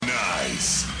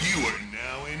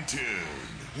tune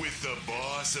with the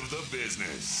boss of the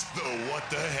business, the What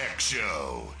the Heck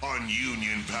Show on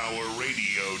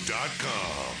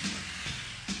UnionPowerRadio.com.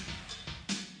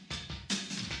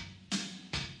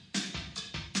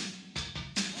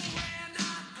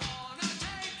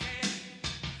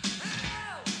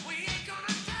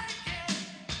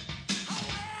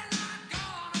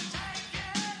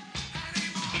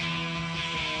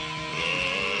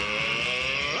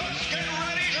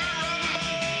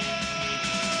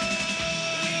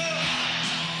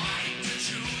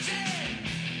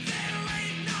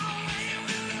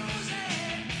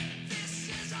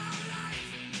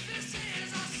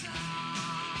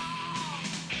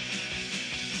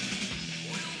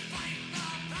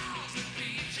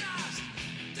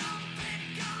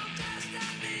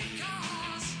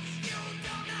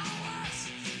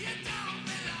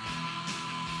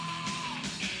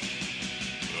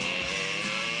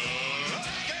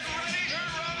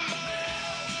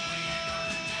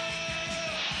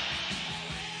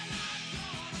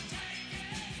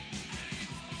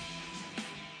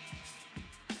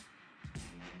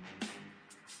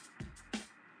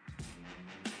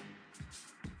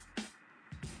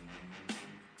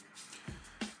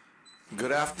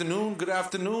 Good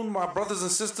afternoon, my brothers and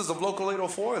sisters of Local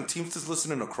 804 and Teamsters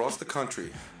listening across the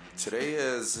country. Today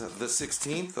is the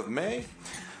 16th of May,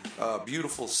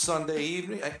 beautiful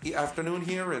Sunday afternoon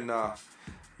here in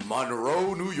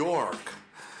Monroe, New York.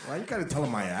 Why you gotta tell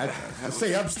them my address? Just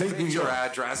say upstate New York. Your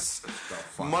address.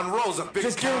 Monroe's a big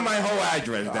Just give them my whole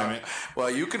address, damn it.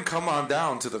 Well, you can come on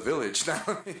down to the village now.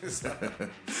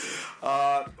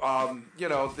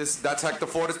 That's Hector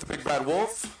Fortis, the Big Bad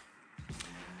Wolf.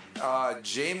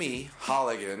 Jamie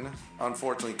Holligan,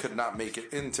 unfortunately, could not make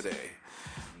it in today.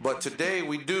 But today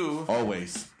we do...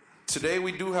 Always. Today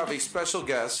we do have a special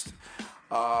guest,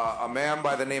 a man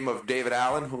by the name of David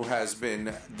Allen, who has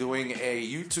been doing a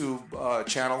YouTube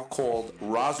channel called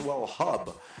Roswell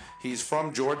Hub. He's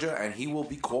from Georgia, and he will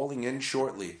be calling in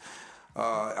shortly.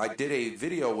 I did a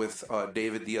video with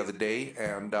David the other day,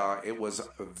 and it was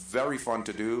very fun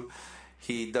to do.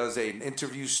 He does an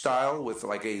interview style with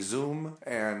like a Zoom,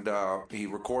 and he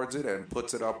records it and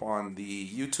puts it up on the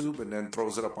YouTube, and then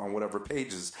throws it up on whatever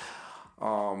pages.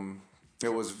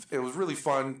 It was really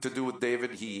fun to do with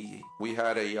David. We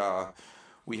had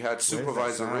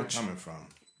Supervisor Rich coming from.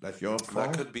 That's your phone?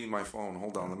 That could be my phone.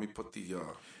 Hold on, let me put the.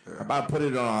 How about put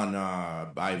it on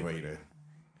vibrator?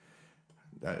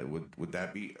 That would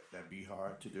that be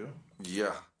hard to do?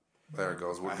 Yeah. There it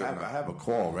goes. We're good now. I have a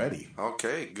call ready.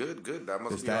 Okay, good. That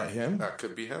must Is be that him? That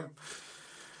could be him.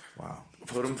 Wow.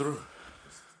 Put him through.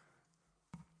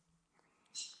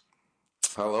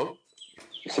 Hello?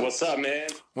 What's up, man?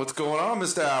 What's going on,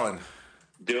 Mr. Allen?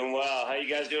 Doing well. How you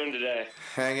guys doing today?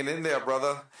 Hanging in there,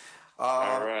 brother.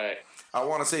 All right. I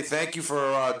want to say thank you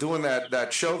for doing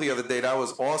that show the other day. That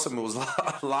was awesome. It was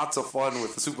lots of fun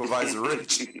with Supervisor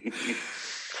Rich.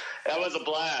 That was a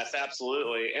blast,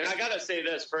 absolutely. And I got to say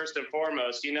this first and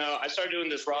foremost. I started doing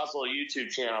this Roswell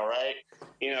YouTube channel, right?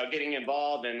 Getting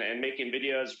involved and making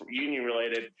videos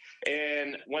union-related.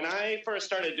 And when I first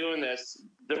started doing this,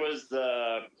 there was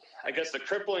the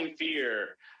crippling fear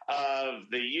of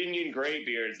the union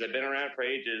graybeards that have been around for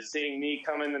ages, seeing me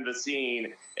come into the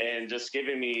scene and just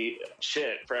giving me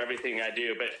shit for everything I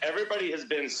do. But everybody has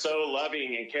been so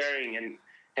loving and caring and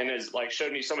has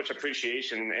showed me so much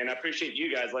appreciation, and I appreciate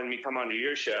you guys letting me come onto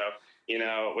your show,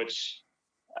 which,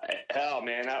 hell,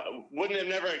 man, I wouldn't have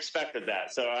never expected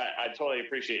that. So I totally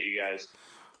appreciate you guys.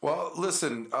 Well,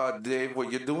 listen, Dave,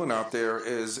 what you're doing out there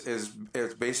is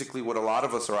basically what a lot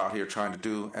of us are out here trying to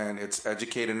do, and it's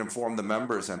educate and inform the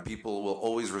members, and people will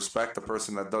always respect the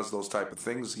person that does those type of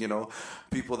things,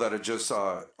 people that are just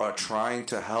are trying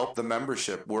to help the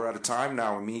membership. We're at a time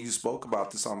now, and you spoke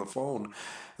about this on the phone,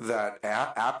 that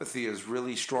apathy is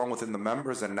really strong within the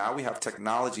members, and now we have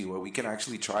technology where we can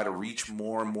actually try to reach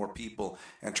more and more people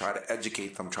and try to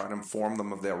educate them, try to inform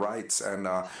them of their rights, and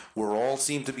we're all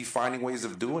seem to be finding ways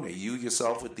of doing it. You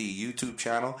yourself with the YouTube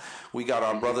channel, we got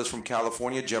our brothers from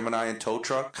California, Gemini and Tow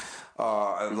Truck.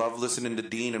 I love listening to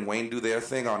Dean and Wayne do their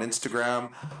thing on Instagram.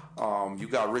 You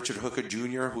got Richard Hooker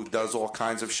Jr., who does all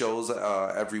kinds of shows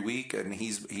every week, and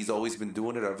he's always been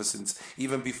doing it ever since,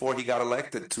 even before he got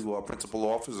elected to principal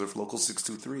officer of Local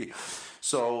 623.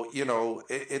 So,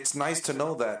 it's nice to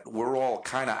know that we're all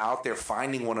kind of out there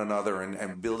finding one another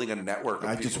and building a network.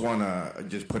 I just want to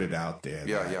just put it out there.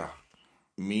 Yeah.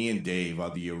 Me and Dave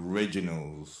are the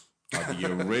originals. Are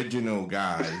the original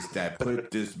guys that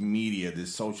put this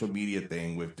social media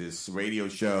thing with this radio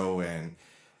show and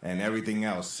everything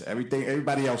else.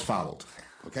 Everybody else followed.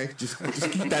 Okay, just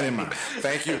keep that in mind.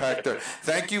 Thank you, Hector.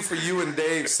 Thank you for you and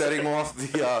Dave setting off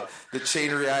the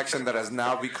chain reaction that has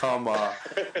now become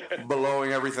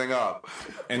blowing everything up.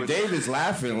 And Dave is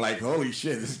laughing like, holy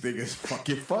shit, this thing is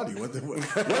fucking funny. What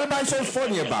am I so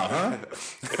funny about, huh?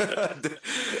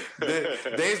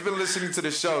 Dave's been listening to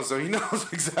the show, so he knows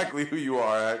exactly who you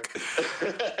are, Heck.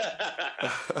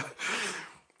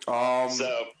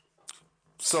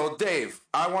 So, Dave,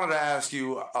 I wanted to ask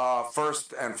you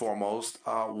first and foremost,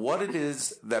 what it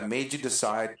is that made you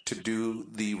decide to do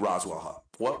the Roswell Hub?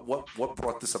 What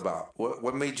brought this about?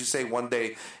 What made you say one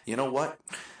day, you know what,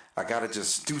 I got to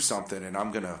just do something and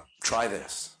I'm gonna try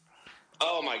this?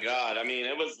 Oh my God! I mean,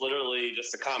 it was literally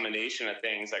just a combination of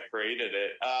things that created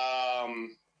it.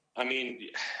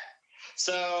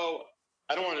 So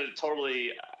I don't want to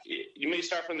totally. You may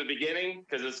start from the beginning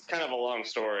because it's kind of a long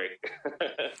story.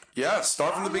 Yeah,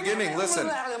 start from the beginning. Listen,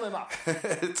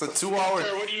 it's a 2-hour.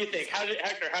 Hector, what do you think?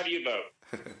 Hector, how do you vote?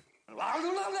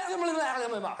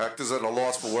 Hector's at a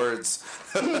loss for words.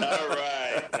 All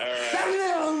right.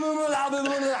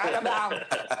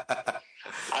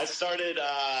 I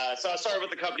started with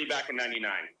the company back in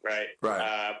 '99, right?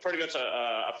 Right. Pretty much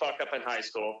a fuck up in high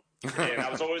school, and I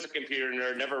was always a computer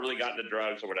nerd. Never really got into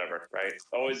drugs or whatever, right?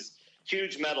 Always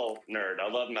huge metal nerd. I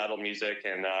love metal music,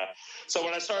 and so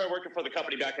when I started working for the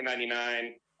company back in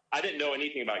 '99, I didn't know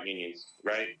anything about unions,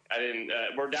 right? I didn't.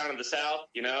 We're down in the South,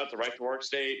 it's a right to work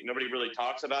state. Nobody really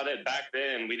talks about it. Back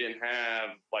then, we didn't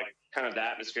have like kind of the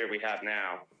atmosphere we have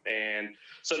now, and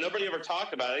so nobody ever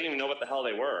talked about it. I didn't even know what the hell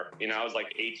they were. I was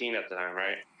like 18 at the time,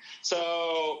 right?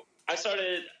 So when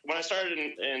I started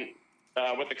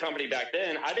with the company back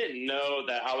then, I didn't know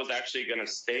that I was actually going to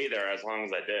stay there as long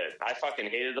as I did. I fucking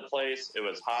hated the place. It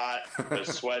was hot. It was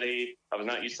sweaty. I was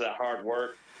not used to that hard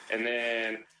work, and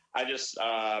then I just,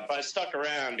 but I stuck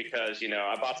around because,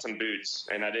 I bought some boots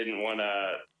and I didn't want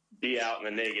to be out in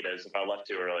the negatives if I left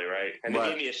too early, right? And they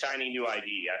gave me a shiny new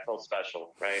ID. I felt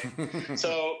special, right?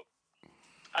 So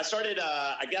I started,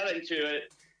 I got into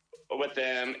it with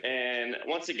them. And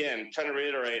once again, trying to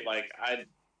reiterate, like, I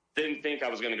didn't think I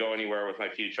was going to go anywhere with my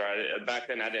future. Back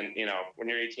then I didn't, when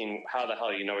you're 18, how the hell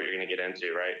do you know what you're going to get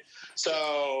into, right?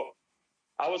 So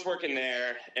I was working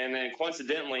there, and then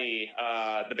coincidentally,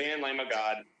 the band Lamb of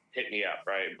God hit me up,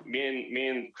 right? Me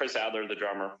and Chris Adler, the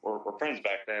drummer, were friends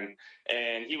back then,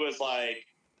 and he was like,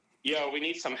 "Yo, we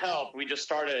need some help. We just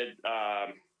started,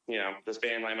 this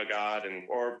band Lamb of God,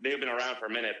 or they've been around for a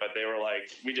minute, but they were like,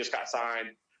 we just got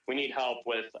signed. We need help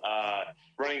with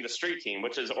running the street team,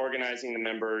 which is organizing the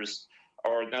members,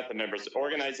 or not the members,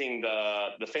 organizing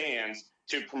the fans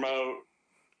to promote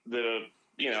the."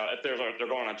 If they're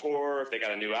going on tour, if they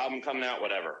got a new album coming out,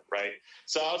 whatever, right?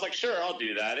 So I was like, sure, I'll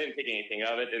do that. I didn't think anything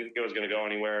of it. Didn't think it was going to go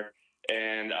anywhere.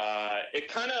 And it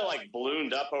kind of like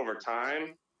ballooned up over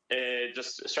time. It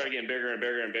just started getting bigger and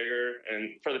bigger and bigger.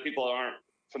 And for the people that aren't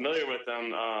familiar with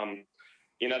them,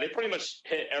 they pretty much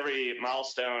hit every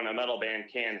milestone a metal band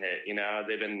can hit.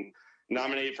 They've been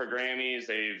nominated for Grammys.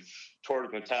 They've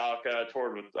toured with Metallica,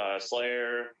 toured with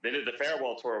Slayer. They did the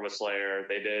farewell tour with Slayer.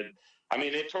 They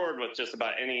toured with just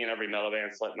about any and every metal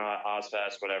band, Slipknot,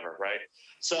 Ozfest, whatever, right?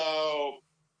 So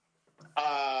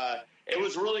it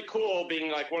was really cool being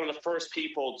like one of the first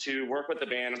people to work with the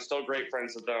band. I'm still great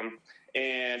friends with them,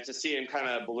 and to see them kind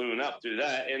of balloon up through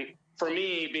that. And for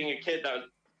me, being a kid that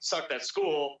sucked at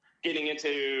school, getting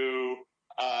into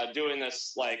doing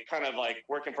this, like, kind of like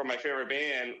working for my favorite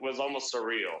band was almost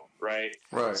surreal, right?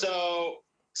 Right. So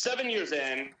 7 years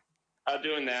in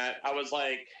doing that, I was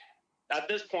like, at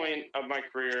this point of my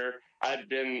career, I'd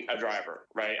been a driver,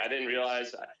 right? I didn't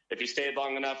realize if you stayed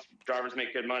long enough, drivers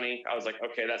make good money. I was like,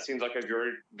 okay, that seems like a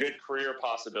good career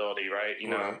possibility, right?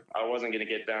 Right. I wasn't going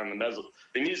to get down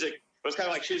the music was kind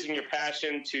of like choosing your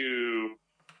passion to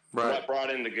what brought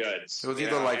in the goods. It was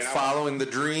either following the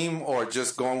dream or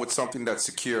just going with something that's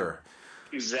secure.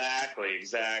 Exactly.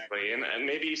 And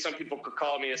maybe some people could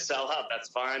call me a sellout. That's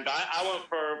fine. But I went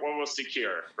for what was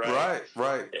secure, right?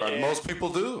 Right. And most people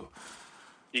do.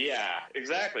 Yeah,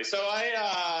 exactly. So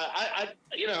I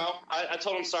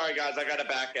told them, sorry guys, I got to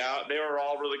back out. They were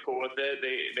all really cool with it.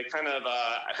 They kind of,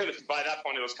 by that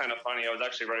point it was kind of funny. I was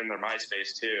actually running their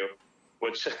MySpace too,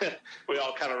 which we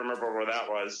all kind of remember where that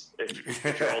was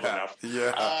if you're old enough.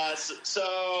 Yeah.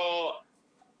 So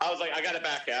I was like, I got to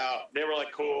back out. They were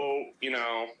like, cool,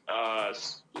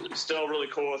 still really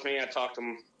cool with me. I talked to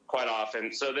them quite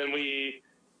often. So then we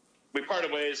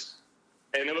parted ways.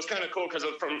 And it was kind of cool because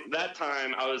from that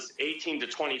time, I was 18 to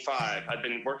 25. I'd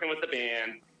been working with the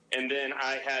band, and then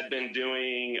I had been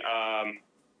doing,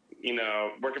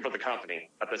 working for the company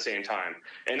at the same time.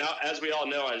 And now, as we all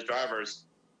know as drivers,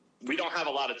 we don't have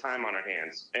a lot of time on our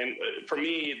hands. And for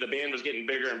me, the band was getting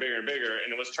bigger and bigger and bigger,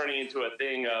 and it was turning into a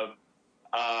thing of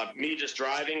me just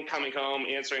driving, coming home,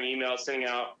 answering emails, sending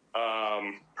out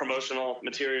promotional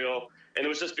material, and it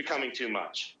was just becoming too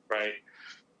much, right?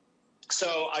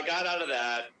 So I got out of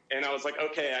that, and I was like,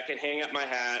 okay, I can hang up my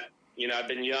hat. You know, I've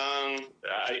been young.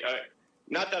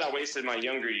 Not that I wasted my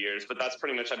younger years, but that's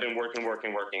pretty much I've been working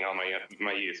all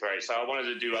my youth, right? So I wanted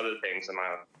to do other things in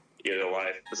my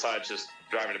life besides just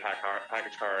driving a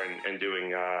package car and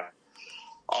doing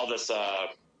all this,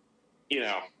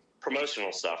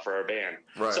 promotional stuff for our band.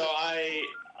 Right. So I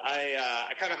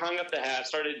kind of hung up the hat,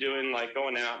 started doing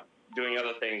going out, doing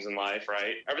other things in life,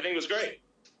 right? Everything was great.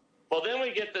 Well, then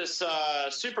we get this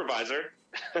supervisor,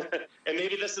 and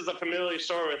maybe this is a familiar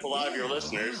story with a lot of your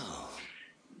listeners.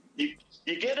 You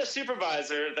get a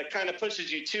supervisor that kind of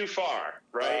pushes you too far,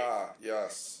 right?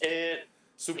 Yes. And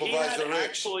Supervisor he had Rich.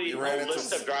 actually a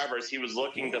list of drivers he was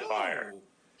looking to fire.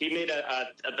 He made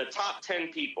the top 10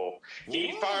 people. He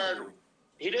didn't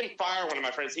fire one of my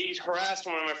friends. He harassed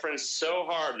one of my friends so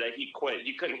hard that he quit.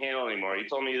 He couldn't handle it anymore. He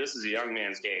told me this is a young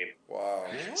man's game. Wow.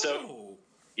 So,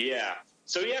 yeah.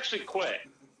 So he actually quit.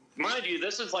 Mind you,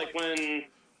 this is like when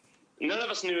none of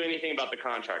us knew anything about the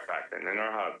contract back then in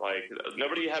our hub. Like,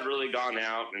 nobody had really gone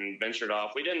out and ventured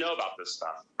off. We didn't know about this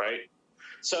stuff, right?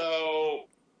 So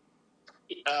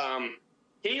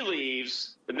he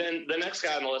leaves, and then the next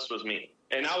guy on the list was me.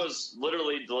 And I was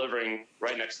literally delivering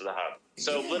right next to the hub.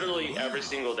 So literally every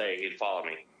single day he'd follow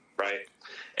me, right?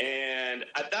 And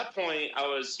at that point, I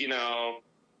was,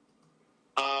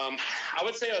 I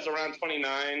would say I was around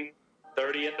 29,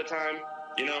 30 at the time,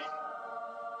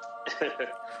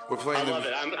 We're playing. I love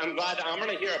it. I'm glad. I'm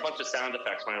going to hear a bunch of sound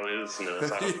effects when I listen to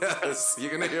this. Yes, you're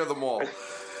going to hear them all.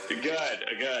 Good.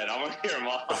 I'm going to hear them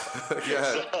all.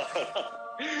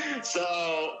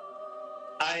 So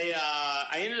I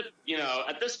ended up,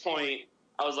 at this point,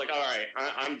 I was like, all right,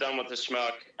 I'm done with this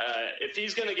schmuck. If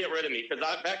he's going to get rid of me, because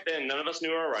back then none of us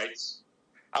knew our rights,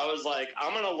 I was like,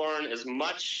 I'm going to learn as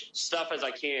much stuff as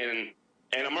I can,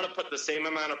 and I'm going to put the same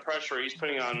amount of pressure he's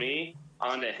putting on me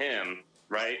onto him,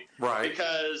 right? Right.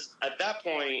 Because at that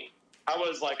point, I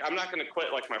was like, I'm not going to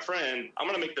quit like my friend. I'm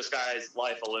going to make this guy's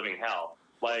life a living hell.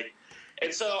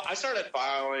 And so I started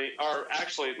filing, or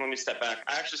actually, let me step back.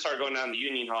 I actually started going down to the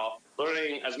union hall,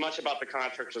 learning as much about the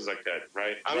contracts as I could,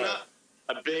 right? I'm not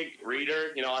a big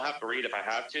reader. I have to read if I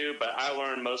have to, but I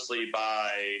learn mostly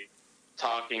by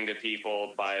talking to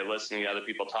people, by listening to other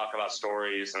people talk about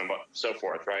stories and so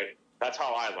forth, right? That's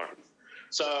how I learned.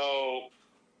 So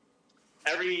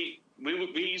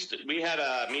we had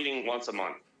a meeting once a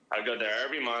month. I'd go there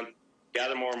every month,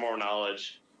 gather more and more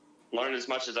knowledge, learn as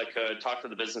much as I could, talk to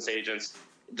the business agents,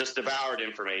 just devoured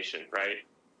information, right?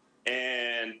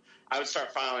 And I would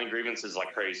start filing grievances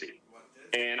like crazy.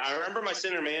 And I remember my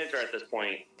center manager at this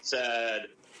point said,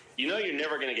 you're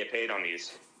never going to get paid on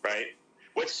these, right?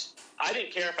 Which I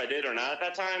didn't care if I did or not at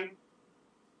that time.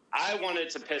 I wanted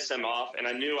to piss them off, and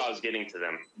I knew I was getting to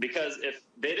them. Because if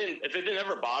it didn't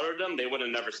ever bother them, they would have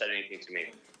never said anything to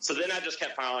me. So then I just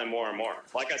kept filing more and more.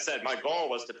 Like I said, my goal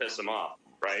was to piss them off,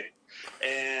 right?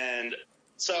 And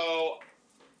so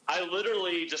I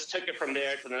literally just took it from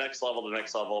there to the next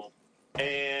level.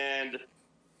 And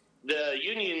the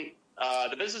union,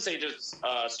 the business agents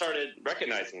started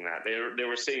recognizing that. They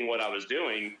were seeing what I was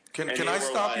doing. Can I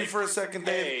stop you for a second,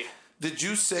 Dave? Hey, did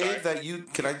you say that you...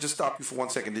 Can I just stop you for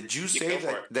 1 second? Did you say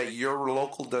that your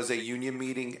local does a union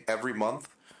meeting every month?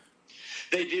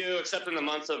 They do, except in the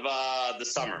months of the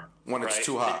summer. When it's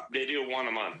too hot. They do one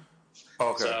a month.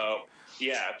 Okay. So,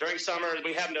 yeah, during summer,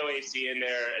 we have no AC in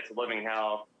there. It's a living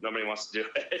hell. Nobody wants to do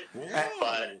it.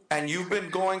 And you've been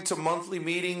going to monthly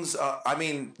meetings.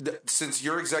 Since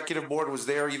your executive board was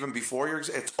there even before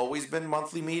it's always been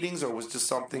monthly meetings, or was just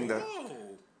something that...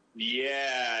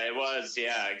 Yeah, it was.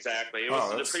 Yeah, exactly. It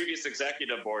was the previous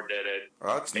executive board did it.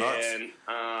 Oh, that's nuts.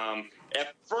 And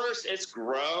at first, it's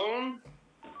grown,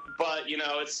 but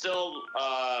it's still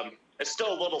a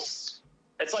little.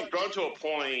 It's like grown to a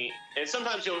point, and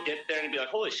sometimes you'll get there and be like,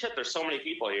 "Holy shit, there's so many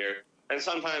people here." And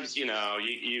sometimes you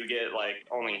get like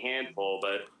only a handful,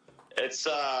 but it's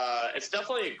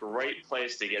definitely a great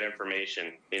place to get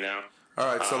information.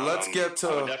 All right, so let's get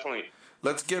to definitely.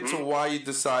 Let's get to why you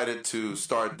decided to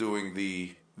start doing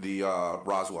the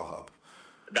Roswell Hub.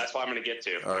 That's what I'm going to get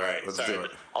to. All right, let's do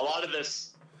it. A lot of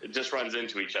this just runs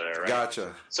into each other, right?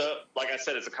 Gotcha. So, like I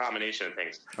said, it's a combination of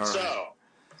things. All right.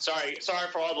 Sorry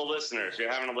for all the listeners.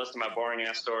 You're having to listen to my boring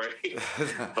ass story,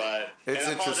 but it's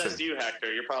I apologize interesting. to you,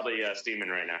 Hector. You're probably steaming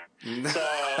right now. So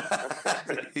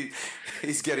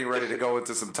he's getting ready to go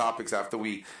into some topics after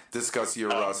we discuss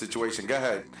your situation. Go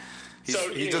ahead.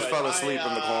 He just fell asleep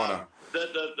in the corner.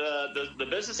 The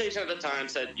business agent at the time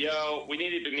said, "Yo, we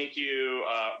need to make you.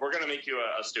 We're going to make you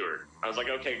a steward." I was like,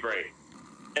 "Okay, great."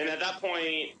 And at that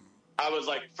point, I was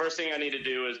like, first thing I need to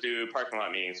do is do parking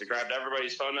lot meetings. I grabbed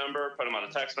everybody's phone number, put them on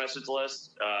a text message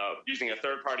list, using a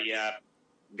third-party app,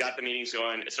 got the meetings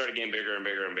going. It started getting bigger and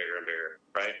bigger and bigger and bigger,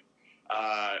 right?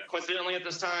 Coincidentally, at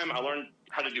this time, I learned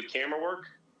how to do camera work.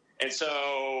 And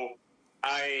so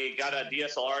I got a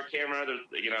DSLR camera.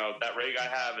 That rig I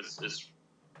have is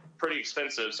pretty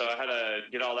expensive, so I had to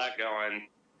get all that going.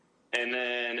 And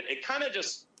then it kind of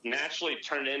just naturally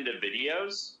turned into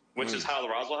videos, which is how the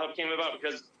Roswell Hub came about.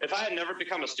 Because if I had never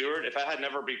become a steward, if I had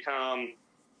never become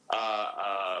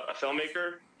a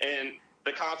filmmaker, and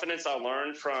the confidence I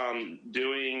learned from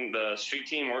doing the street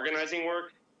team organizing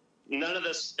work, none of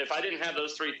this, if I didn't have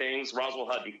those three things, Roswell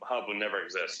Hub would never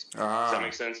exist. Does that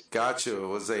make sense? Gotcha. It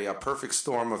was a perfect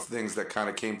storm of things that kind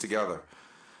of came together.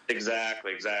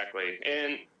 Exactly.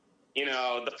 And,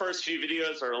 the first few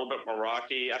videos are a little bit more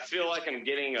rocky. I feel like I'm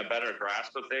getting a better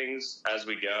grasp of things as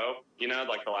we go.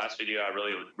 Like the last video I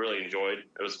really, really enjoyed.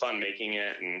 It was fun making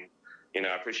it, and,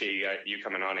 I appreciate you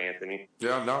coming on, Anthony.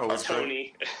 Yeah, no, it was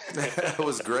Tony. It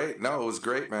was great. No, it was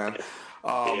great, man.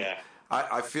 Yeah.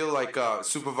 I feel like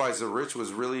Supervisor Rich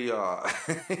was really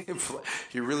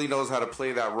he really knows how to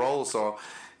play that role. So,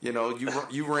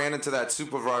 you ran into that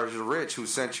Supervisor Rich who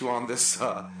sent you on this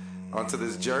onto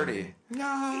this journey.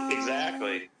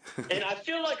 Exactly. And I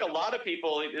feel like a lot of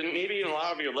people, and maybe even a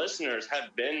lot of your listeners,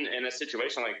 have been in a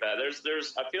situation like that.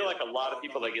 I feel like a lot of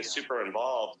people that get super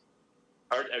involved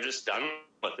are just done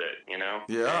with it,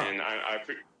 Yeah. And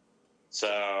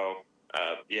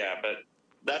but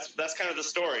that's kind of the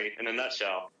story in a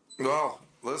nutshell. Well,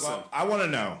 listen. Well, I want to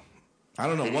know. I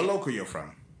don't know what local you're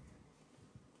from.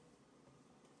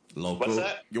 Local. What's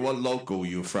that? What local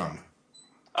you from?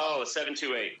 Oh,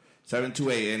 728.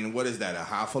 728, and what is that? A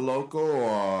half a local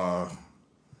or?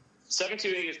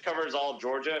 728 covers all of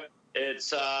Georgia.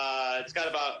 It's got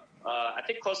about I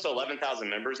think close to 11,000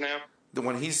 members now.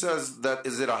 When he says that,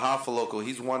 is it a Hoffa local?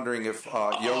 He's wondering if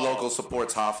your local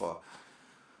supports Hoffa.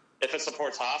 If it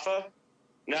supports Hoffa?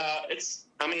 No, it's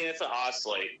an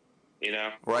Oslate,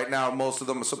 Right now, most of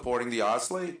them are supporting the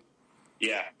Oslate?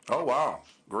 Yeah. Oh, wow.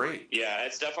 Great. Yeah,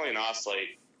 it's definitely an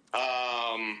Oslate.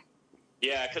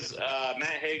 Because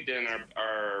Matt Higdon,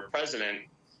 our president,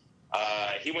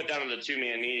 he went down to the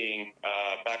two-man meeting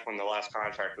back when the last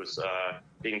contract was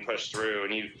being pushed through,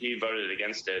 and he voted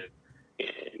against it.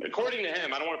 According to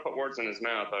him, I don't want to put words in his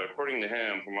mouth, but according to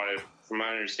him, from my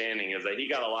understanding, is that he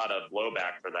got a lot of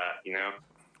blowback for that,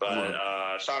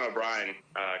 But Sean O'Brien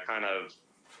kind of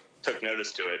took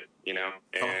notice to it,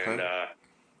 and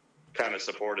kind of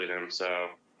supported him. So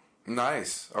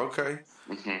nice. Okay.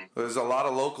 Mm-hmm. There's a lot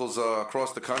of locals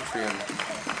across the country, and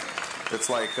it's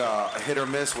like hit or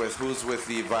miss with who's with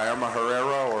the Villarma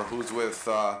Herrera or who's with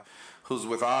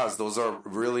Oz. Those are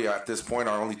really at this point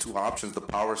our only two options: the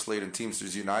Power Slate and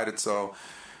Teamsters United. So,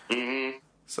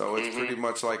 so it's pretty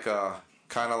much like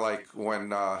kind of like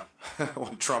when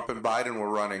when Trump and Biden were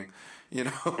running.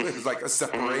 It's like a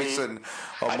separation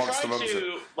amongst them.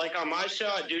 Like on my show,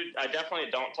 I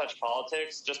definitely don't touch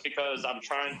politics just because I'm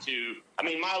trying to. I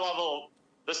mean, my level,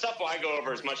 the stuff I go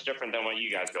over is much different than what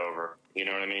you guys go over. You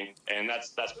know what I mean? And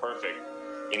that's perfect.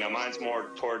 Mine's more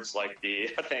towards like the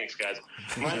thanks guys.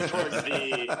 Mine's towards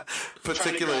the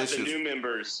particular issues. The new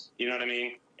members. You know what I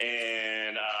mean?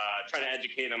 And trying to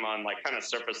educate them on like kind of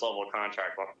surface level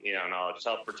contract, knowledge, to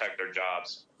help protect their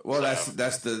jobs. Well, that's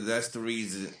the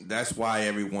reason. That's why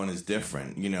everyone is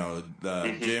different.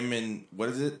 The Jim and what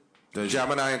is it? The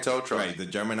Gemini and tow truck. Right, the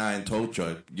Gemini and tow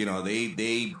truck.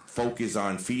 They focus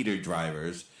on feeder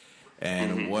drivers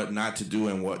and what not to do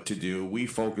and what to do. We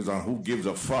focus on who gives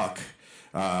a fuck.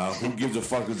 Who gives a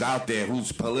fuck is out there?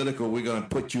 Who's political? We're gonna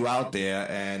put you out there,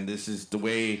 and this is the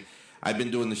way. I've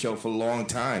been doing the show for a long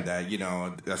time.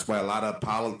 That's why a lot of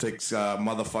politics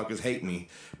motherfuckers hate me.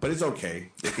 But it's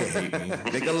okay. They can hate me.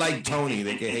 They can like Tony.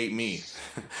 They can hate me.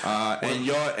 And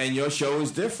your show is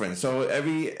different. So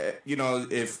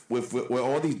if with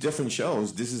all these different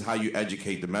shows, this is how you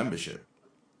educate the membership.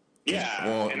 Yeah,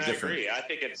 and I agree. I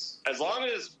think it's as long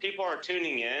as people are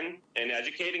tuning in and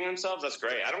educating themselves, that's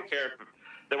great. I don't care if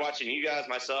they're watching you guys,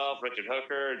 myself, Richard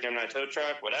Hooker, Gemini Tow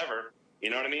Truck, whatever.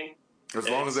 You know what I mean? As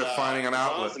long as they're finding an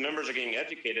outlet. As long as the members are getting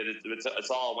educated, it's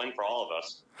all a win for all of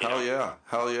us. Hell yeah.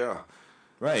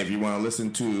 Right. If you want to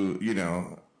listen to,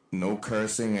 no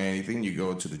cursing or anything, you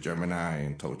go to the Gemini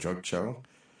and Tow Truck show.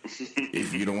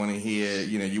 If you don't want to hear,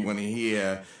 you want to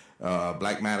hear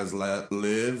Black Matters Live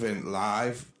and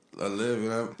Live.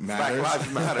 Live Matters.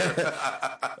 Black Lives Matter.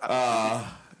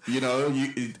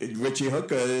 Richie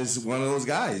Hooker is one of those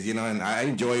guys, and I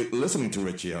enjoy listening to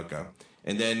Richie Hooker.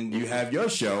 And then you have your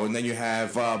show, and then you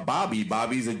have Bobby.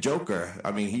 Bobby's a joker.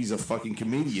 I mean, he's a fucking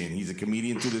comedian. He's a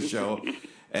comedian to the show,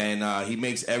 and he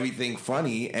makes everything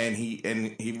funny. And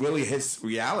he really hits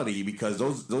reality because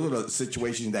those are the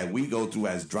situations that we go through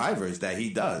as drivers that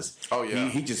he does. Oh yeah,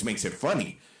 he just makes it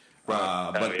funny.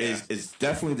 But it's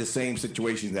definitely the same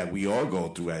situation that we all go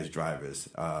through as drivers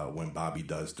when Bobby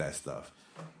does that stuff.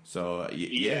 So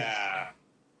yeah.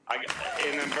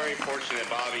 And I'm very fortunate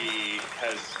Bobby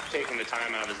has taken the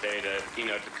time out of his day to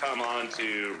come on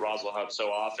to Roswell Hub so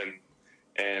often.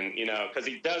 And, because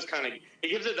he does he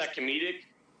gives it that comedic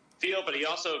feel, but he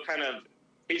also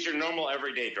he's your normal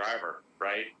everyday driver,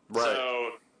 right? So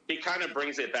he kind of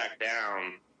brings it back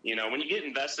down. When you get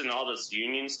invested in all this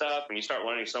union stuff and you start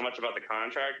learning so much about the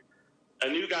contract, a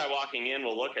new guy walking in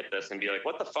will look at this and be like,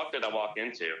 what the fuck did I walk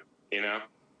into?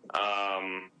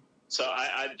 So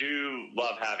I do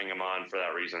love having him on for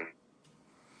that reason.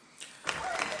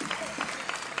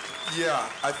 Yeah,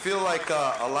 I feel like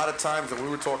a lot of times, and we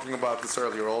were talking about this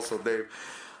earlier also, Dave,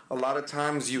 a lot of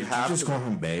times you have to call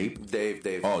him Babe?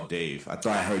 Dave. Oh, Dave. I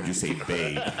thought I heard you say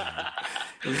Babe.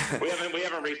 we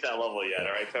haven't reached that level yet,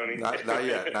 all right, Tony? Not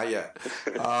yet.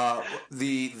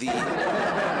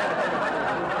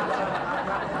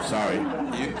 Sorry.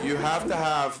 You have to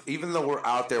have, even though we're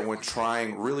out there, we're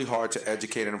trying really hard to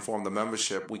educate and inform the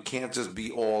membership. We can't just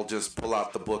just pull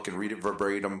out the book and read it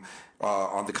verbatim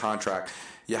on the contract.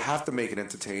 You have to make it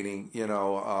entertaining.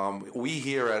 We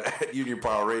here at Union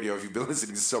Power Radio, if you've been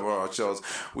listening to some of our shows,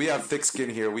 we have thick skin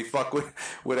here. We fuck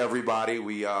with everybody.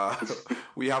 We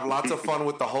have lots of fun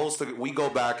with the host. We go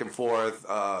back and forth.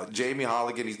 Jamie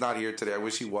Holligan, he's not here today. I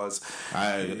wish he was.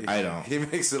 I don't. He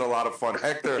makes it a lot of fun.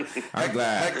 Hector, I'm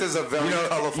glad. Hector's a very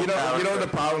colorful character. You know the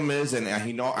problem is, and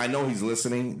I know he's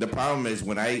listening. The problem is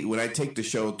when I take the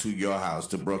show to your house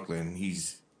to Brooklyn,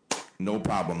 he's no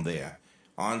problem there.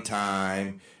 On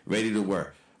time, ready to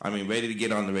work. Ready to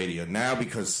get on the radio. Now,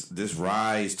 because this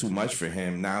ride is too much for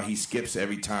him, now he skips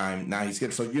every time.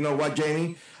 So, you know what,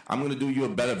 Jamie? I'm going to do you a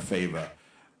better favor.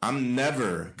 I'm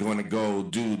never going to go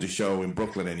do the show in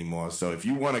Brooklyn anymore. So if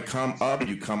you want to come up,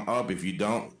 you come up. If you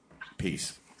don't,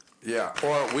 peace. Yeah,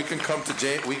 or we can come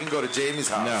to we can go to Jamie's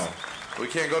house. No. We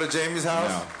can't go to Jamie's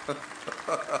house? No.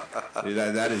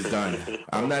 that is done.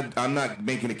 I'm not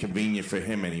making it convenient for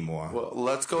him anymore. Well,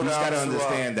 let's go down. He's got to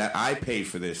understand that I pay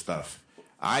for this stuff.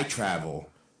 I travel.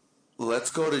 Let's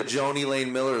go to Joni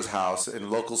Lane Miller's house in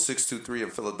Local 623 in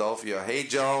Philadelphia. Hey,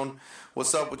 Joan,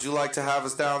 what's up? Would you like to have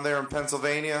us down there in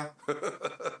Pennsylvania?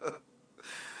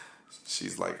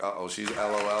 She's like, she's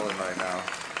LOLing right now.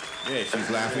 Yeah, she's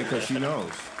laughing because she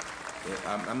knows.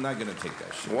 I'm not going to take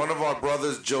that shit. One of our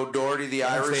brothers, Joe Doherty, the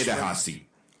Irishman. Stay the hot seat.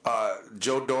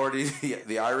 Joe Doherty,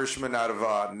 the Irishman out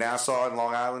of Nassau in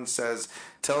Long Island, says,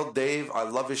 "Tell Dave I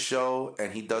love his show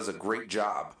and he does a great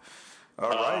job." All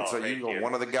right, so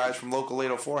one of the guys from Local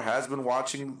 804 has been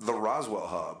watching the Roswell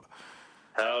Hub.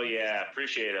 Hell yeah,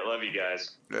 appreciate it. Love you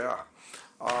guys. Yeah.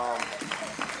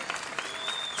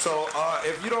 So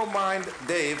if you don't mind,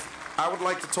 Dave, I would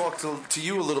like to talk to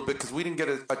you a little bit because we didn't get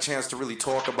a chance to really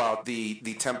talk about the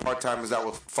 10 part-timers that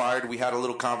were fired. We had a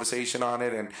little conversation on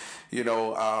it, and,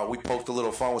 we poked a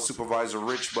little fun with Supervisor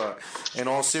Rich, but in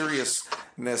all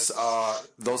seriousness,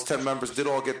 those 10 members did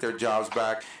all get their jobs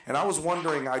back. And I was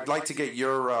wondering, I'd like to get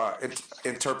your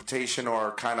interpretation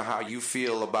or kind of how you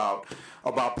feel about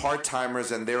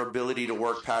part-timers and their ability to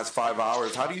work past 5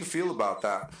 hours. How do you feel about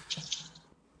that?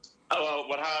 Oh,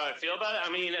 well, how I feel about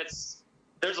it?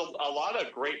 There's a lot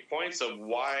of great points of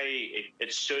why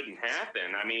it shouldn't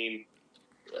happen. We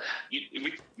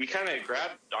kind of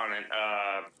grabbed on it.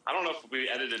 I don't know if we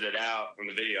edited it out from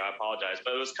the video. I apologize.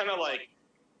 But it was kind of like,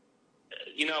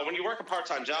 when you work a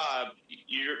part-time job,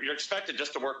 you're expected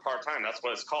just to work part-time. That's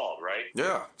what it's called, right?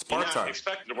 Yeah, it's part-time. You're not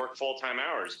expected to work full-time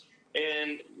hours.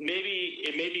 And maybe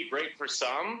it may be great for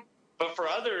some, but for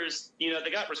others,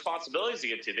 they got responsibilities to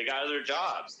get to. They got other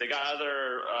jobs. They got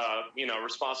other,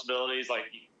 responsibilities like,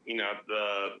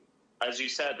 as you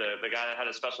said, the guy that had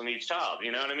a special needs child.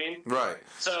 You know what I mean? Right.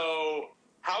 So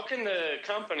how can the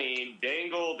company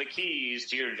dangle the keys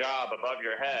to your job above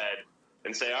your head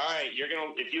and say, all right,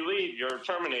 if you leave, you're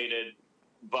terminated,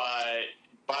 but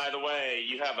by the way,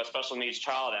 you have a special needs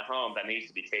child at home that needs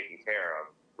to be taken care of,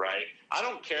 right? I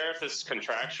don't care if it's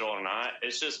contractual or not.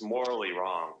 It's just morally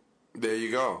wrong. There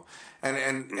you go.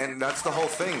 And that's the whole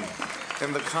thing.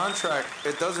 In the contract,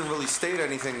 it doesn't really state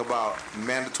anything about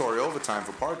mandatory overtime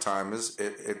for part-timers.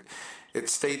 It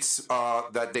states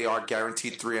that they are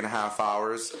guaranteed 3.5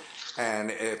 hours,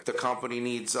 and if the company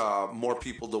needs more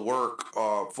people to work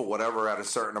for whatever at a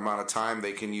certain amount of time,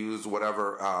 they can use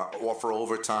whatever, offer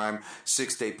overtime,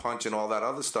 6-day punch, and all that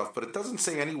other stuff. But it doesn't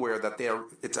say anywhere that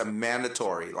it's a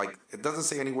mandatory. Like, it doesn't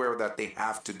say anywhere that they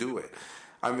have to do it.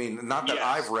 I mean, not that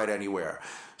I've read anywhere.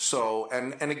 So,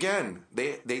 and again,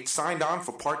 they signed on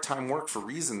for part-time work for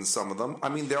reasons, some of them. I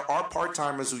mean, there are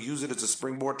part-timers who use it as a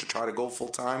springboard to try to go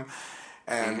full-time.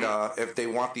 And if they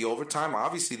want the overtime,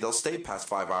 obviously they'll stay past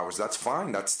 5 hours. That's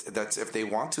fine. That's if they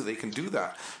want to, they can do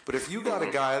that. But if you got a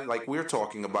guy like we're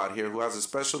talking about here who has a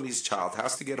special needs child,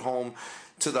 has to get home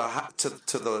to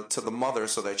the mother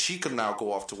so that she can now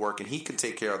go off to work and he can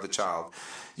take care of the child.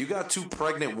 You got 2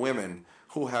 pregnant women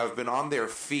who have been on their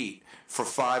feet for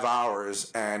 5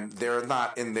 hours and they're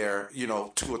not in their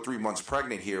 2 or 3 months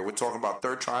pregnant here. We're talking about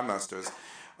third trimesters,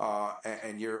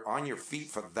 and you're on your feet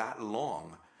for that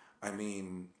long. I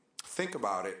mean, think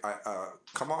about it.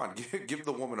 Come on, give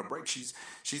the woman a break. She's.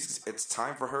 It's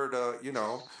time for her to,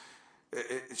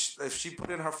 if she put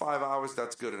in her 5 hours,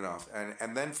 that's good enough.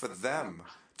 And then for them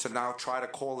to now try to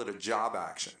call it a job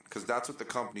action, because that's what the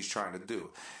company's trying to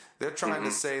do. They're trying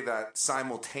to say that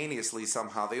simultaneously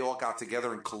somehow they all got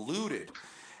together and colluded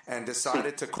and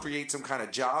decided to create some kind of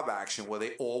job action where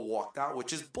they all walked out,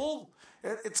 which is bull.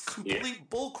 It's complete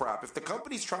bullcrap. If the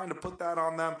company's trying to put that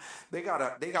on them, they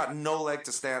got no leg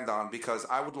to stand on, because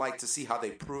I would like to see how they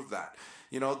prove that.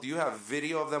 Do you have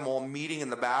video of them all meeting in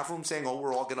the bathroom saying, "Oh,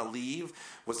 we're all going to leave"?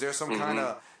 Was there some kind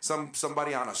of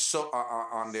somebody on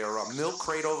on their milk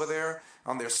crate over there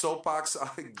on their soapbox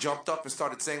jumped up and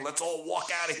started saying, "Let's all walk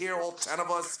out of here, all 10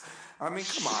 of us"? I mean,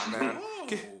 come on, man.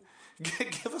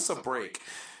 Give us a break.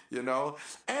 And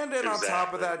then on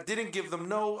top of that, didn't give them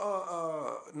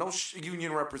no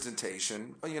union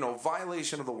representation.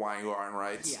 Violation of the Weingarten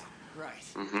rights. Yeah, right.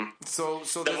 Mm-hmm. So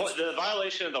the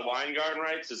violation of the Weingarten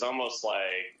rights is almost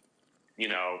like, we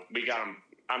got them.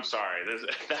 I'm sorry,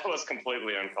 that was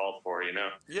completely uncalled for.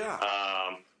 Yeah.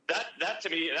 That to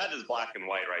me, that is black and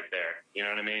white right there. You know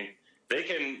what I mean? They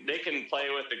can play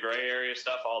with the gray area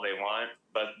stuff all they want,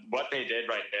 but what they did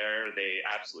right there, they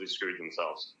absolutely screwed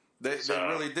themselves. They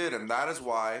really did, and that is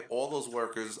why all those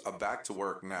workers are back to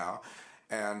work now,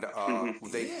 and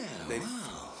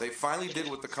they finally did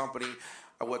what the company,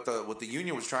 what the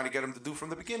union was trying to get them to do from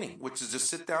the beginning, which is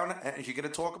just sit down and if you're going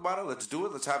to talk about it, let's do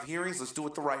it. Let's have hearings. Let's do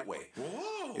it the right way.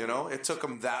 Whoa. It took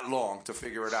them that long to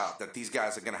figure it out that these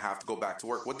guys are going to have to go back to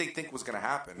work. What they think was going to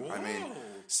happen. Whoa. I mean,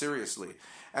 seriously.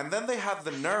 And then they have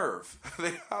the nerve.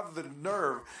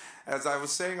 As I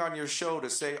was saying on your show, to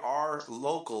say our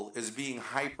local is being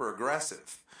hyper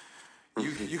aggressive.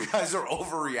 You guys are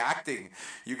overreacting.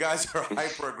 You guys are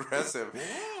hyper aggressive.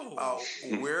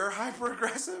 We're hyper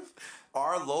aggressive.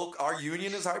 Our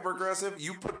union is hyper aggressive.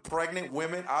 You put pregnant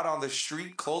women out on the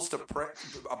street, close to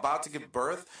about to give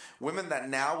birth. Women that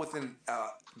now, within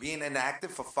being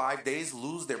inactive for 5 days,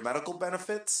 lose their medical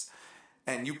benefits.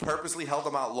 And you purposely held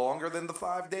them out longer than the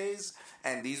 5 days,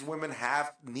 and these women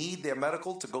need their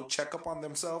medical to go check up on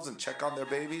themselves and check on their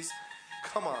babies.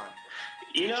 Come on.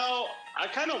 I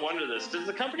kind of wonder this. Does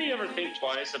the company ever think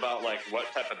twice about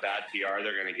what type of bad PR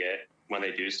they're going to get when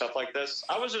they do stuff like this?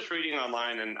 I was just reading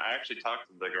online, and I actually talked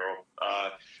to the girl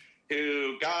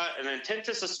who got an intent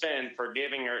to suspend for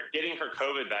getting her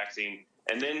COVID vaccine,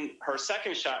 and then her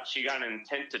second shot, she got an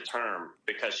intent to term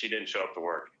because she didn't show up to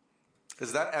work.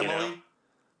 Is that Emily?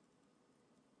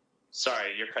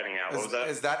 Sorry, you're cutting out. What was that?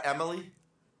 Is that Emily?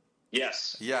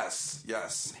 Yes.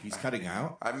 He's cutting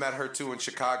out? I met her too in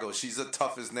Chicago. She's a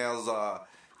tough as nails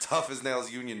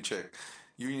union chick.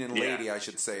 Union lady, I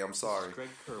should say. I'm sorry.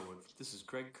 This is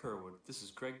Greg Kerwood.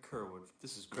 What's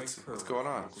going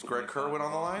on? Is Greg Kerwood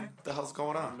on the line? What the hell's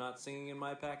going on? I'm not singing in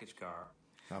my package car.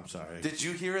 I'm sorry. Did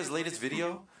you hear his latest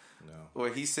video? No.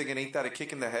 Where he's singing "Ain't That a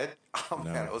Kick in the Head"? Oh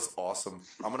man, it was awesome.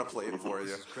 I'm gonna play it for you.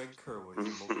 This is Greg Kerwood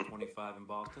from Local 25 in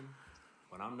Boston.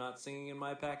 When I'm not singing in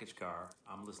my package car,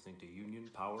 I'm listening to Union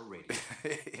Power Radio.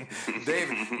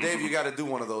 Dave, you got to do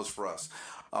one of those for us.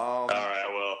 All right,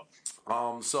 I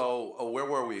will. So where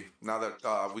were we? Now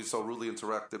that we so rudely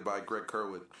interrupted by Greg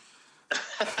Kerwood.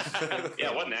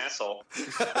 Yeah, what an asshole. This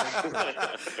is Greg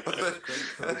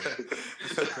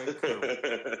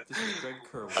Kerwood.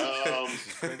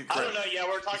 I don't know. Yeah,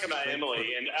 we're talking about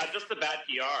Emily and just the bad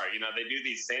PR. They do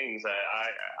these things.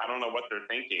 I don't know what they're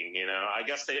thinking. I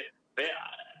guess they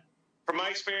from my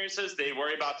experiences, they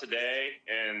worry about today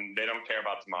and they don't care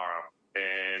about tomorrow.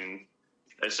 And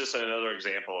it's just another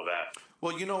example of that.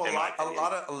 Well, you know, in my opinion.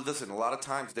 a lot of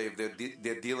times, Dave,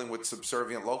 they're dealing with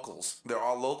subservient locals. There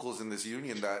are locals in this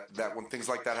union that when things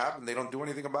like that happen, they don't do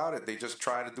anything about it. They just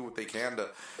try to do what they can to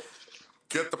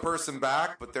get the person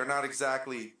back, but they're not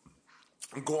exactly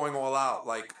going all out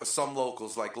like some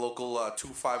locals, like local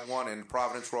 251 in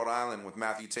Providence, Rhode Island, with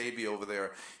Matthew Taby over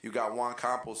there. You got Juan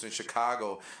Campos in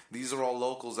Chicago. These are all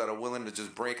locals that are willing to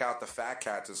just break out the fat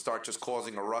cats and start just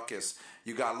causing a ruckus.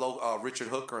 You got Richard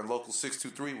Hooker in Local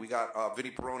 623. We got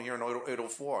Vinny Perone here in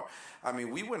 804. I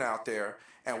mean, we went out there,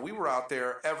 and we were out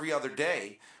there every other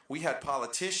day. We had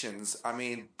politicians. I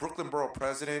mean, Brooklyn Borough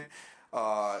President.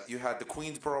 You had the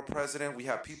Queensboro president. We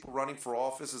had people running for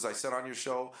office, as I said on your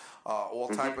show, all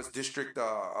type of district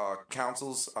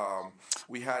councils.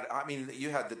 You had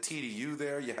the TDU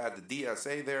there. You had the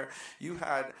DSA there. You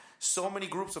had so many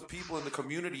groups of people in the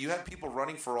community. You had people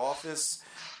running for office,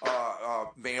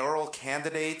 mayoral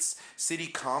candidates, city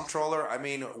comptroller. I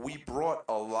mean, we brought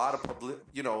a lot of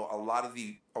a lot of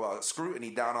the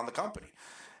scrutiny down on the company.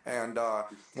 And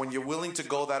when you're willing to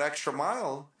go that extra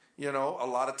mile, a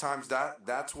lot of times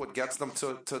that's what gets them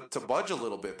to budge a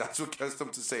little bit. That's what gets them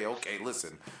to say, okay,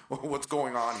 listen, what's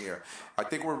going on here? I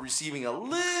think we're receiving a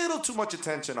little too much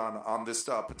attention on this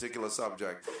particular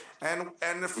subject. And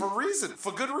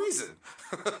for good reason.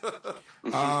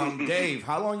 Dave,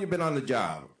 how long you been on the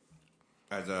job?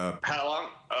 How long?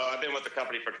 Oh, I've been with the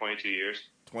company for 22 years.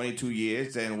 22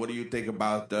 years, and what do you think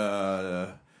about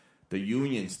the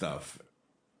union stuff?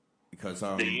 Because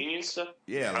the union stuff?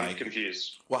 Yeah, I'm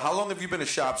confused. Well, how long have you been a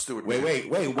shop steward? Wait.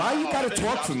 Why you gotta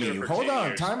talk for me? Hold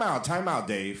on. Time out,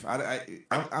 Dave.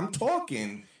 I'm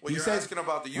talking. Well, you're asking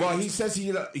about the union. Well, he says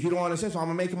he don't understand, so I'm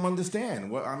gonna make him understand.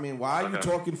 Well, I mean, why are you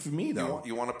talking for me though?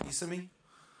 You want a piece of me?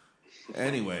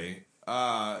 Anyway,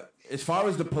 as far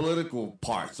as the political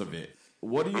parts of it,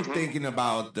 what are you thinking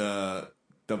about the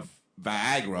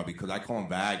Viagra? Because I call him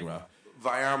Viagra.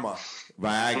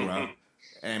 Viagra.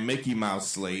 And Mickey Mouse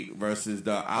slate versus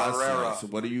the Oz.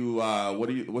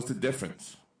 What's the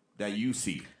difference that you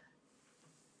see?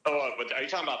 Oh, but are you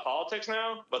talking about politics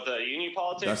now? But the union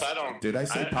politics? Did I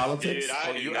say politics? Dude,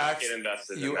 I do not get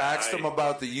invested in that. You asked him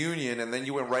about the union, and then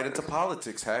you went right into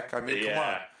politics, heck. I mean, come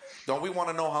on. Don't we want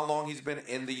to know how long he's been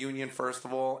in the union, first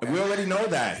of all? We already know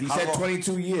that. He said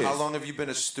 22 years. How long have you been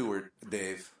a steward,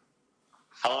 Dave?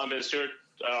 How long have I been a steward?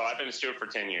 Oh, I've been a steward for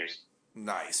 10 years.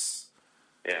 Nice.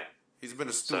 Yeah. He's been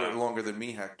a steward longer than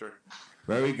me, Hector.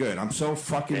 Very good. I'm so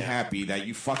fucking happy that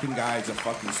you fucking guys are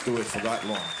fucking stewards for that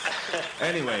long.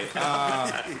 Anyway,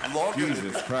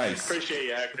 Jesus Christ. Appreciate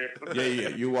you, Hector. Yeah,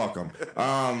 you're welcome.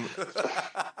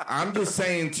 I'm just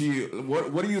saying to you,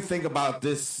 what do you think about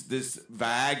this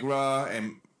Viagra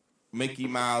and Mickey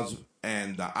Mouse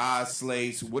and the Oz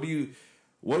slates? What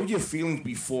were your feelings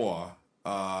before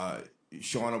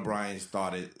Sean O'Brien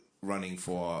started running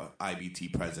for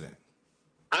IBT president?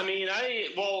 I mean,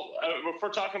 if we're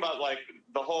talking about like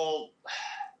the whole,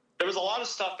 there was a lot of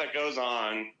stuff that goes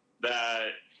on that,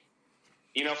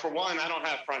 for one, I don't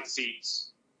have front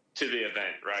seats to the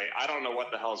event, right? I don't know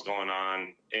what the hell's going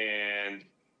on.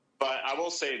 But I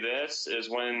will say this is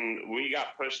when we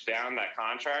got pushed down that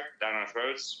contract down our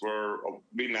throats,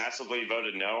 we massively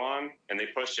voted no on, and they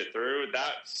pushed it through.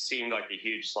 That seemed like a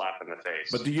huge slap in the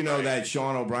face. But do you know that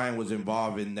Sean O'Brien was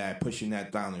involved in that, pushing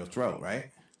that down your throat,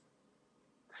 right?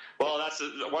 Well, that's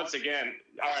once again.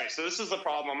 All right, so this is the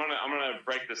problem. I'm gonna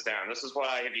break this down. This is why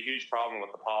I have a huge problem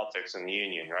with the politics in the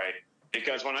union, right?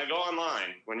 Because when I go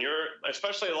online,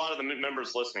 especially a lot of the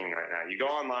members listening right now, you go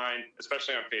online,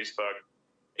 especially on Facebook,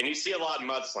 and you see a lot of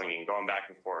mudslinging going back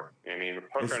and forth. I mean,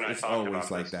 Hooker and I talked about this.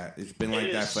 It's always like that. It's been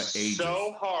like that for ages. It's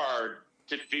so hard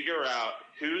to figure out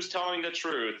who's telling the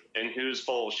truth and who's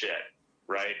full of shit,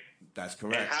 right? That's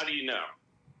correct. And how do you know?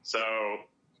 So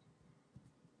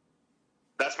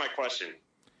that's my question.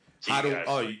 How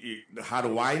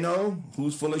do I know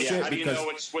who's full of shit? How do you know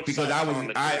which because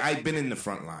I've been in the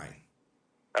front line.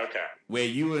 Okay. Where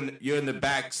you're in the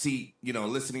back seat,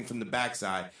 listening from the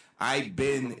backside. I've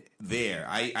been there.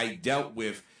 I dealt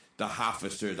with the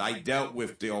Hoffisters. I dealt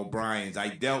with the O'Briens. I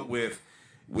dealt with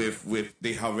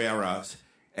the Herreras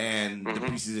and the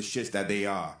pieces of shit that they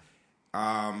are.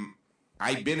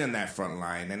 I've been in that front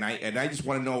line, and I just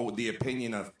want to know the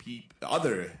opinion of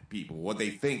other people, what they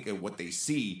think and what they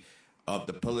see of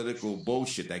the political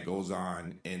bullshit that goes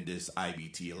on in this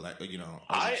IBT election.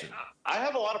 I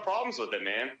have a lot of problems with it,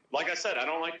 man. Like I said, I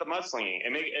don't like the mudslinging.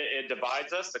 It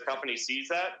divides us. The company sees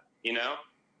that.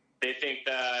 They think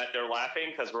that they're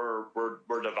laughing because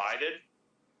we're divided.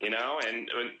 And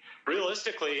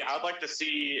realistically, I'd like to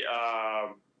see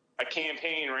a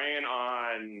campaign ran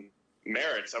on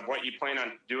merits of what you plan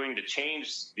on doing to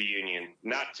change the union,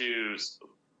 not to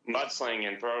mudsling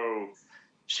and throw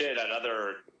shit at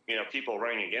other, people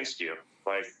running against you.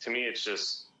 Like, to me, it's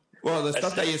just... Well, the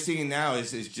stuff that you're seeing now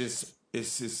is just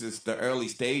the early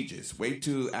stages. Wait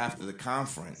till after the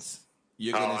conference.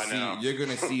 You're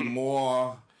gonna see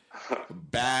more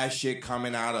bad shit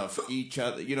coming out of each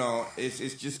other.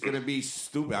 It's just gonna be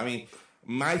stupid. I mean,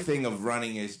 my thing of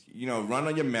running is, run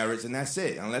on your merits and that's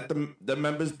it, and let the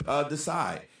members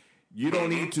decide. You don't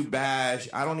need to bash.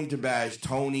 I don't need to bash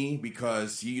Tony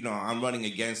because I'm running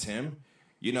against him.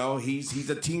 He's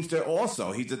a Teamster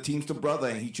also. He's a Teamster brother,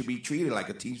 and he should be treated like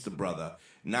a Teamster brother.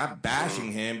 Not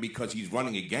bashing him because he's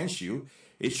running against you.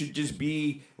 It should just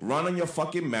be run on your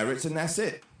fucking merits, and that's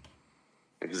it.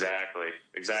 Exactly.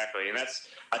 And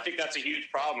I think that's a huge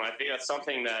problem. I think that's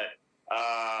something that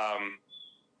I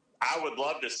would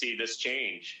love to see this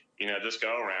change, this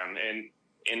go around.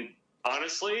 And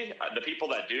honestly, the people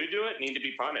that do it need to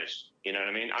be punished. You know what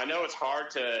I mean? I know it's hard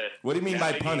to... What do you mean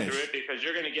by punish? Through it because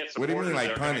you're going to get What supporters do you mean like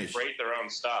that are going punish? to create their own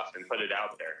stuff and put it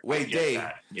out there. Wait, Dave,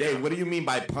 what do you mean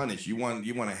by punish? You want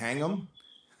to hang them?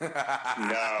 No.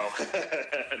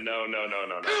 No.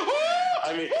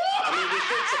 I mean, we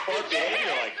should support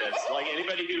behavior like this. Like,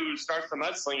 anybody who starts the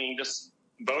mudslinging, just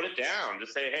vote it down.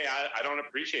 Just say, hey, I don't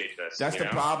appreciate this. That's the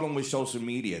problem with social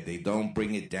media. They don't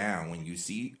bring it down. When you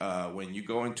see, when you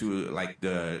go into like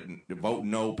the Vote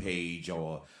No page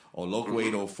or Local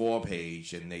 804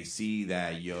 page, and they see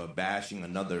that you're bashing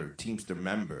another Teamster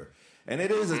member, and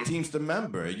it is a Teamster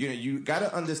member. You got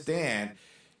to understand.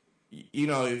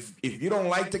 If you don't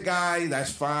like the guy,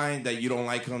 that's fine. That you don't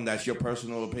like him, that's your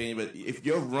personal opinion. But if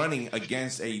you're running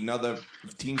against another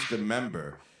Teamster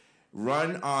member,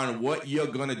 run on what you're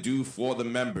gonna do for the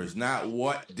members, not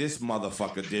what this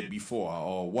motherfucker did before,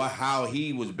 or how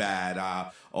he was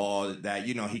bad, or that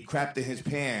he crapped in his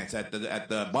pants at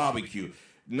the barbecue.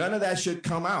 None of that should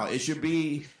come out. It should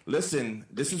be, listen,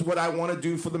 this is what I want to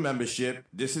do for the membership.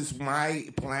 This is my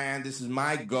plan. This is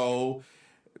my goal.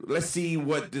 Let's see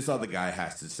what this other guy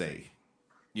has to say,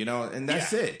 and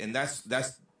that's it. And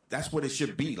that's what it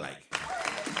should be like.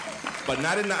 But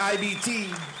not in the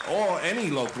IBT or any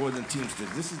local or the Teamsters.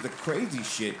 This is the crazy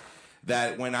shit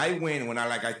that when I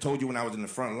told you when I was in the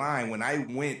front line, when I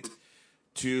went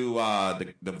to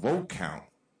the vote count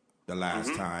the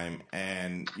last time,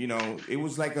 and it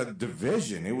was like a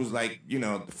division. It was like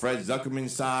the Fred Zuckerman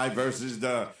side versus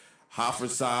the Hoffer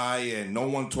side, and no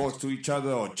one talks to each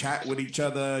other or chat with each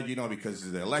other, because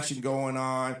there's the election going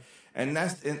on, and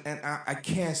I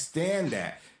can't stand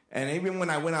that. And even when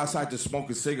I went outside to smoke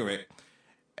a cigarette,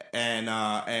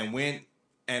 and went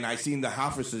and I seen the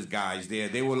Hoffer's guys there,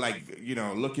 they were like,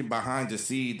 looking behind to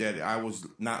see that I was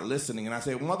not listening, and I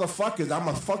said, motherfuckers, I'm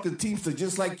a fucking Teamster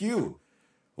just like you.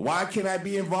 Why can't I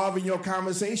be involved in your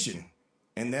conversation?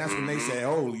 And that's when they say,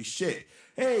 holy shit,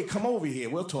 hey, come over here,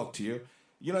 we'll talk to you.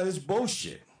 It's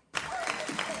bullshit.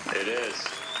 It is.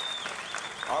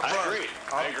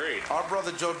 I agree. Our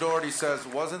brother Joe Doherty says,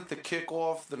 wasn't the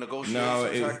kickoff the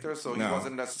negotiation sector, so he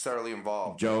wasn't necessarily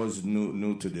involved? Joe's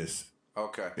new to this.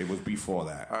 Okay. It was before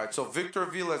that. All right, so Victor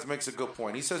Aviles makes a good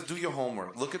point. He says, do your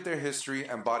homework. Look at their history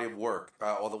and body of work,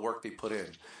 or the work they put in.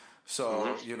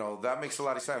 So, that makes a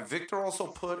lot of sense. Victor also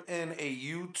put in a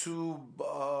YouTube,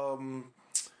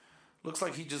 looks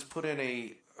like he just put in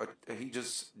he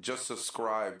just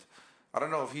subscribed. I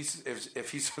don't know if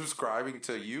he's subscribing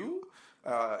to you.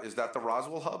 Is that the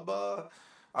Roswell Hub?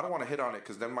 I don't want to hit on it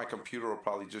because then my computer will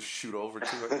probably just shoot over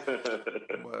to it.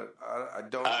 But I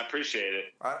don't. I appreciate it.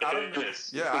 I don't know.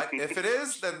 Yeah, if it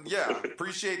is, then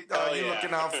appreciate you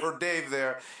looking out for Dave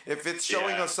there. If it's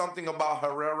showing us something about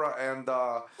Herrera and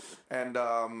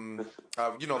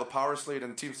the Power Slate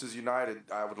and Teamsters United,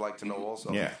 I would like to know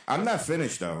also. Yeah, I'm not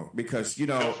finished though because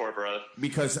go for it, brother.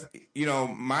 Because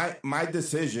my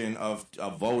decision of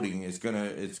voting is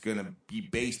gonna be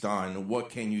based on what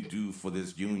can you do for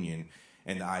this union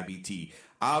and the IBT.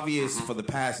 Obvious for the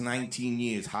past 19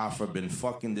 years, Hoffer been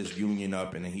fucking this union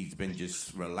up, and he's been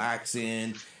just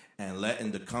relaxing and letting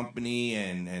the company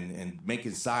and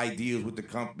making side deals with the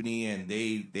company, and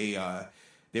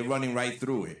they're running right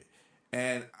through it.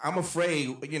 And I'm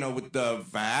afraid, with the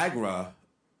Viagra,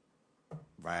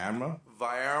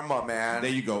 man.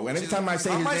 There you go. And every time I say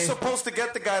his name, how am I supposed to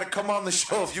get the guy to come on the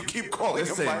show if you keep calling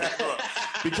him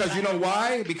Viagra? Because you know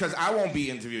why? Because I won't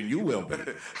be interviewing. You will be.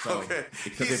 So, okay.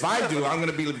 Because if I do, I'm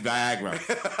going to be Viagra.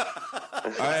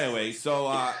 Anyway, so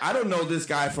I don't know this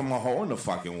guy from a hole in the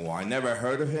fucking wall. I never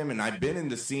heard of him, and I've been in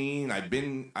the scene. I've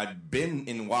been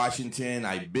in Washington.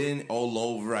 I've been all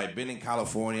over. I've been in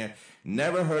California.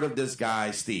 Never heard of this guy,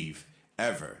 Steve,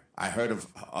 ever. I heard of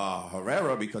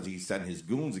Herrera because he sent his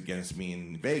goons against me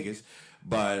in Vegas.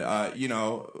 But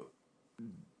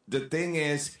the thing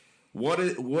is, what are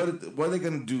they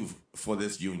going to do for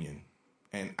this union?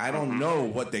 And I don't know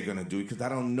what they're going to do because I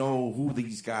don't know who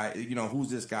these guys, who's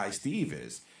this guy Steve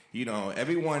is.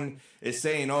 Everyone is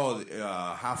saying,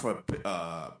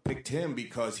 Hoffa picked him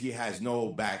because he has no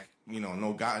back,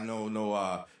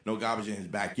 no garbage in his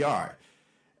backyard.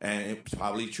 And it's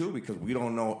probably true because we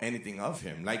don't know anything of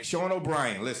him. Like Sean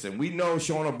O'Brien, listen, we know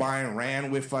Sean O'Brien ran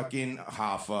with fucking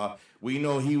Hoffa. We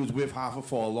know he was with Hoffa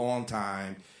for a long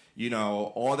time.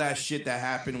 All that shit that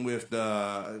happened with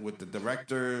the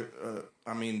director,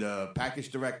 the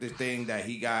package director thing that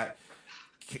he got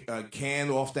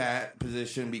canned off that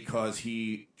position because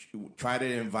he tried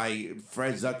to invite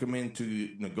Fred Zuckerman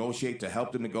to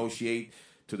help them negotiate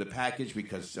to the package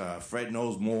because Fred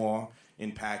knows more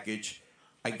in package.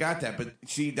 I got that, but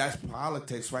see, that's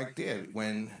politics right there.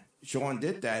 When Sean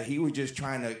did that, he was just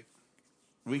trying to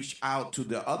reach out to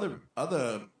the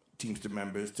other Teamster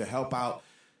members to help out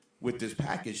with this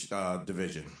package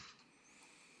division.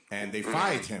 And they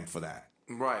fired him for that.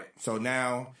 Right. So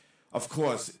now, of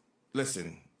course,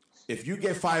 listen, if you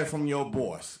get fired from your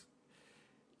boss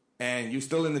and you're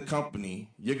still in the company,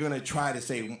 you're going to try to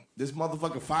say, this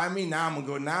motherfucker fired me, now I'm going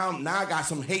to go, now I got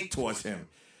some hate towards him.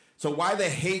 So why the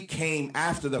hate came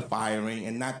after the firing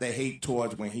and not the hate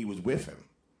towards when he was with him?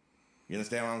 You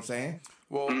understand what I'm saying?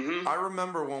 Well, I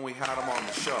remember when we had him on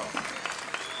the show,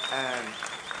 and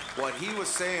what he was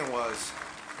saying was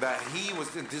that he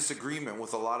was in disagreement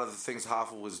with a lot of the things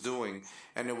Hoffa was doing,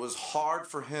 and it was hard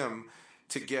for him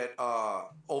to get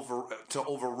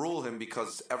overrule him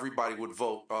because everybody would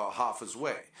vote Hoffa's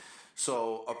way.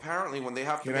 So apparently, when they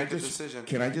have to make a decision,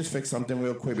 can I just fix something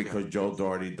real quick because Joe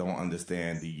Doherty don't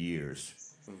understand the years.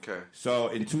 Okay. So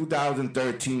in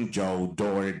 2013, Joe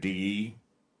Doherty.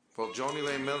 Well, Joni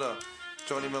Miller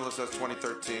says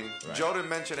 2013. Right. Joe didn't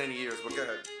mention any years, but go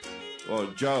ahead. Well,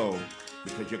 Joe,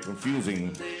 because you're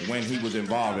confusing when he was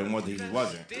involved and what he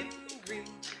wasn't.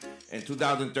 In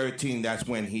 2013, that's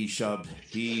when he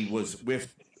was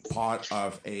with part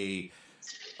of the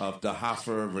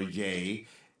Hoffa Reggae.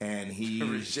 And he,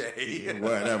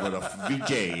 whatever, the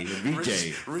VJ.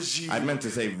 I meant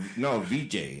to say, no,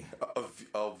 VJ.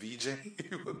 VJ?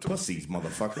 Pussies,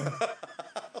 motherfucker.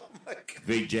 Oh, my God.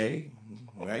 VJ,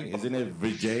 right? Isn't it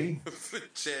VJ?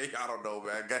 VJ, I don't know,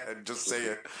 man. Go ahead, just say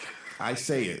it. I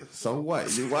say it. So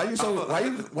what? Why you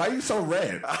so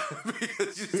red?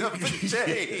 Because you said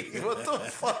VJ. What the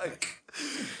fuck?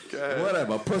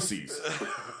 Whatever, pussies.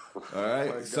 All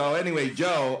right. Oh, so anyway,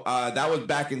 Joe, that was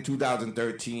back in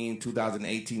 2013,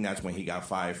 2018. That's when he got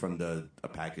fired from the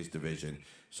package division.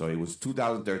 So it was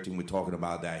 2013. We're talking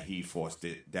about that. He forced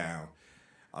it down.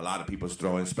 A lot of people's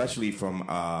throwing, especially from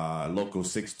Local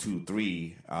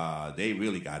 623. They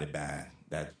really got it bad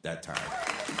that time.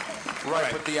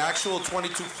 Right, but the actual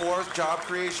 22-4 job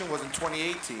creation was in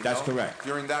 2018. That's correct.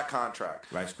 During that contract.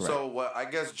 That's correct. So I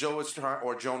guess Joe is trying,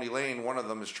 or Joni Lane, one of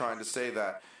them is trying to say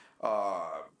that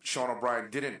Sean O'Brien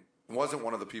wasn't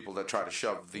one of the people that tried to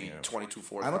shove the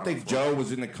 22-4. I don't think Joe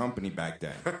was in the company back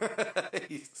then.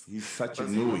 He's such a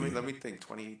newbie. Let me think.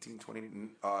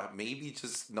 2018, maybe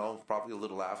just, no, probably a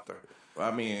little after. I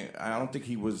mean, I don't think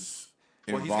he was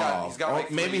involved. Well, he's got like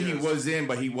 3 maybe years. He was in,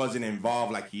 but he wasn't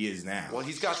involved like he is now. Well,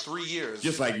 he's got 3 years.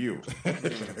 Just like you.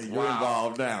 You're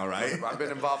involved now, right? I've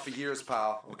been involved for years,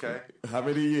 pal, okay? How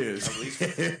many years?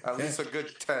 At least a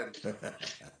good 10.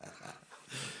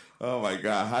 Oh, my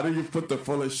God. How do you put the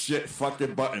full of shit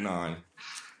fucking button on?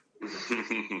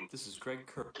 This is Greg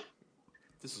Kerr.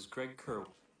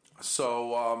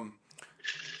 So,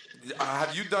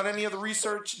 have you done any of the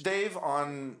research, Dave,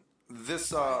 on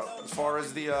this as far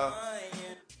as the...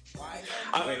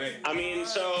 I mean,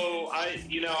 so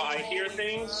I hear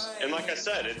things, and like I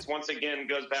said, it's once again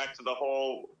goes back to the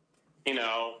whole,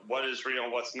 what is real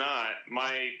and what's not.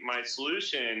 My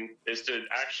solution is to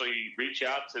actually reach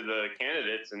out to the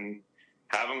candidates and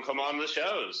have them come on the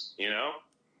shows.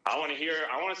 I want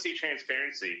to see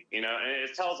transparency. And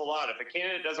it tells a lot. If a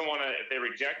candidate doesn't want to, if they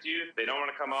reject you, if they don't want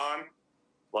to come on,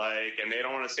 and they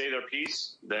don't want to say their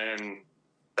piece, then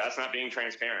that's not being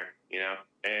transparent.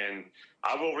 And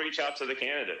I will reach out to the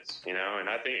candidates, and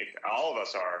I think all of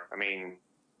us are kind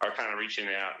of reaching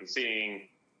out and seeing,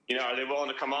 are they willing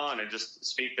to come on and just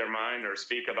speak their mind or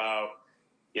speak about,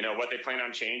 what they plan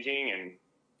on changing and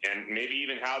maybe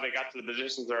even how they got to the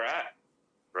positions they're at,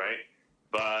 right?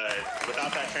 But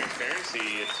without that transparency,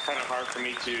 it's kind of hard for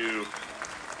me to,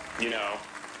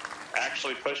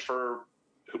 actually push for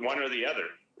one or the other,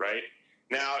 right?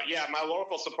 Now, yeah, my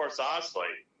local supports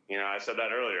Ozslate. I said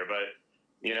that earlier, but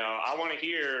I want to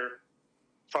hear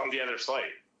from the other slate.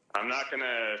 I'm not going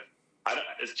to,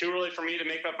 it's too early for me to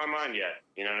make up my mind yet.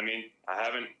 You know what I mean? I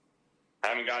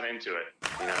haven't got into it,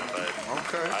 but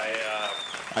okay.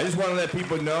 I just want to let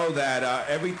people know that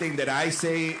everything that I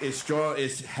say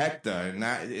is Hector, and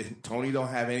not Tony. Don't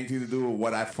have anything to do with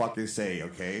what I fucking say.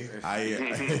 Okay,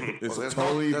 it's there's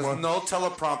totally there's no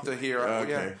teleprompter here.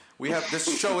 Okay. We have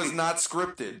this show is not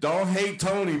scripted. Don't hate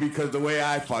Tony because the way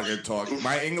I fucking talk.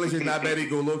 My English is not very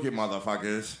good looking,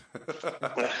 motherfuckers. But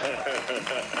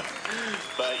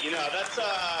that's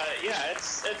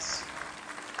it's.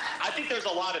 I think there's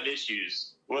a lot of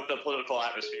issues with the political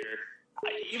atmosphere,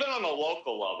 even on a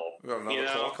local level.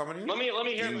 Call coming in? Let me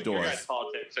hear what your guys'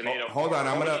 politics and hold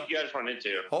on, what you guys run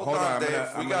into. Hold on, Dave.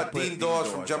 We got Dean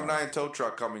Dawes from Gemini and Tow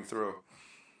Truck coming through.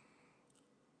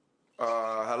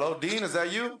 Hello, Dean. Is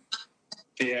that you?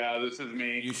 Yeah, this is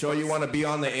me. You sure you want to be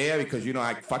on the air? Because,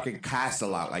 I fucking cuss a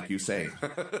lot, like you say.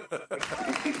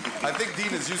 I think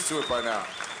Dean is used to it by now.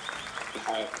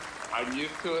 I'm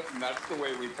used to it, and that's the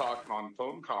way we talk on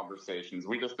phone conversations.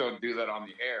 We just don't do that on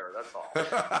the air, that's all.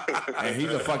 And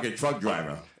he's a fucking truck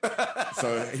driver.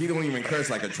 So he don't even curse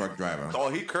like a truck driver. Oh,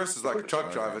 he curses like a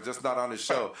truck driver, just not on his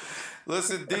show.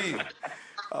 Listen, Dean,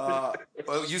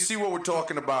 you see what we're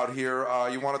talking about here.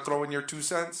 You want to throw in your 2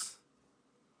 cents?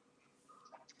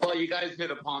 Well, you guys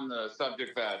hit upon the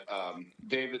subject that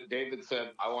David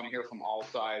said, I want to hear from all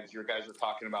sides. You guys are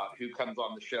talking about who comes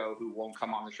on the show, who won't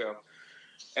come on the show.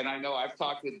 And I know I've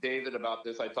talked with David about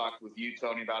this. I talked with you,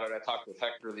 Tony, about it. I talked with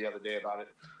Hector the other day about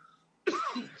it.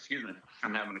 Excuse me.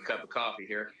 I'm having a cup of coffee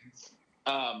here.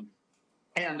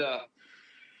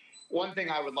 One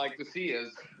thing I would like to see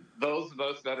is those of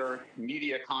us that are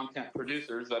media content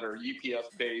producers that are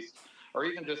UPS-based or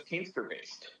even just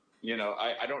Teamster-based.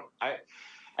 I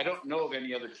don't know of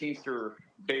any other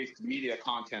Teamster-based media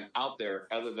content out there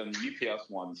other than the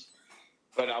UPS ones.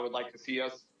 But I would like to see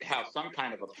us have some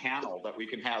kind of a panel that we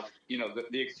can have,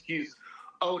 the excuse,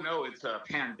 oh, no, it's a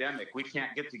pandemic. We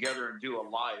can't get together and do a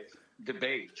live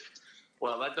debate.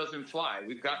 Well, that doesn't fly.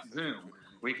 We've got Zoom.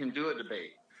 We can do a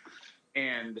debate.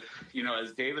 And,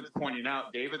 as David's pointing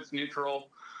out, David's neutral.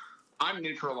 I'm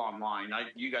neutral online.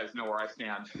 You guys know where I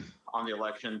stand on the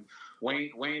election.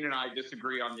 Wayne and I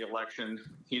disagree on the election.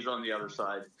 He's on the other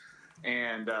side.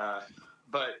 And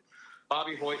but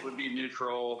Bobby Hoyt would be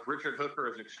neutral. Richard Hooker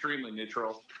is extremely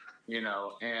neutral,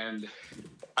 and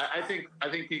I think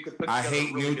you could put together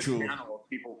a really good panel of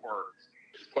people for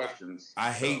questions.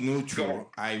 I hate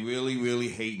neutral. I really, really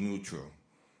hate neutral.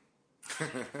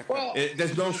 Well,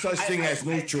 there's no such thing as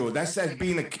neutral. That's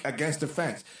being against the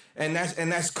fence, and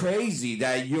that's crazy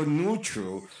that you're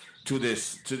neutral to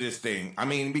this thing. I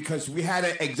mean, because we had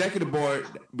an executive board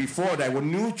before that were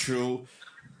neutral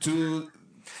to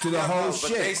the whole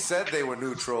shit. But they said they were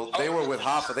neutral. They were with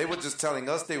Hoffa. They were just telling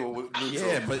us they were neutral.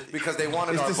 Yeah, but because they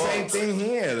wanted our votes. It's the same thing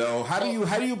here, though. How do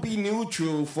you be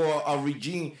neutral for a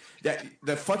regime that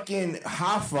the fucking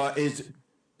Hoffa is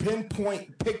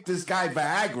picked this guy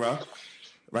Viagra?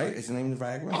 Right? Is his name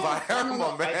Viagra?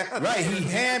 Viagra, man. Right, he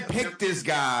handpicked this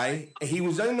guy. He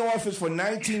was in office for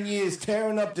 19 years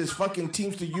tearing up this fucking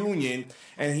Teamster union,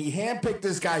 and he handpicked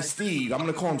this guy, Steve. I'm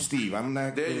going to call him Steve. I'm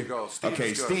not. There you go. Steve.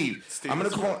 Okay, Steve. I'm going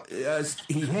to call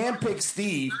he handpicked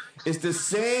Steve. It's the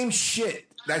same shit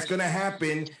that's going to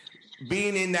happen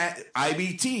being in that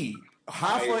IBT.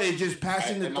 Hoffa is just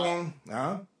passing the thorn.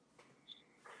 Huh?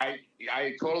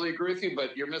 I totally agree with you,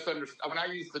 but you're misunderstanding. When I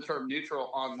use the term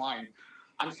neutral online,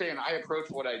 I'm saying I approach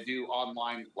what I do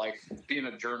online like being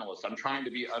a journalist. I'm trying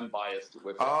to be unbiased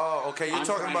with it. Oh, okay. You're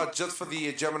talking about just for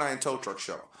the Gemini and Tow Truck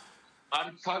show.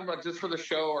 I'm talking about just for the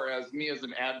show or as me as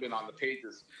an admin on the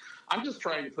pages. I'm just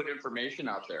trying to put information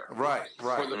out there. Right.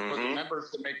 For the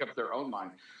members to make up their own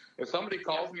mind. If somebody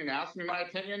calls me and asks me my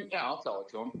opinion, yeah, I'll tell it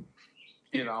to them.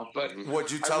 But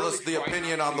would you tell us the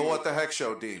opinion on the What the Heck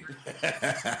show, Dean?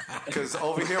 Because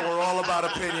over here we're all about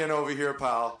opinion over here,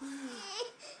 pal.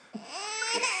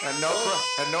 And no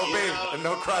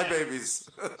crybabies.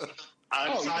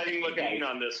 I'm siding with Dean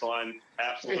on this one.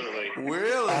 Absolutely.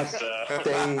 Really?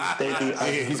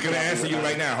 He's going to answer you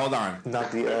right now. Hold on.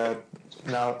 Not the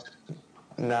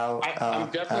I'm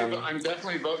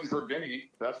definitely voting for Vinny.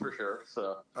 That's for sure.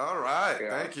 So. All right,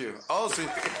 thank you. Oh, so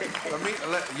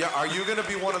are you going to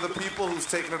be one of the people who's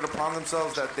taking it upon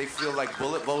themselves that they feel like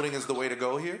bullet voting is the way to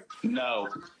go here? No,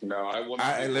 I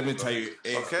wouldn't. Let me tell you.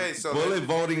 Okay, so bullet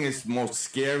voting is the most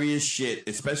scariest shit,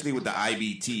 especially with the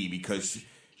IBT, because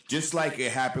just like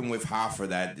it happened with Hoffa,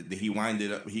 that he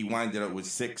winded up with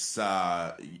 6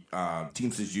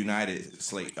 Teamsters United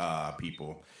slate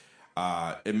people.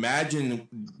 Imagine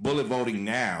bullet voting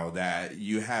now that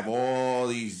you have all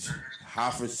these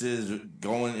Hoffices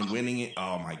going and winning it.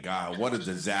 Oh my God, what a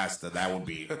disaster that would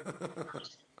be.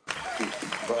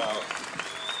 Well,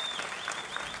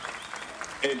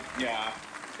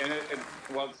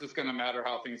 it's just going to matter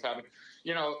how things happen.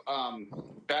 You know,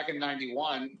 back in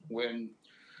 '91 when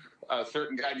a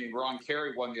certain guy named Ron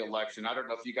Carey won the election. I don't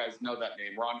know if you guys know that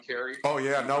name, Ron Carey. Oh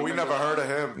yeah, no, we never heard of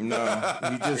him. No,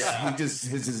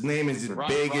 his name is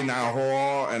big in our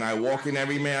hall, and I walk in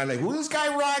every man. I'm like, who's this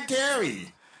guy, Ron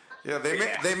Carey? Yeah,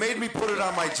 they made me put it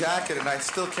on my jacket, and I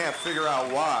still can't figure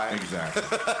out why. Exactly.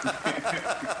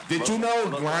 Did you know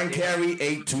Ron Carey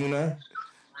ate tuna?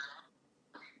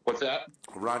 What's that?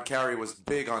 Ron Carey was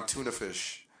big on tuna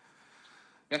fish.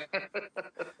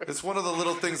 It's one of the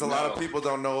little things a lot of people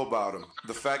don't know about him.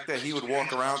 The fact that he would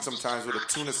walk around sometimes with a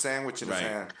tuna sandwich in his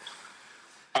hand.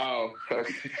 Oh,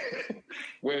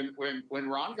 when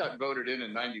Ron got voted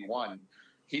in '91,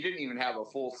 he didn't even have a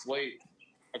full slate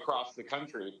across the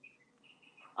country.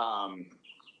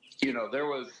 You know, there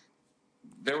was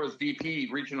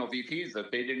regional VPs that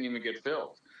they didn't even get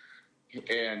filled,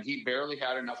 and he barely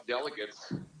had enough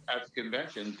delegates at the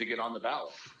convention to get on the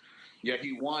ballot. Yet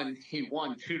he won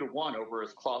 2-1 over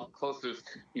his closest,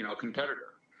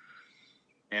 competitor.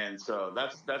 And so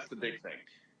that's the big thing.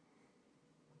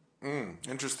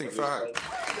 Interesting fact.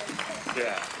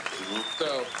 Yeah.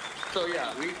 So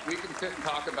yeah, we can sit and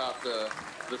talk about the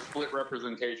split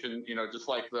representation, just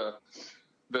like the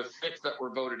 6 that were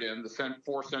voted in, the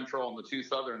 4 Central and the 2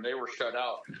 Southern, they were shut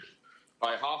out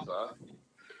by Hoffa.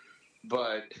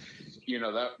 But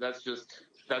that's just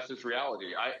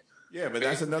reality. But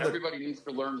that's another. Everybody needs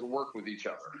to learn to work with each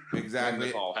other. Exactly. When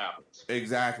this all happens.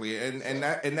 Exactly, and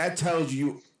that tells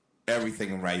you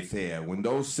everything right there. When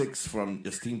those 6 from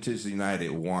the Steamers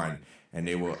United won, and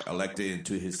they were elected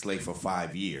into his slate for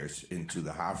 5 years, into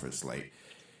the Hoffa slate,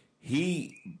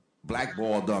 he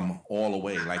blackballed them all the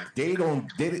way. Like they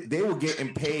were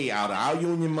getting paid out of our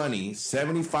union money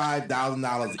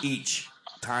 $75,000 each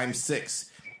times 6,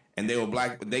 and they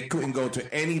were They couldn't go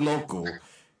to any local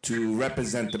to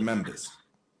represent the members.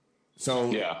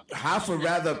 So Hoffa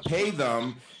rather pay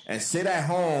them and sit at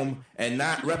home and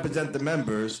not represent the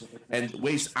members and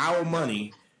waste our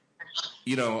money.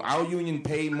 Our union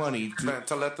paid money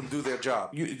to let them do their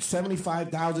job.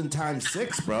 75,000 times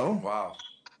 6, bro. Wow.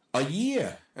 A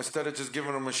year. Instead of just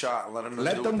giving them a shot, let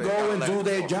them go and do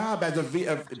their job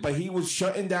but he was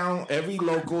shutting down every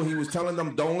local. He was telling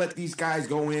them, don't let these guys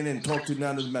go in and talk to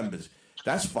none of the members.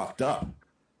 That's fucked up.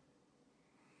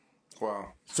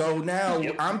 Wow. So now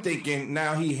I'm thinking,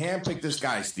 now he handpicked this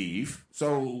guy, Steve.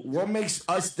 So what makes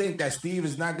us think that Steve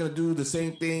is not going to do the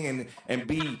same thing and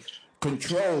be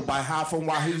controlled by Hoffa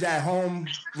while he's at home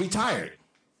retired?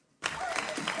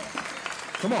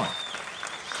 Come on.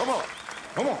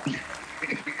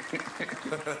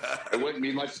 It wouldn't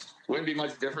be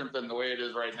much different than the way it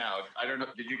is right now. I don't know.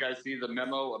 Did you guys see the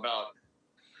memo about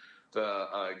the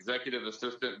executive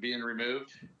assistant being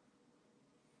removed?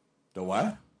 The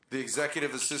what? The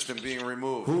executive assistant being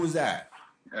removed. Who was that?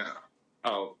 Yeah.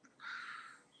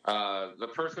 The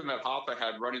person that Hoffa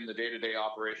had running the day-to-day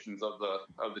operations of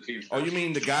the team. Oh, you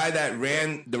mean the guy that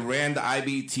ran the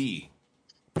IBT?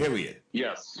 Period.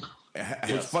 Yes.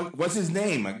 What's his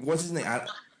name? I'm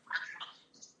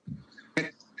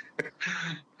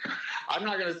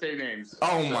not going to say names.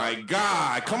 Oh my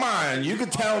God! Come on, you can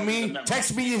tell me.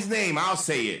 Text me his name. I'll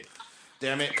say it.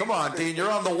 Damn it! Come on, Dean.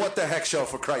 You're on the What the Heck show,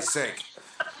 for Christ's sake.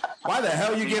 Why the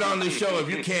hell you get on the show if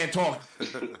you can't talk?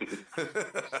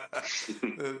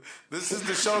 This is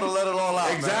the show to let it all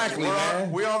out. Exactly,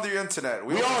 man. We're on the internet.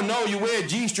 We all know you wear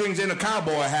G-strings and a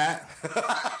cowboy hat.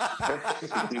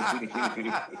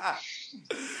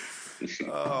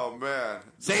 Oh, man.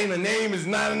 Saying the name is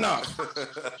not enough.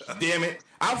 Damn it.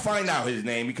 I'll find out his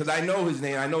name because I know his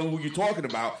name. I know who you're talking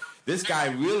about. This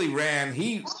guy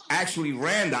he actually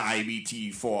ran the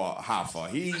IBT for Hoffa.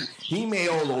 He made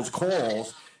all those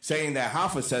calls saying that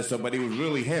Hoffa said so, but it was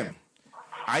really him.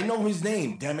 I know his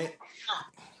name, damn it.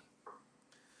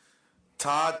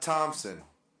 Todd Thompson.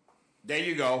 There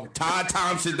you go. Todd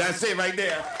Thompson. That's it right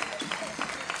there.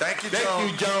 Thank you,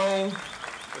 Joan.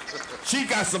 She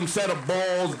got some set of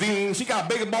balls, Dean. She got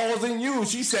bigger balls than you.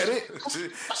 She said it.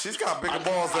 She's got bigger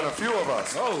balls than a few of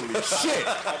us. Holy shit.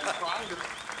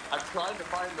 I'm trying to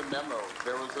find the memo.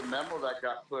 There was a memo that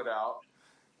got put out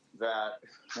that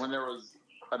when there was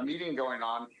a meeting going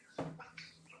on,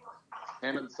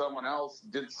 him and someone else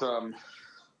did some,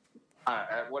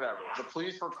 whatever. The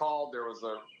police were called. There was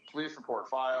a police report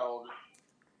filed.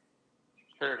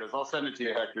 Here it is. I'll send it to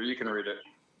you, Hector. You can read it.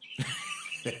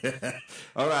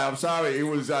 All right, I'm sorry. It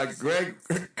was Greg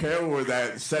Carroll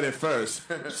that said it first.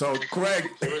 So, Greg,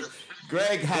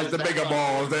 Greg has the bigger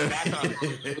balls than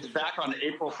It was back on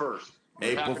April 1st.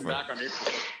 April Back 1st. on April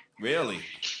 1st. Really?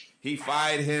 He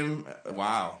fired him.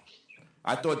 Wow.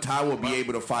 I thought Ty would be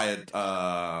able to fire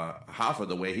Hoffa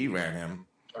the way he ran him.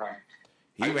 Right.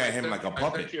 He ran him like a I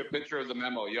puppet. sent you a picture of the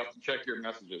memo. You have to check your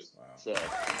messages. So.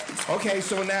 Okay,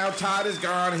 so now Todd is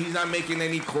gone. He's not making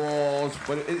any calls,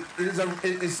 but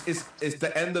it's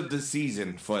the end of the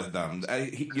season for them.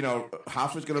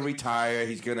 Hoffa's going to retire.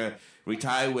 He's going to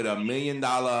retire with $1 million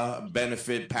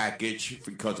benefit package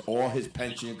because all his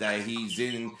pensions that he's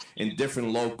in different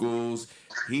locals.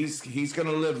 He's going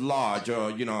to live large,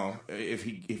 or if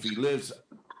he lives,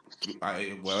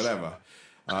 whatever.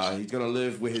 He's going to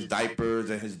live with his diapers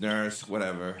and his nurse,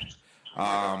 whatever.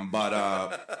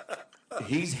 But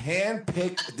he's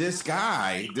handpicked this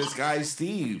guy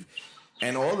Steve,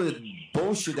 and all the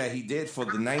bullshit that he did for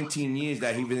the 19 years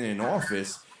that he's been in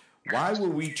office. Why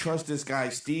would we trust this guy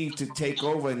Steve to take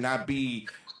over and not be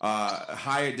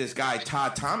hired this guy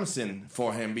Todd Thomason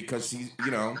for him? Because he's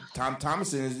Tom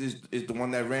Thomason is the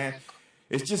one that ran.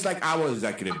 It's just like our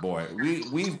executive board.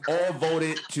 We've all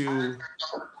voted to.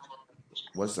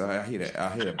 I hear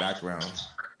the background.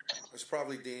 It's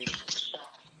probably Dean.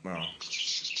 No.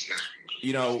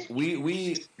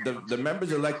 The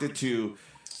members elected to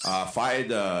fire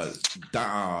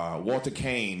the Walter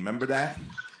Kane. Remember that?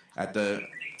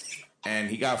 And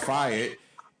he got fired,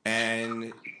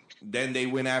 and then they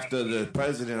went after the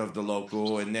president of the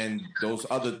local, and then those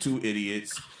other two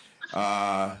idiots.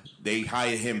 They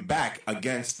hired him back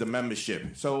against the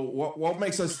membership. So what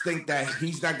makes us think that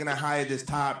he's not going to hire this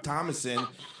Todd Thomason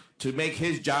to make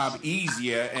his job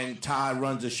easier, and Todd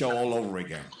runs the show all over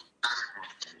again?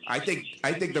 I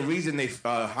think the reason they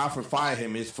Hoffa fired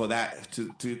him is for that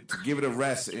to give it a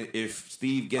rest. If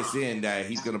Steve gets in, that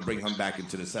he's going to bring him back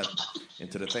into the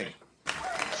thing.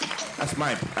 That's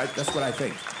what I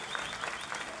think.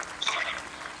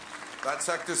 That's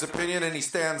Hector's opinion, and he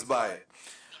stands by it.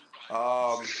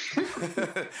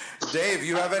 Dave,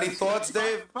 you have any thoughts,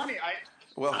 Dave? Funny,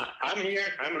 I'm here.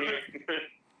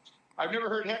 I've never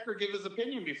heard Hector give his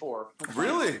opinion before.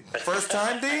 Really? First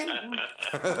time, Dean?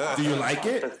 Do you like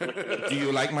it? Do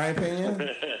you like my opinion?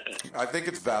 I think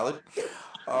it's valid.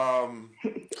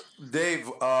 Dave,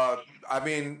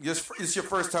 it's your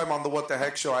first time on the What the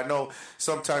Heck show. I know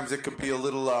sometimes it could be a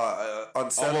little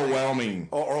unsettling. Overwhelming.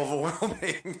 Or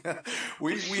overwhelming.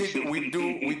 we do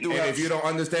And have... if you don't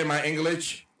understand my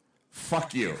English,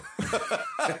 fuck you.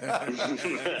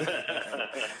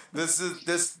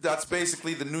 That's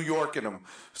basically the New York in him.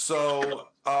 So,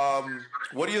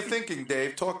 what are you thinking,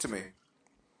 Dave? Talk to me.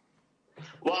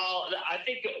 Well, I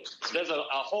think there's a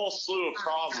whole slew of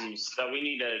problems that we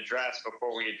need to address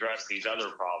before we address these other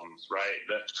problems,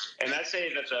 right? And I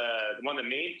say that one of the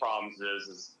main problems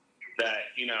is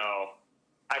that,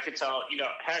 I could tell,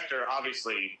 Hector,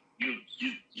 obviously,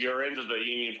 you're into the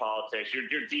union politics.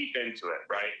 You're deep into it,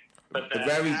 right? But the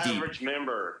average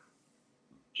member,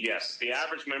 yes, the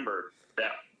average member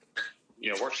that,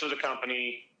 works for the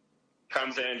company,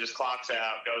 comes in, just clocks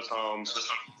out, goes home.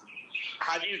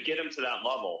 How do you get them to that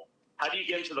level? How do you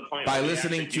get them to the point by where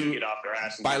listening to get off their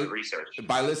ass and do the research?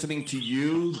 By listening to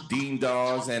you, Dean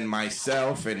Dawes, and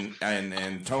myself,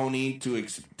 and Tony to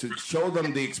show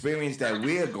them the experience that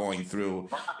we're going through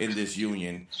in this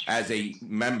union as a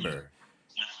member.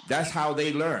 That's how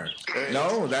they learn.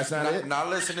 No, that's not it. Not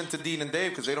listening to Dean and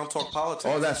Dave because they don't talk politics.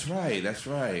 Oh, that's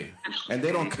right. And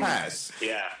they don't cuss.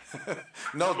 Yeah.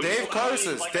 No, Dave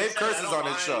curses. Dave curses on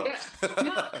his show.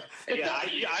 Yeah,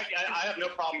 I have no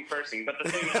problem cursing, but the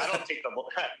thing is, I don't take the.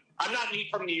 I'm not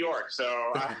from New York,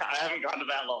 so I haven't gone to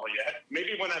that level yet.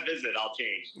 Maybe when I visit, I'll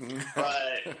change.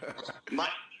 But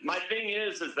my thing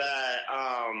is that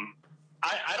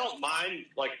I don't mind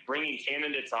bringing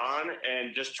candidates on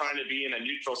and just trying to be in a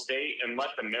neutral state and let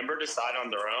the member decide on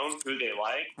their own who they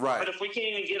like. Right. But if we can't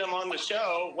even get them on the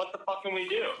show, what the fuck can we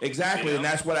do? Exactly, and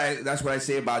that's what I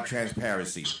say about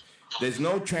transparency. There's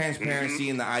no transparency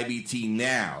in the IBT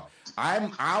now.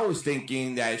 I was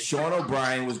thinking that Sean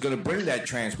O'Brien was going to bring that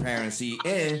transparency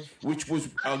in, which was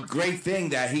a great thing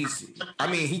that he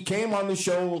came on the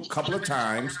show a couple of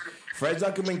times. Fred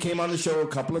Zuckerman came on the show a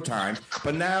couple of times,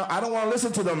 but now I don't want to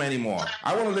listen to them anymore.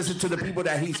 I want to listen to the people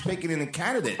that he's picking in the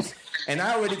candidates. And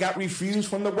I already got refused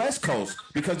from the West Coast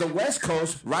because the West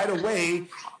Coast right away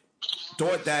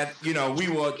thought that, we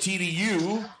were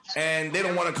TDU and they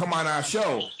don't want to come on our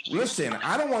show. Listen,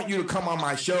 I don't want you to come on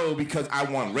my show because I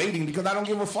want ratings, because I don't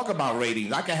give a fuck about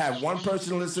ratings. I can have one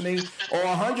person listening or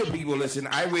 100 people listening.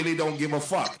 I really don't give a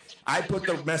fuck. I put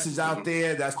the message out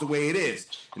there. That's the way it is.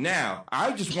 Now,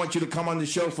 I just want you to come on the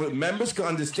show for members to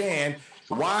understand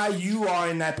why you are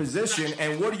in that position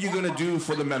and what are you going to do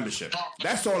for the membership.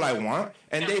 That's all I want.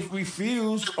 And they've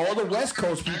refused. All the West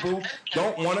Coast people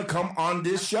don't want to come on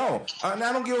this show. And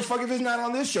I don't give a fuck if it's not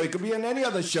on this show. It could be on any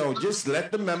other show. Just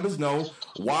let the members know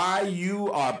why you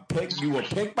were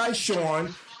picked by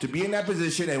Sean to be in that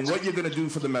position and what you're going to do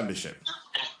for the membership.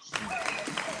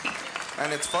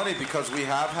 And it's funny because we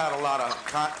have had a lot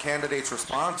of candidates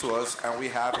respond to us, and we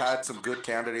have had some good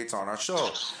candidates on our show.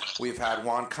 We've had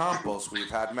Juan Campos, we've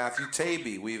had Matthew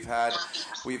Taibbi, we've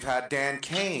had Dan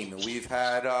Kane, we've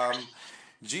had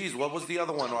what was the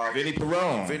other one? Vinny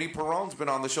Perone. Vinny Perone's been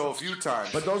on the show a few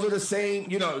times. But those are the same,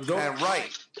 And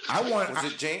Wright. Was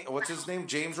it James? What's his name?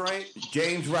 James Wright.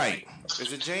 James Wright.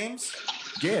 Is it James?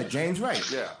 Yeah, James Wright.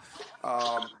 Yeah.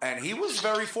 And he was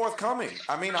very forthcoming.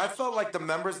 I mean, I felt like the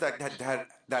members that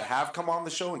have come on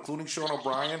the show, including Sean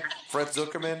O'Brien, Fred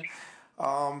Zuckerman,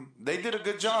 they did a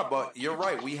good job. But you're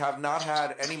right, we have not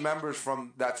had any members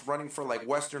that's running for like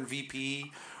Western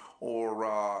VP or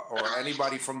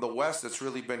anybody from the West that's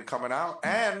really been coming out,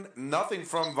 and nothing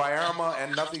from Vallarta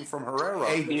and nothing from Herrera.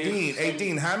 Hey,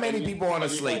 Dean, how many people on the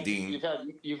slate, Dean?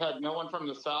 You've had no one from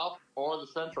the South or the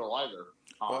Central either.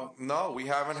 Well, no, we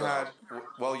haven't had.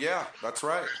 Well, yeah, that's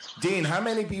right. Dean, how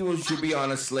many people should be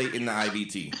on a slate in the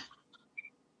IBT?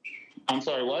 I'm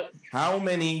sorry, what? How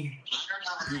many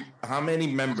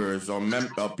members or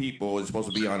people is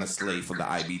supposed to be on a slate for the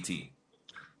IBT?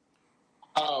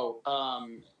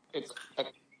 It's a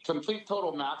complete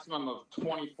total maximum of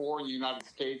 24 in the United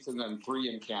States and then 3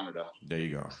 in Canada. There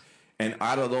you go. And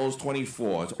out of those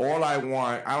 24s, all I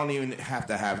want, I don't even have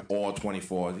to have all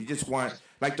 24s. You just want,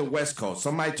 like the West Coast,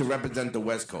 somebody to represent the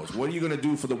West Coast. What are you going to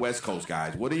do for the West Coast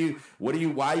guys? Why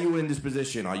are you in this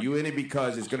position? Are you in it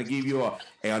because it's going to give you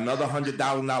another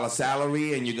 $100,000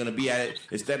 salary and you're going to be at,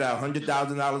 instead of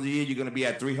 $100,000 a year, you're going to be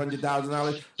at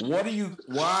 $300,000?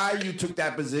 Why you took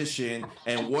that position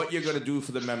and what you're going to do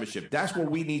for the membership? That's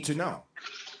what we need to know.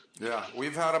 Yeah,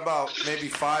 we've had about maybe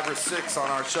 5 or 6 on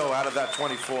our show out of that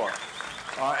 24.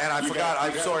 And I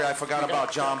forgot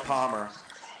about John Palmer.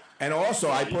 And also,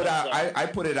 I put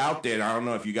it out there. I don't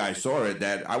know if you guys saw it,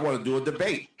 that I want to do a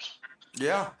debate.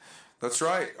 Yeah, that's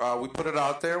right. We put it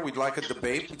out there. We'd like a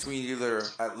debate between either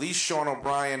at least Sean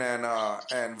O'Brien and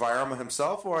Vallarta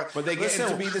himself, but they get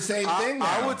to be the same thing now.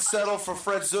 I would settle for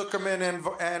Fred Zuckerman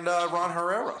and Ron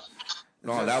Herrera.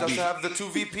 No, just to have the 2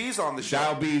 VPs on the show.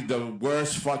 That'll be the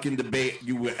worst fucking debate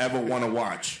you would ever want to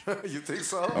watch. You think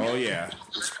so? Oh yeah.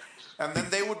 And then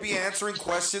they would be answering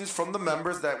questions from the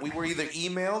members that we were either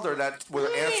emailed or that were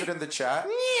answered in the chat.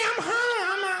 Yeah,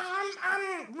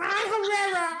 I'm Ron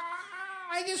Herrera.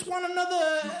 I just want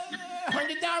another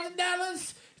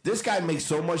 $100,000. This guy makes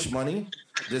so much money.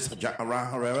 This Ron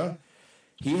Herrera,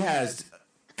 he has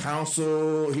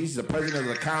council. He's the president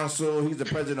of the council. He's the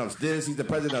president of this. He's the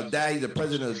president of that. He's the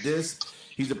president of this.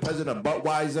 He's the president of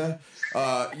Budweiser.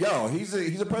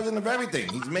 He's a president of everything.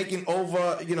 He's making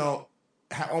over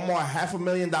almost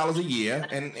 $500,000 a year,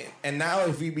 and now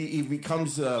if he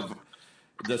becomes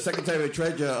the secretary of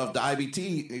treasurer of the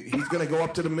IBT, he's going to go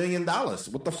up to $1 million.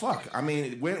 What the fuck? I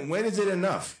mean, when is it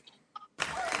enough?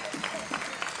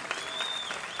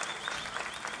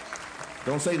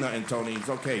 Don't say nothing, Tony. It's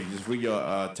okay. Just read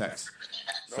your text.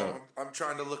 No, I'm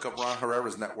trying to look up Ron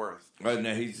Herrera's net worth. No,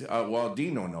 he's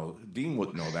Dean don't know. Dean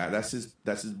would know that. That's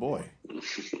his boy.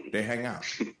 They hang out.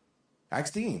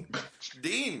 Ask Dean.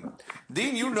 Dean,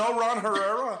 you know Ron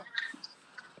Herrera?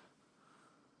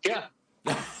 Yeah.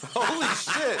 Holy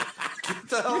shit! Get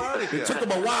the hell out of here. It took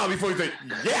him a while before he said,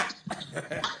 "Yeah."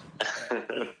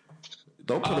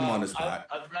 Don't put him on the spot.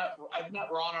 I've met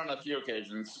Ron on a few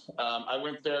occasions. I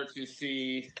went there to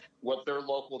see what their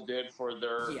local did for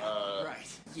their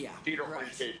theater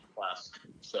orientation class.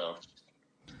 So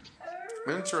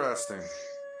interesting.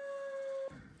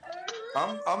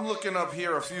 I'm looking up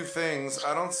here a few things.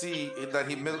 I don't see that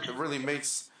he really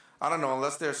makes. I don't know,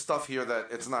 unless there's stuff here that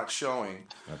it's not showing.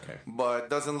 Okay. But it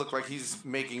doesn't look like he's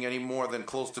making any more than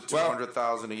close to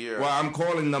 $200,000 a year. Well, I'm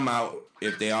calling them out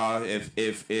if they are. If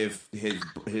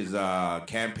his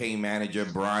campaign manager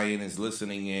Brian is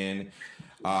listening in,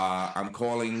 I'm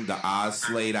calling the Oz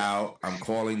slate out. I'm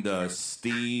calling the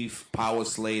Steve Power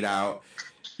slate out.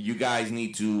 You guys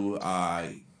need to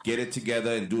get it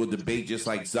together and do a debate just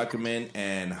like Zuckerman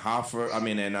and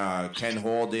Ken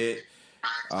Hall did.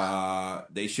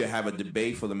 They should have a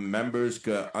debate for the members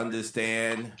to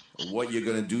understand what you're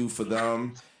going to do for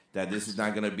them, that this is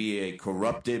not going to be a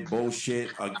corrupted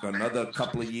bullshit another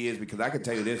couple of years, because I can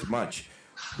tell you this much.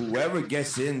 Whoever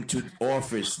gets into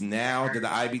office now to the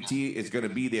IBT is going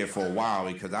to be there for a while,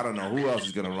 because I don't know who else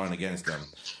is going to run against them.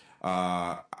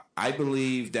 I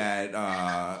believe that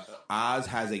Oz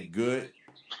has a good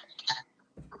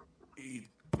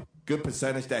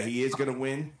percentage that he is going to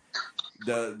win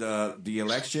the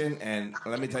election, and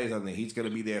let me tell you something, he's going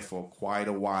to be there for quite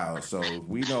a while. So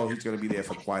we know he's going to be there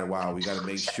for quite a while. We got to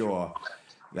make sure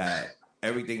that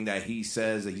everything that he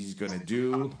says that he's going to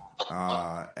do,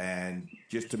 and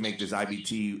just to make this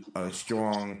IBT a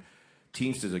strong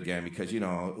Teamsters again, because, you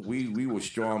know, we were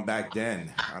strong back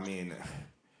then. I mean,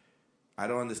 I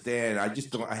don't understand.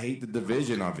 I hate the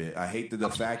division of it. I hate the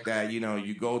fact that, you know,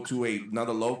 you go to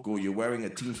another local, you're wearing a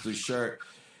Teamsters shirt,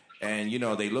 and, you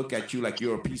know, they look at you like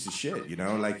you're a piece of shit, you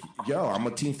know? Like, yo, I'm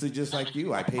a Teamster just like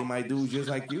you. I pay my dues just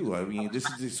like you. I mean, this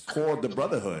is called the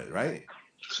brotherhood, right?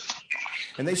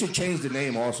 And they should change the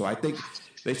name also. I think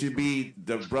they should be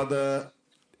the Brother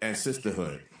and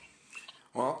Sisterhood.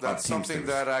 Well, that's something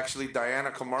that actually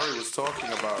Diana Kamari was talking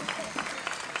about.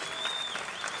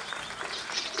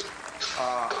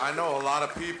 I know a lot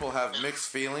of people have mixed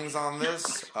feelings on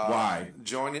this. Why?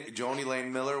 Joni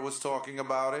Lane Miller was talking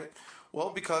about it.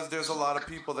 Well, because there's a lot of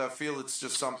people that feel it's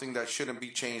just something that shouldn't be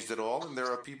changed at all, and there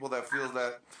are people that feel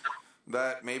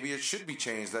that maybe it should be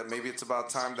changed, that maybe it's about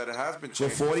time that it has been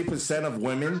changed. So 40% of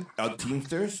women are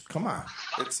Teamsters? Come on.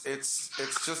 It's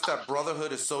just that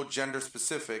brotherhood is so gender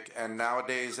specific, and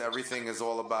nowadays everything is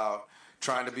all about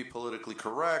trying to be politically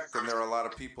correct, and there are a lot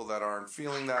of people that aren't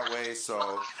feeling that way,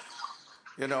 so...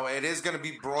 You know, it is going to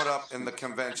be brought up in the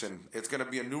convention. It's going to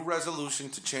be a new resolution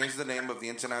to change the name of the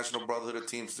International Brotherhood of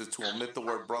Teamsters to omit the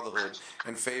word brotherhood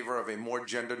in favor of a more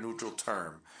gender-neutral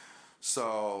term.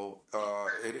 So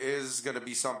it is going to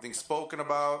be something spoken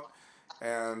about,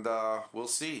 and we'll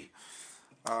see.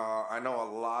 I know a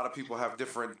lot of people have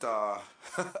different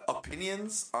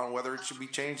opinions on whether it should be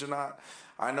changed or not.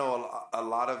 I know a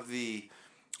lot of the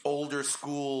older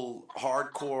school,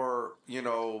 hardcore, you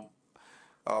know,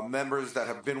 members that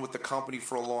have been with the company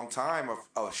for a long time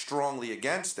are strongly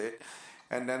against it.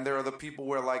 And then there are the people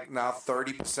where, like, now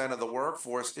 30% of the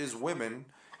workforce is women,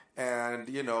 and,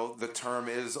 you know, the term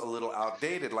is a little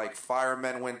outdated. Like,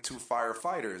 firemen went to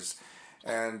firefighters,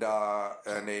 and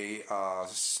a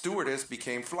stewardess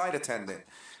became flight attendant.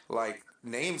 Like,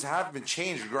 names have been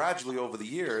changed gradually over the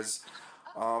years.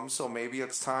 So maybe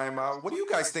it's time. What do you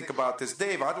guys think about this,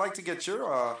 Dave? I'd like to get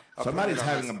your. Somebody's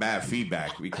having a bad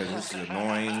feedback because this is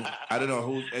annoying. I don't know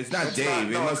who. It's not Dave.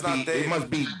 It must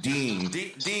be Dean.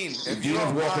 Dean.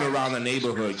 Dean's walking around the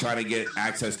neighborhood trying to get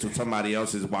access to somebody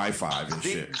else's Wi-Fi and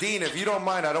shit. Dean, if you don't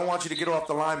mind, I don't want you to get off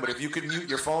the line, but if you could mute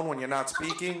your phone when you're not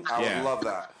speaking, I would love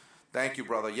that. Thank you,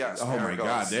 brother. Yes. Oh my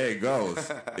God, there it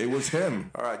goes. It was him.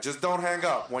 All right, just don't hang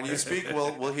up. When you speak,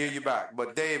 we'll hear you back.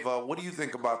 But Dave, what do you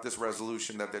think about this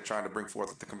resolution that they're trying to bring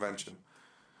forth at the convention?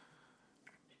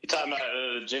 You're talking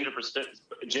about gender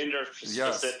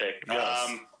specific.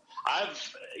 Yes. I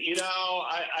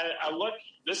look.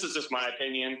 This is just my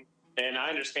opinion, and I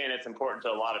understand it's important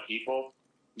to a lot of people,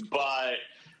 but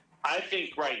I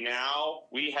think right now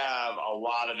we have a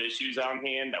lot of issues on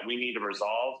hand that we need to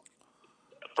resolve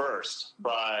first.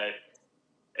 But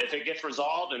if it gets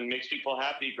resolved and makes people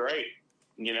happy, great,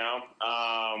 you know.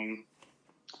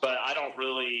 But I don't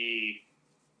really.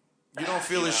 You don't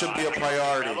feel it should be a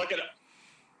priority. I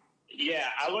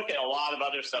look at a lot of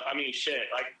other stuff. I mean, shit.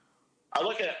 Like, I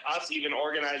look at us even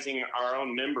organizing our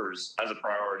own members as a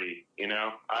priority. You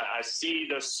know, I see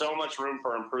there's so much room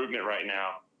for improvement right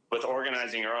now with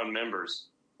organizing our own members,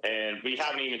 and we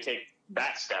haven't even taken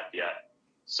that step yet.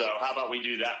 So how about we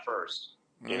do that first?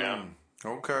 You know?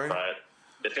 Okay. But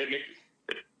if it makes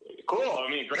cool, I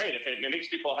mean, great. If it makes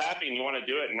people happy and you want to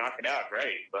do it and knock it out,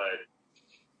 great. But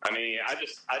I mean, I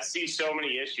see so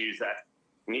many issues that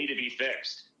need to be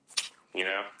fixed. You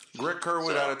know? Greg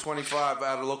Kerwood out of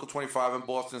Local 25 in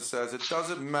Boston says it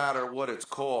doesn't matter what it's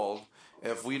called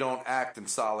if we don't act in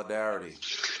solidarity.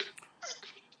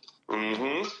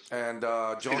 Mm-hmm. And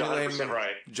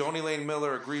Joni Lane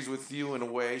Miller agrees with you in a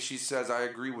way. She says, I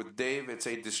agree with Dave. It's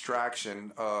a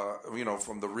distraction,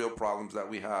 from the real problems that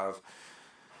we have.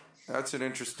 That's an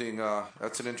interesting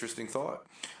thought.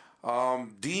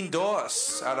 Dean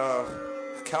Doss out of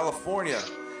California.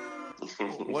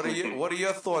 What are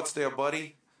your thoughts there,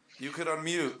 buddy? You could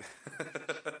unmute.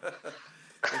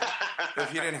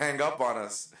 If he didn't hang up on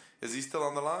us. Is he still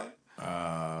on the line?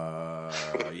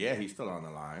 Yeah, he's still on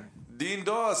the line. Dean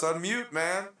Doss, unmute,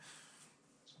 man.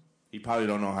 He probably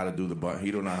don't know how to do the button.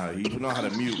 He know how to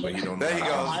mute, but he don't know. There he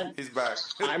goes. He's back.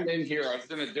 I'm in here. I was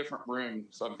in a different room,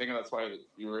 so I'm thinking that's why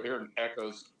you were hearing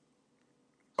echoes.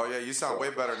 Oh yeah, you sound way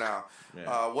better now.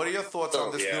 Yeah. What are your thoughts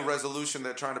on this new resolution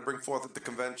they're trying to bring forth at the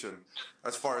convention,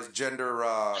 as far as gender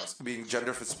being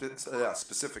gender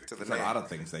specific to the name? There's a lot of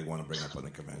things they want to bring up on the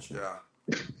convention. Yeah.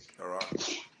 All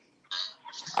right.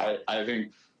 I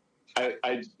think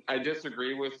I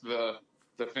disagree with the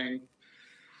thing.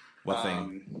 What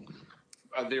thing?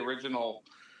 The original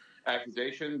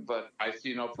accusation, but I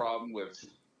see no problem with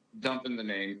dumping the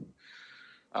name.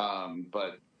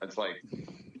 But it's like,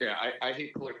 yeah, I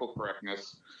hate political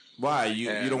correctness. Why?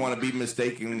 You don't want to be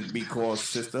mistaken, be called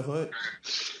sisterhood?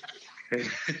 Yeah,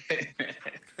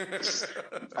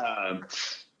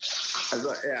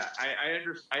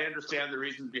 I understand the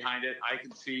reasons behind it. I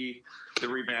can see the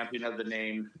revamping of the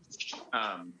name.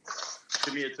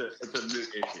 To me, it's a moot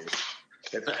issue.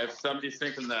 If somebody's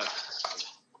thinking that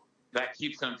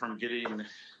keeps them from getting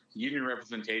union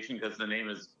representation because the name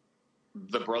is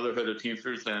the Brotherhood of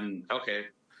Teamsters, then okay,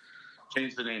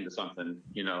 change the name to something.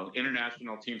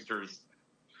 International Teamsters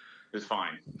is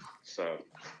fine. So.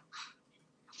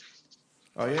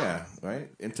 Oh yeah, right.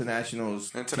 International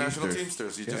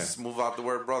Teamsters. You just move out the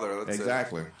word brother. That's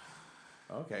exactly.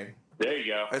 Okay. There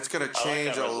you go. It's going to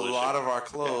change a lot of our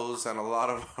clothes and a lot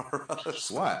of our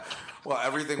what? Well,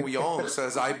 everything we own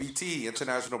says IBT,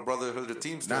 International Brotherhood of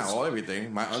Teamsters. Not all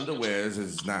everything. My underwears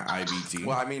is not IBT.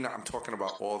 Well, I mean, I'm talking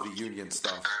about all the union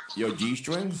stuff. Your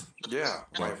G-strings? Yeah,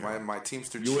 my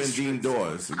Teamster You G-strings. and Dean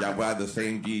Dawes, y'all buy the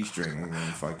same G-string.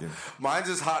 Fucking. Mine's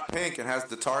is hot pink and has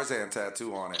the Tarzan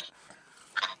tattoo on it.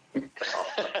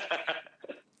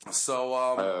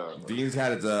 So, Dean's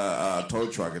had his tow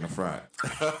truck in the front.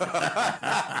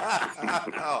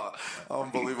 Oh,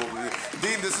 unbelievable.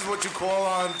 Dean, this is what you call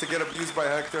on to get abused by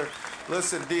Hector.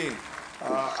 Listen, Dean,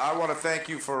 I want to thank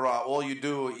you for all you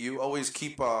do. You always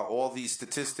keep all these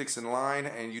statistics in line,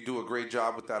 and you do a great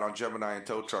job with that on Gemini and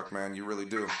Tow Truck, man. You really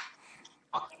do.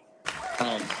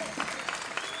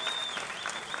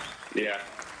 Yeah.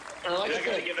 I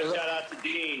got to give a shout out to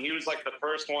Dean. He was like the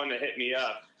first one to hit me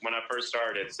up when I first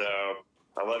started. So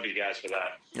I love you guys for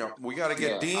that. Yeah, we got to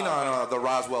get Dean on the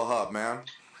Roswell Hub, man.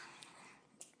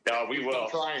 Yeah, we will.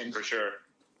 Trying for sure.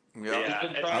 Yeah,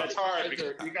 it's hard.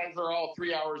 You guys are all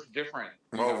 3 hours different.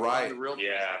 Right.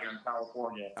 In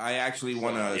California. I actually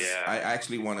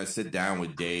want to sit down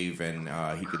with Dave, and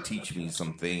he could teach me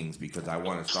some things because I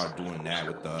want to start doing that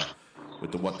with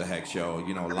the What the Heck show.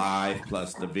 Live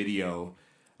plus the video.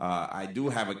 I do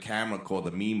have a camera called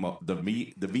the Vivo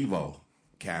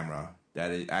camera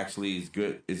that is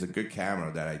good. It's a good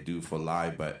camera that I do for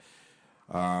live, but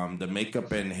the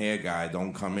makeup and hair guy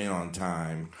don't come in on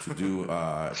time to do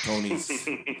Tony's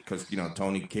because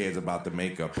Tony cares about the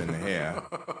makeup and the hair.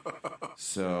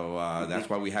 So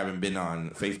that's why we haven't been on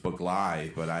Facebook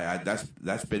Live. But I've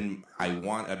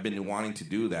been wanting to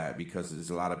do that because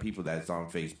there's a lot of people that's on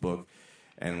Facebook.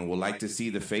 And would like to see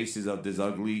the faces of this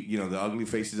ugly, the ugly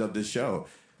faces of this show.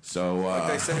 So,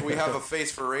 like they say, we have a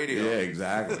face for radio. Yeah,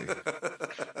 exactly.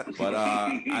 But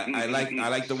I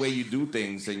like the way you do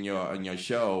things in your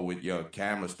show with your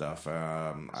camera stuff.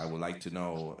 I would like to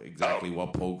know exactly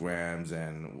what programs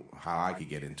and how I could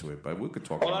get into it. But we could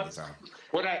talk another time.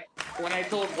 When I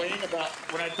told Wayne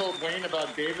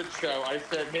about David's show, I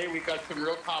said, "Hey, we got some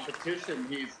real competition.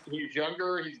 He's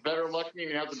younger, he's better looking,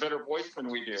 and he has a better voice than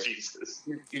we do. Jesus,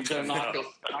 he's gonna knock us.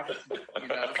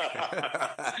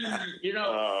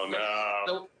 Oh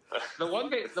no. The one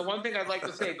thing I'd like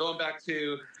to say, going back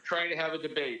to trying to have a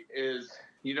debate, is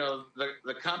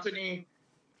the company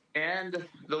and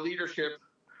the leadership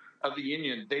of the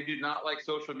union, they do not like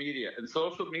social media, and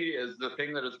social media is the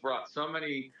thing that has brought so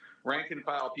many rank and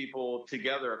file people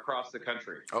together across the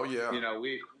country. Oh yeah.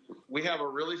 We have a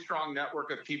really strong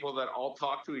network of people that all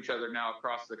talk to each other now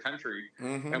across the country,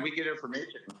 and we get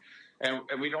information, and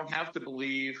we don't have to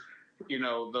believe,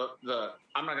 the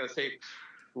I'm not going to say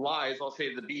lies, I'll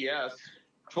say the BS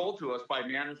told to us by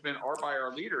management or by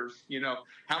our leaders.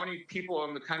 How many people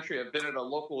in the country have been at a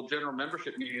local general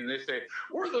membership meeting and they say,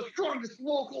 we're the strongest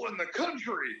local in the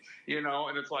country,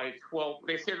 and it's like, well,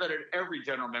 they say that at every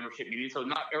general membership meeting, so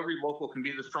not every local can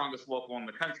be the strongest local in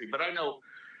the country. But I know,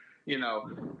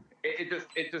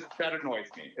 it just that annoys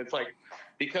me. It's like,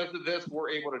 because of this, we're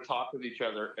able to talk with each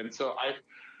other. And so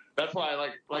that's why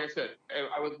like I said,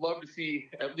 I would love to see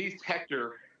at least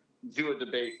Hector do a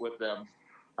debate with them.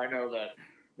 I know that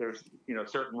there's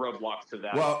certain roadblocks to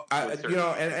that. Well,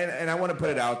 and I want to put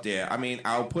it out there. I mean,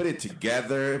 I'll put it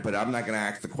together, but I'm not going to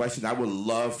ask the question. I would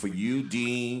love for you,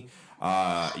 Dean,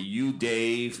 you,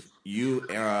 Dave, you,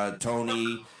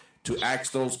 Tony, to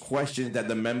ask those questions that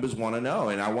the members want to know.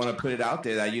 And I want to put it out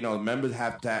there that members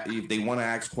have to, if they want to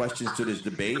ask questions to this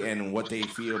debate and what they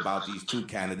feel about these two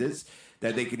candidates,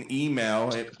 that they can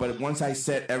email it. But once I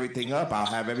set everything up, I'll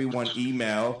have everyone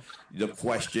email the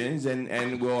questions,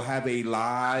 and we'll have a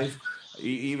live,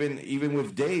 even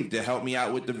with Dave to help me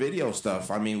out with the video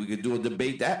stuff. I mean, we could do a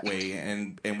debate that way,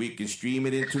 and we can stream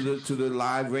it into the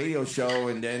live radio show,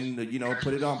 and then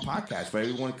put it on podcast for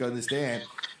everyone to understand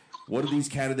what are these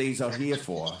candidates are here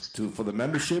for the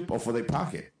membership or for their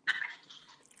pocket.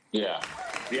 Yeah,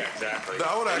 exactly.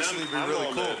 That would actually be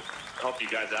really cool. Help you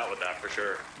guys out with that for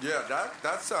sure. Yeah,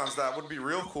 that would be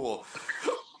real cool.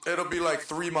 It'll be like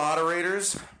 3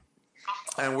 moderators.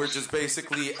 And we're just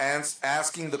basically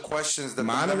asking the questions that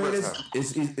moderators the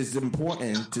members have. Is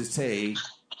important to say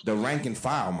the rank and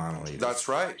file moderators. That's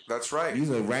right. These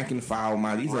are rank and file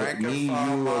moderators. These are me,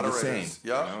 you are the same.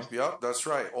 Yep, that's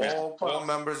right. All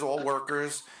members, all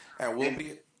workers, and we'll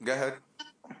be. Go ahead.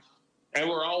 And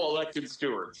we're all elected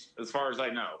stewards, as far as I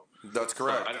know. That's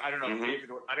correct. So I don't know, David.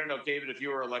 I don't know, David, if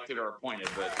you were elected or appointed,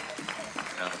 but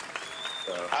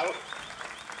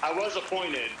I was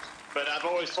appointed. But I've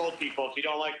always told people, if you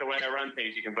don't like the way I run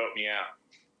things, you can vote me out.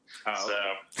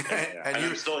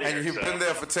 And you've been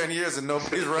there for 10 years and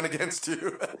nobody's run against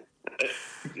you.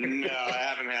 No, I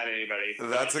haven't had anybody.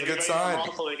 That's a good sign.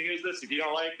 Also, here's this: if you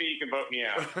don't like me, you can vote me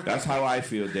out. That's how I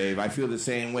feel, Dave. I feel the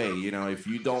same way. If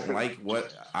you don't like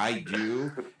what I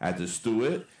do as a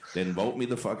steward, then vote me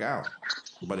the fuck out.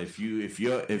 But if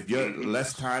you're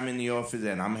less time in the office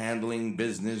and I'm handling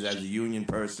business as a union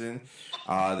person,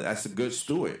 that's a good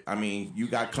steward. I mean, you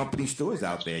got company stewards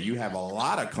out there. You have a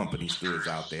lot of company stewards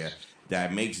out there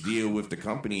that makes deal with the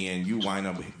company, and you wind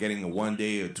up getting a 1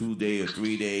 day or 2 day or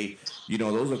 3 day.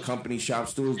 Those are company shop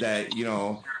stewards that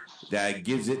that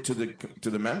gives it to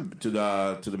the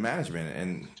management,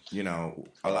 and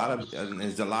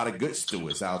there's a lot of good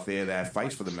stewards out there that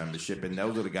fights for the membership, and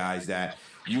those are the guys that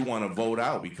you want to vote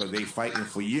out because they fighting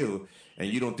for you, and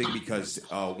you don't think because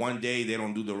one day they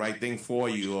don't do the right thing for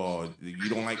you or you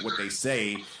don't like what they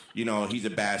say, he's a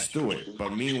bad steward.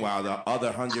 But meanwhile, the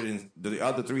other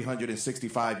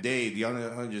 365 days, the other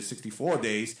 164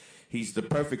 days, he's the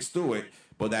perfect steward.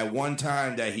 But that one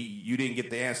time that you didn't get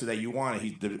the answer that you wanted,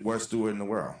 he's the worst steward in the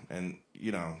world. And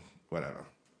whatever.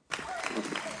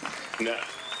 No.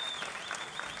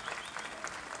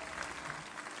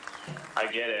 I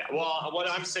get it. Well, what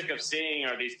I'm sick of seeing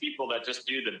are these people that just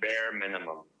do the bare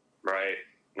minimum, right?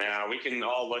 Now, we can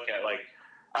all look at, like,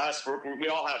 us. We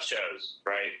all have shows,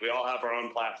 right? We all have our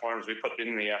own platforms. We put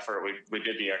in the effort. We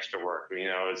did the extra work.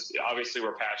 It's obviously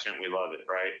we're passionate. We love it,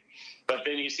 right? But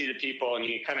then you see the people and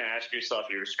you kind of ask yourself,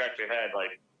 you scratch your head,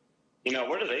 like,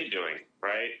 what are they doing,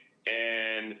 right?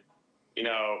 And,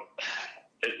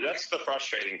 that's the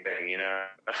frustrating thing,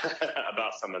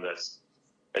 about some of this.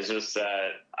 It's just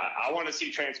that I want to see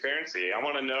transparency. I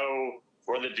want to know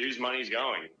where the dues money's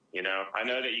going. I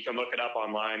know that you can look it up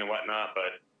online and whatnot,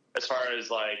 but as far as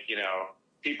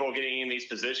people getting in these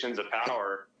positions of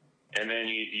power, and then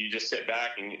you just sit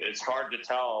back and it's hard to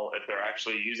tell if they're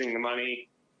actually using the money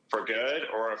for good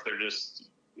or if they're just,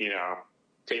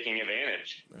 taking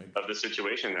advantage of the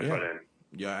situation they're put in.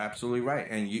 You're absolutely right,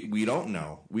 and we don't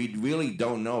know. We really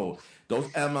don't know. The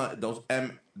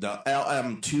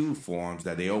LM2 forms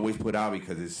that they always put out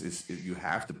because it's you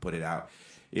have to put it out.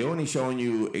 They're only showing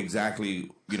you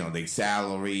exactly, their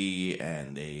salary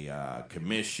and their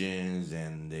commissions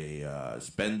and their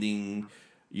spending,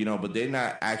 but they're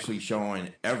not actually showing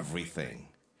everything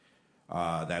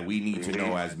that we need to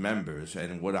know as members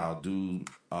and what I'll do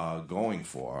going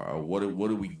for, or what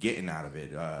are we getting out of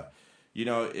it.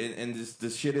 And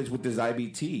this shit is with this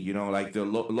IBT, like the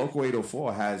Local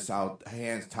 804 has our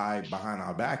hands tied behind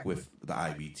our back with the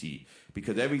IBT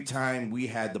because every time we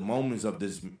had the moments of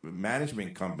this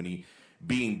management company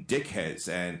being dickheads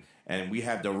and we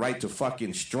have the right to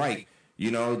fucking strike,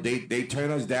 they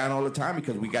turn us down all the time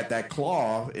because we got that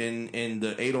claw in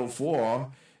the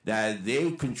 804 that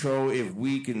they control if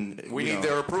we can. We need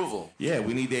their approval. Yeah,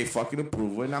 we need their fucking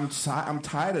approval, and I'm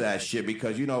tired of that shit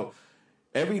because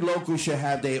every local should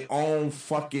have their own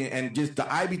fucking, and just the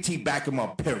IBT back them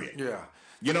up, period. Yeah.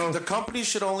 The company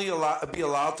should only be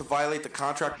allowed to violate the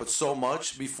contract, but so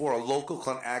much before a local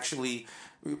can actually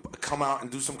come out and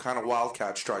do some kind of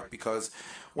wildcat strike. Because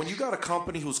when you got a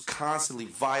company who's constantly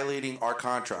violating our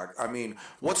contract, I mean,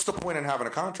 what's the point in having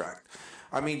a contract?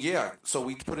 I mean, so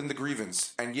we put in the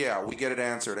grievance, and we get it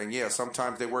answered, and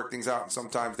sometimes they work things out, and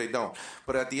sometimes they don't.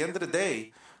 But at the end of the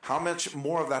day, how much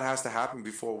more of that has to happen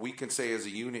before we can say as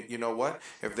a unit, you know what?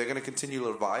 If they're going to continue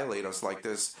to violate us like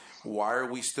this, why are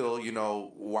we still going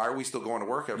to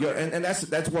work every day? And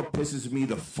that's what pisses me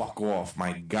the fuck off.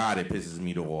 My God, it pisses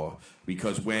me off.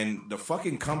 Because when the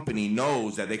fucking company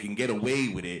knows that they can get away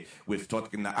with it with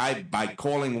talking by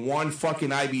calling one fucking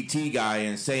IBT guy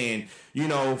and saying,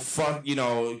 fuck,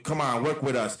 come on, work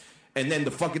with us. And then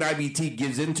the fucking IBT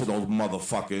gives in to those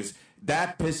motherfuckers.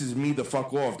 that pisses me the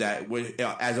fuck off. That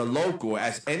as a local,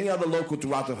 as any other local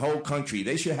throughout the whole country,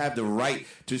 they should have the right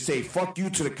to say fuck you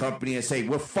to the company and say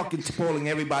we're fucking pulling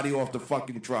everybody off the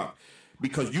fucking truck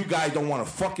because you guys don't want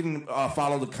to fucking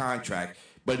follow the contract.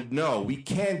 But no, we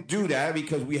can't do that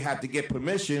because we have to get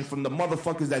permission from the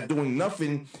motherfuckers that doing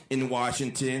nothing in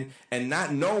Washington and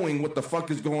not knowing what the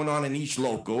fuck is going on in each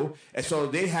local. And so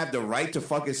they have the right to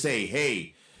fucking say,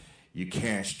 hey, you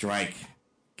can't strike.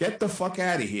 Get the fuck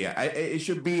out of here. It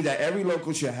should be that every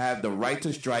local should have the right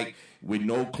to strike with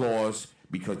no clause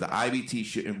because the IBT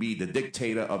shouldn't be the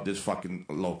dictator of this fucking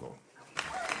local.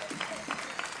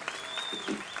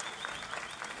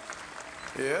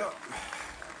 Yeah.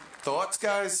 Thoughts,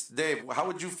 guys? Dave, how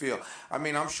would you feel? I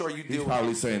mean, I'm sure you deal He's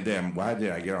probably saying, damn, why did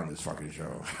I get on this fucking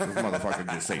show? This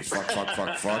motherfucker just says fuck,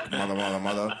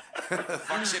 mother.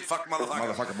 Fuck shit, fuck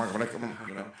motherfucker. Motherfucker,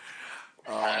 you know?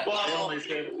 Well,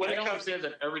 when it comes in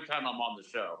that every time I'm on the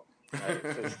show.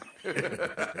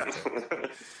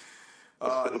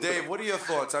 Dave, what are your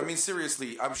thoughts? I mean,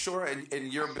 seriously, I'm sure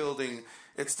in your building,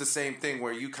 it's the same thing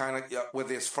where you kind of, where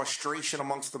there's frustration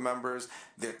amongst the members.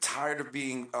 They're tired of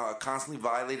being constantly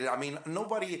violated. I mean,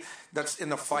 nobody that's in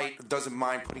the fight doesn't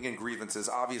mind putting in grievances.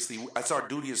 Obviously, it's our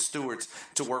duty as stewards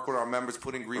to work with our members,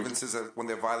 put in grievances when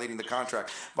they're violating the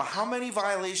contract. But how many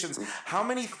violations, how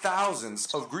many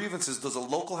thousands of grievances does a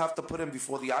local have to put in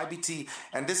before the IBT?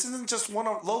 And this isn't just one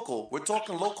local. We're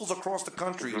talking locals across the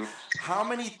country. How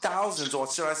many thousands, or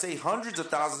should I say hundreds of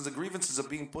thousands of grievances are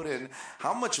being put in?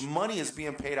 How much money is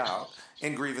being paid out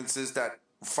in grievances that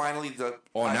finally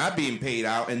not being paid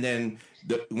out, and then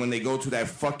when they go to that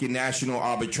fucking national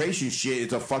arbitration shit,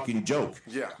 it's a fucking joke.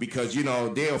 Yeah. Because,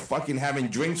 they're fucking having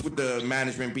drinks with the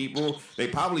management people. They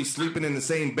probably sleeping in the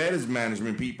same bed as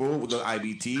management people with the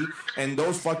IBT, and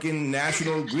those fucking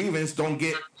national grievance don't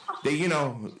get,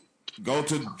 go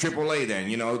to AAA then,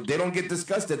 they don't get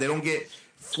discussed there. They don't get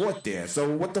fought there. So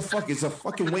what the fuck? It's a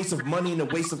fucking waste of money and a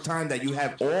waste of time that you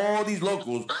have all these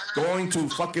locals going to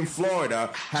fucking Florida,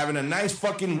 having a nice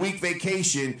fucking week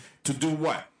vacation to do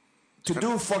what? To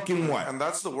do fucking what? And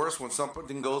that's the worst when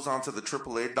something goes onto the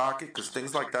AAA docket, because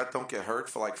things like that don't get heard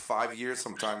for like 5 years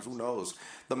sometimes. Who knows?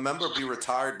 The member be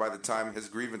retired by the time his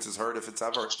grievance is heard, if it's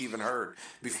ever even heard,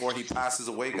 before he passes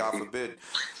away, God forbid.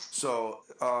 So,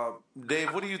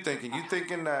 Dave, what are you thinking?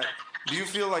 Do you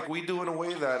feel like we do in a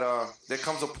way that there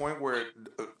comes a point where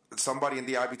somebody in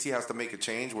the IBT has to make a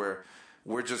change where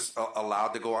we're just allowed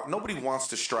to go out? Nobody wants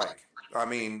to strike. I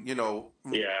mean,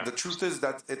 the truth is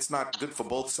that it's not good for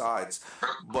both sides.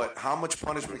 But how much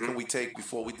punishment can we take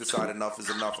before we decide enough is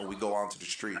enough and we go onto the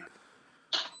street?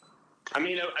 I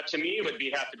mean, to me, it would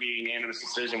have to be a unanimous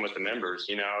decision with the members.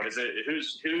 Is it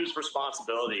whose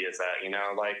responsibility is that?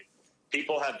 Like,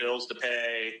 people have bills to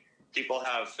pay, people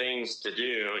have things to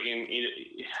do.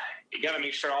 You got to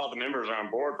make sure all the members are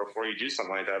on board before you do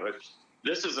something like that. But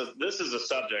this is a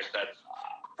subject that,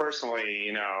 personally,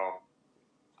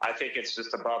 I think it's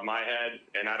just above my head,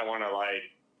 and I don't want to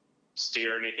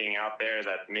steer anything out there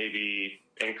that may be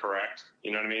incorrect.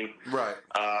 You know what I mean? Right.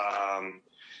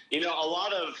 A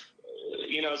lot of,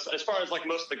 as far as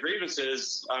most of the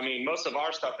grievances, I mean, most of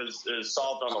our stuff is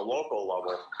solved on the local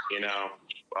level.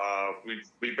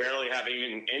 We barely have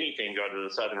even anything go to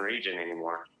the southern region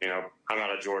anymore. I'm out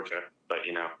of Georgia, but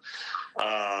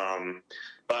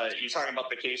but you're talking about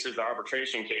the cases, the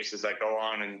arbitration cases that go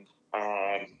on and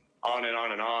on and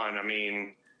on and on. I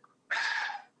mean,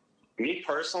 me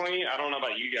personally, I don't know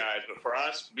about you guys, but for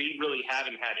us, we really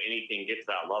haven't had anything get to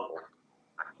that level.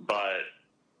 But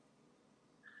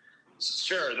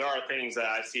sure, there are things that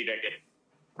I see that get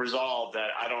resolved that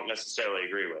I don't necessarily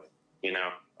agree with,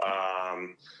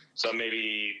 so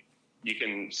maybe you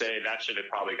can say that should have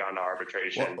probably gone to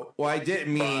arbitration. Well, I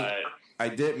didn't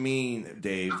mean,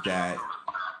 Dave, that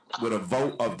with a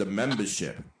vote of the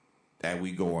membership that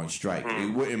we go on strike.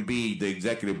 It wouldn't be the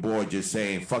executive board just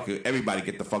saying, fuck it, everybody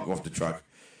get the fuck off the truck.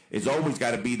 It's always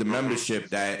got to be the membership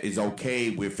that is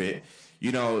okay with it.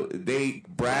 They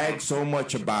brag so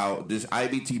much about, this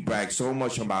IBT brags so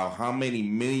much about how many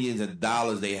millions of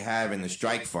dollars they have in the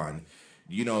strike fund.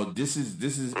 This is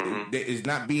it's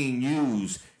not being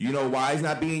used. You know why it's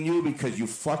not being used? Because you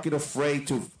fucking afraid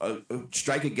to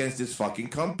strike against this fucking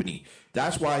company.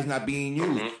 That's why it's not being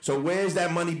used. So where's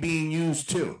that money being used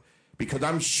to? Because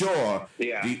I'm sure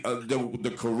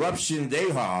the corruption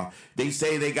they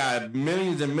say they got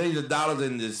millions and millions of dollars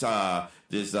in this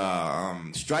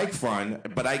strike fund,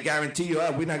 but I guarantee you,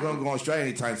 we're not going to go on strike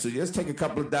anytime soon. Let's take a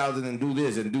couple of thousand and do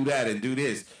this and do that and do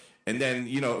this. And then,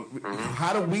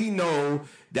 how do we know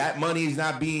that money is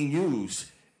not being used?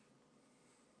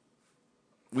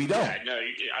 We don't. Yeah, no,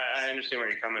 I understand where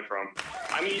you're coming from.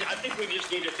 I mean, I think we just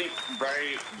need to think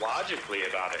very logically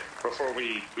about it before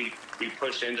we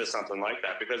push into something like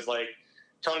that. Because, like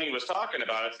Tony was talking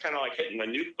about, it's kind of like hitting the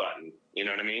nuke button. You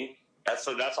know what I mean? That's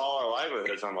all our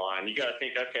livelihood is on the line. You got to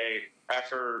think, okay,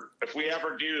 if we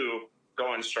ever do go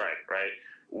on strike, right?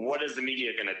 What is the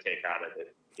media going to take out of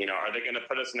it? You know, are they going to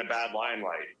put us in a bad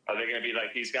limelight? Are they going to be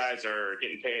like, these guys are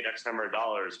getting paid X number of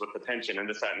dollars with the pension and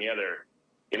this, that, and the other?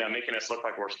 You know, making us look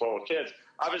like we're spoiled kids.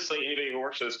 Obviously, anybody who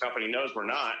works for this company knows we're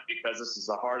not, because this is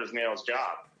the hard as nails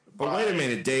job. But wait a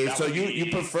minute, Dave. So you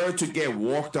you prefer to get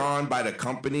walked on by the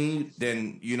company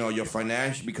than, you know, your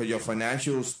financial, because your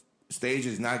financial stage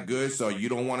is not good, so you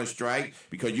don't want to strike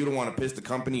because you don't want to piss the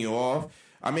company off?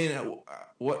 I mean,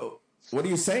 what are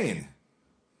you saying?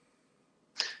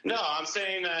 No, I'm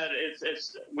saying that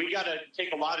it's we got to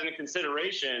take a lot into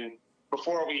consideration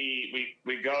before we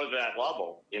go to that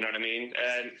level. You know what I mean?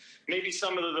 And maybe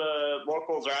some of the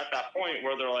locals are at that point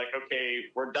where they're like, okay,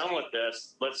 we're done with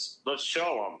this. Let's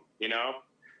show them, you know?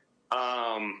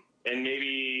 And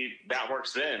maybe that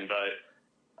works then.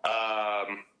 But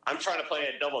I'm trying to play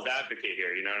a devil's advocate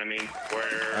here. You know what I mean?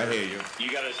 Where I hear you.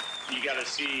 You gotta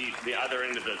see the other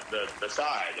end of the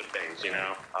side of things. You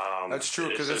know? That's true,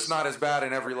 because it's not as bad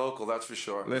in every local. That's for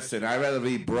sure. Listen, I'd rather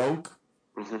be broke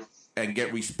and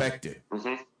get respected.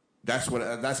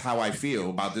 That's how I feel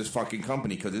about this fucking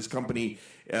company, because this company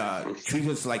treats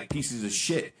us like pieces of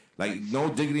shit. Like, no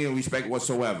dignity and respect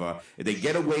whatsoever. If they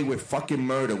get away with fucking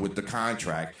murder with the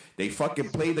contract, they fucking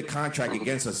play the contract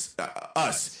against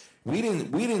us. We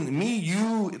didn't, me,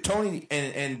 you, Tony,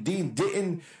 and Dean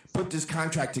didn't put this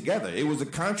contract together. It was a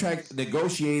contract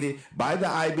negotiated by the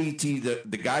IBT,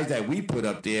 the guys that we put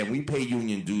up there and we pay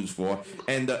union dues for,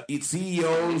 and the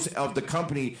CEOs of the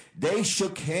company, they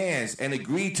shook hands and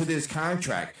agreed to this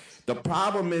contract. The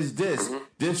problem is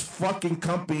this fucking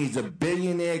company is a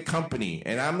billionaire company,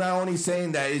 and I'm not only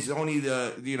saying that it's only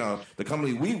the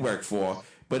company we work for,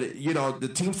 but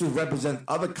the Teamsters represent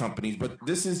other companies, but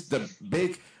this is the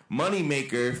big money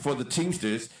maker for the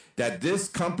Teamsters, that this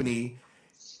company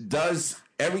does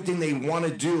everything they want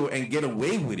to do and get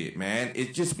away with it, man.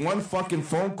 It's just one fucking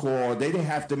phone call they didn't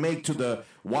have to make to the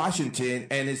Washington,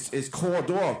 and it's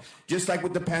called off. Just like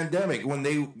with the pandemic, when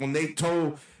they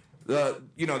told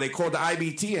they called the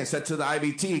IBT and said to the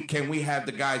IBT, can we have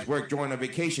the guys work during a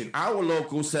vacation? Our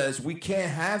local says we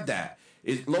can't have that.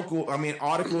 It's local. I mean,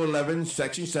 Article 11,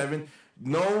 Section 7.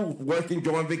 No working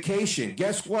during vacation.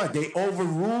 Guess what? They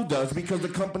overruled us because the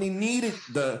company needed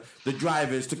the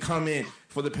drivers to come in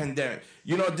for the pandemic.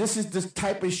 This is this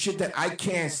type of shit that I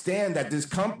can't stand, that this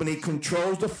company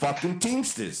controls the fucking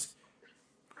Teamsters.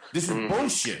 This is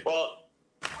bullshit. Well,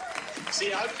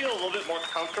 see, I feel a little bit more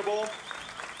comfortable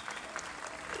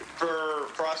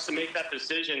for us to make that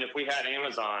decision if we had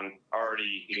Amazon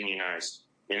already unionized,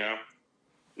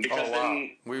 Because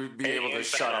then we'd be able to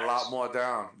shut a lot more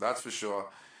down. That's for sure.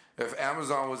 If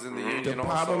Amazon was in the union, the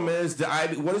problem is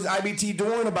what is IBT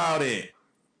doing about it?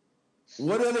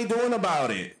 What are they doing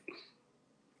about it?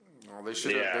 Well, they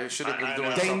should have been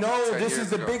doing. They know this is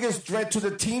the ago. biggest threat to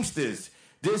the Teamsters.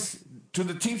 To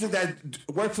the Teamsters that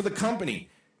work for the company.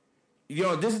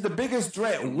 This is the biggest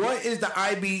threat. What is the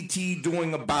IBT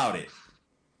doing about it?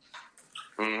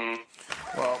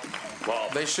 Well,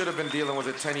 they should have been dealing with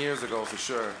it 10 years ago for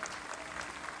sure.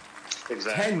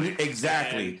 Exactly.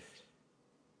 And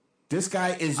this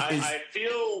guy is.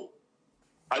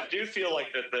 I do feel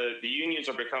like that the unions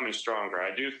are becoming stronger.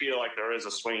 I do feel like there is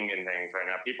a swing in things right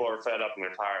now. People are fed up and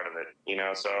they're tired of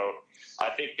it, So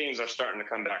I think things are starting to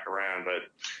come back around. But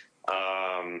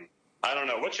I don't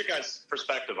know. What's your guys'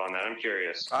 perspective on that? I'm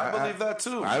curious. I believe that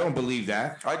too. I don't believe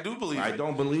that. I do believe it. I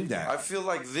don't believe that. I feel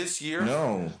like this year,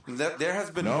 that there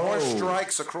has been No. more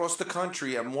strikes across the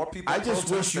country and more people. I just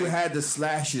wish you protesting. had the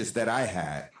slashes that I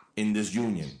had in this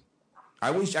union.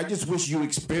 I just wish you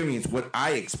experienced what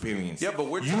I experienced. Yeah, but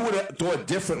you would have thought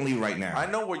differently right now. I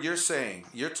know what you're saying.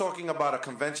 You're talking about a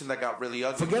convention that got really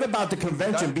ugly. Forget about the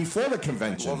convention. Before the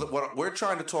convention. Well, what we're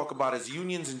trying to talk about is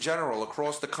unions in general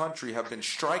across the country have been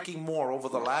striking more over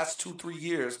the last 2-3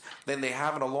 years than they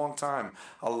have in a long time.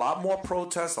 A lot more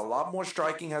protests, a lot more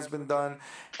striking has been done,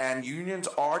 and unions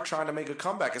are trying to make a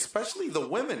comeback, especially the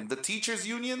women, the teachers'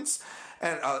 unions.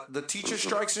 And the teacher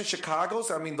strikes in Chicago,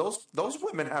 I mean, those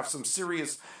women have some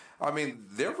serious,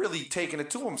 they're really taking it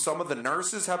to them. Some of the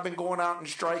nurses have been going out and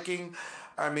striking.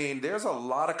 I mean, there's a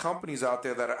lot of companies out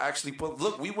there that are actually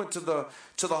look, we went to the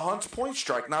Hunts Point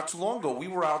strike not too long ago. We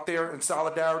were out there in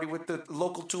solidarity with the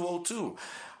local 202.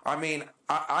 I mean,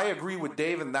 I agree with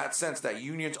Dave in that sense that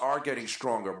unions are getting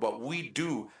stronger, but we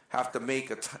do have to make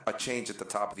a change at the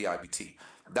top of the IBT.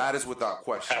 That is without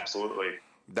question. Absolutely.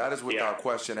 That is without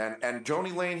question. And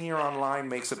Joni Lane here online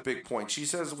makes a big point. She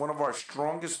says one of our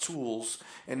strongest tools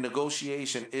in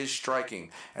negotiation is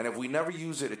striking. And if we never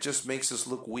use it, it just makes us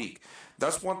look weak.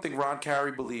 That's one thing Ron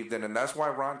Carey believed in. And that's why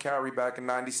Ron Carey back in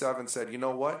 97 said, you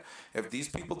know what? If these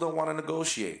people don't want to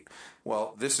negotiate,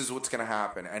 well, this is what's going to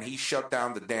happen. And he shut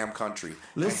down the damn country.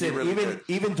 Listen, really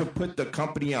even to put the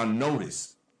company on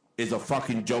notice is a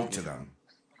fucking joke to them.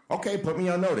 Okay, put me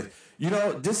on notice. You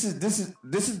know, this is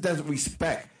the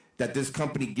respect that this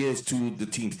company gives to the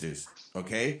Teamsters.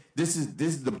 Okay, this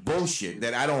is the bullshit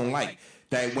that I don't like.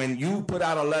 That when you put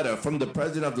out a letter from the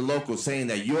president of the local saying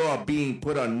that you are being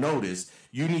put on notice,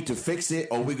 you need to fix it,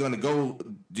 or we're going to go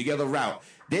the other route.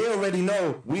 They already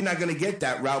know we're not going to get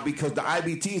that route because the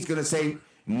IBT is going to say,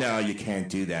 no, you can't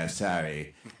do that.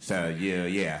 Sorry. So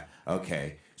yeah,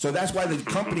 okay. So that's why the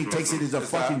company takes it as a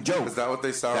fucking joke. Is that what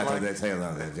they sound like? That's what they say.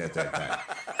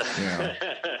 You know.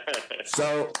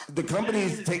 So the company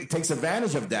takes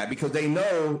advantage of that because they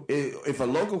know if a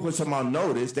local puts them on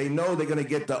notice, they know they're going to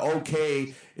get the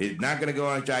okay. It's not going to go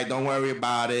on strike. Don't worry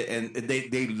about it. And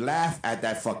they laugh at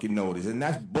that fucking notice. And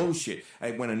that's bullshit.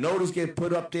 Like when a notice gets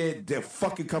put up there, the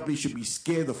fucking company should be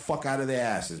scared the fuck out of their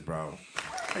asses, bro.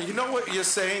 You know what you're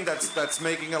saying? That's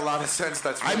making a lot of sense.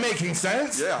 I'm making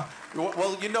sense? Yeah.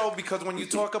 Well, you know, because when you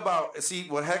talk about,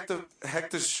 what Hector,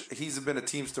 he's been a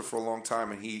Teamster for a long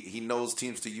time, and he knows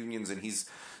Teamster unions, and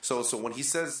so when he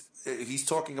says he's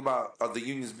talking about the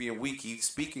unions being weak, he's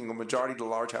speaking the majority, the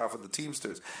large half of the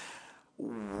Teamsters.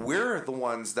 We're the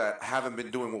ones that haven't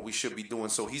been doing what we should be doing,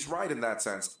 so he's right in that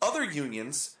sense. Other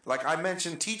unions, like I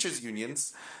mentioned, teachers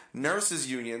unions,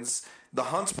 nurses unions, the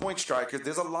Hunts Point strikers,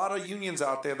 there's a lot of unions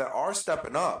out there that are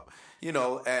stepping up, you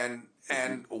know, and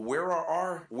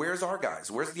where's our guys?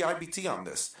 Where's the IBT on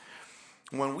this?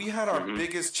 When we had our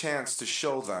biggest chance to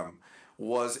show them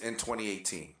was in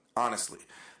 2018, honestly.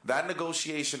 That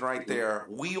negotiation right there,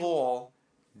 we all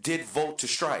did vote to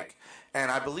strike. And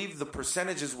I believe the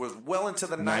percentages was well into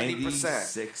the 90%.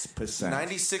 96%.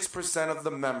 96% of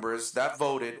the members that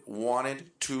voted wanted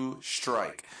to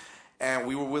strike. And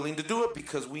we were willing to do it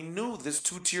because we knew this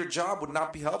two-tier job would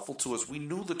not be helpful to us. We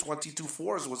knew the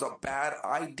 22-4s was a bad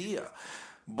idea.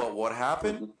 But what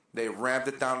happened? They rammed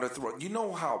it down their throat. You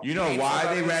know how... You know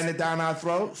why they rammed it down our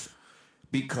throats?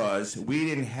 Because we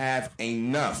didn't have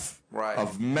enough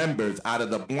of members out of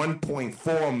the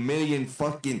 1.4 million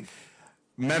fucking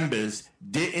members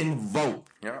didn't vote.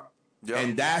 Yeah.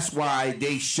 And that's why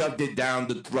they shoved it down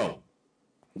the throat.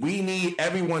 We need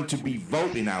everyone to be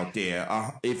voting out there.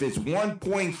 If it's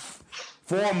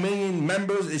 1.4 million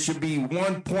members, it should be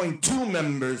 1.2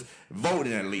 members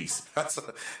voting at least. That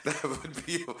would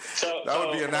be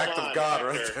an act of God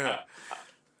right there.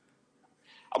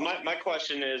 My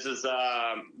question is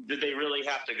did they really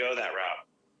have to go that route?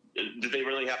 Did they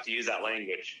really have to use that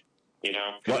language? You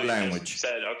know, what language?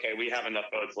 Said, okay, we have enough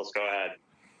votes. Let's go ahead.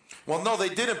 Well, no, they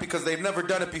didn't because they've never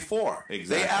done it before.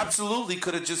 Exactly. They absolutely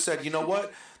could have just said, you know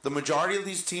what? The majority of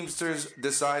these Teamsters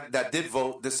decided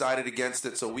against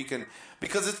it, so we can,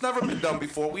 because it's never been done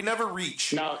before. We never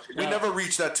reach. We never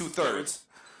reach that 2/3.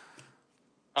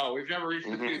 Oh, we've never reached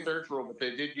the 2/3 rule, but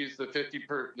they did use the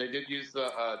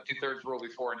 2/3 rule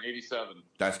before in '87.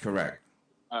 That's correct.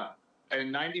 In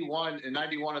 '91 at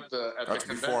the That's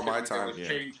convention, before my time. it was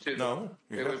changed to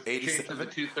it was changed to the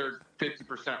 2/3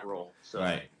 50% rule.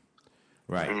 So.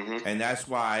 Right. And that's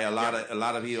why a lot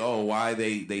of people, why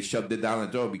they shoved it down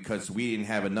the throat, because we didn't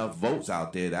have enough votes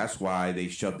out there. That's why they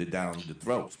shoved it down the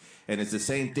throats. And it's the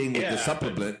same thing with the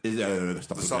supplement.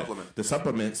 The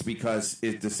supplements, because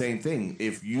it's the same thing.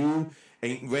 If you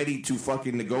ain't ready to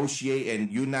fucking negotiate and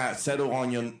you not settle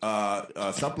on your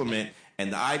supplement,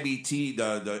 and the IBT,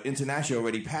 the international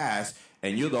already passed,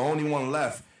 and you're the only one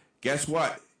left, guess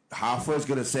what? Hoffa's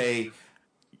gonna say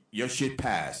your shit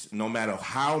passed, no matter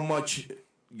how much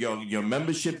your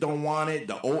membership don't want it.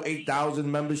 The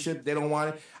 8,000 membership, they don't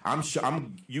want it.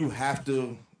 You have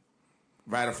to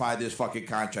ratify this fucking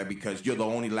contract because you're the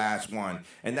only last one,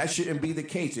 and that shouldn't be the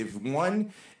case. If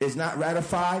one is not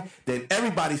ratified, then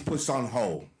everybody's put on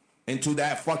hold into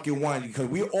that fucking one, because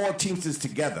we're all Teamsters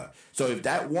together. So if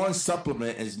that one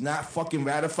supplement is not fucking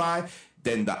ratified,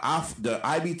 then the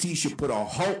IBT should put a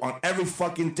halt on every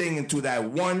fucking thing until that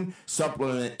one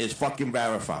supplement is fucking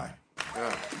ratified.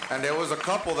 Yeah. And there was a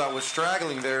couple that was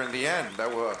straggling there in the end.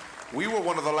 We were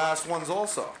one of the last ones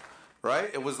also,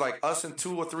 right? It was like us and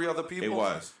 2 or 3 other people. It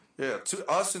was. Yeah,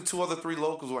 us and 2 other 3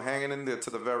 locals were hanging in there to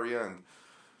the very end.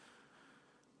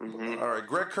 All right,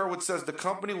 Greg Kerwood says the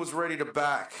company was ready to go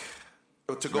back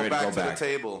to the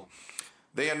table.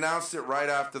 They announced it right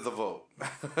after the vote.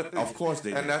 Of course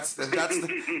they did. And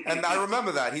and I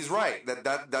remember that. He's right.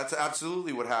 That's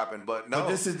absolutely what happened. But no. But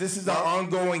this is an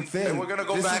ongoing thing. And we're gonna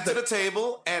go back to the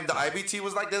table, and the IBT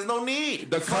was like, "There's no need."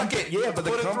 The company, yeah, but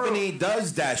the company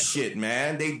does that shit,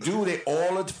 man. They do it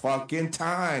all the fucking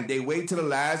time. They wait to the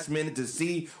last minute to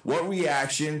see what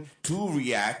reaction to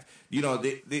react. You know,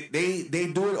 they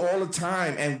do it all the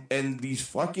time, and these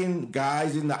fucking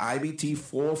guys in the IBT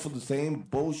fall for the same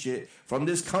bullshit from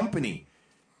this company.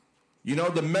 You know,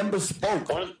 the members spoke.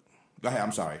 Go ahead,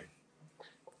 I'm sorry.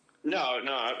 No,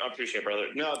 I appreciate it, brother.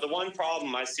 No, the one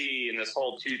problem I see in this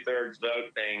whole 2/3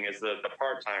 vote thing is the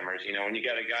part-timers. You know, when you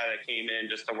got a guy that came in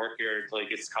just to work here until he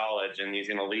gets to college and he's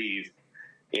going to leave,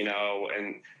 you know,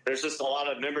 and there's just a lot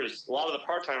of members, a lot of the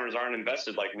part-timers aren't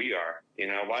invested like we are. You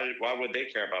know, why would they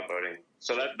care about voting?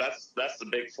 So that's the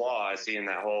big flaw I see in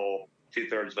that whole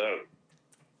 2/3 vote.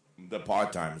 The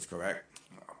part-timers, correct.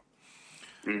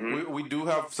 Mm-hmm. We do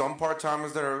have some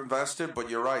part-timers that are invested, but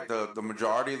you're right. The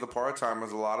majority of the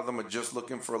part-timers, a lot of them are just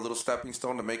looking for a little stepping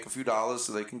stone to make a few dollars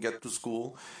so they can get to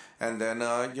school. And then,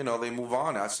 you know, they move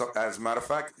on. As a matter of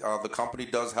fact, the company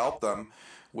does help them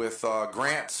with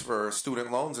grants for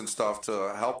student loans and stuff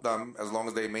to help them as long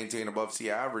as they maintain above C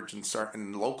average in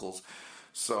certain locals.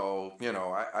 So, you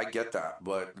know, I get that,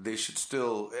 but they should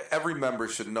still, every member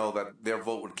should know that their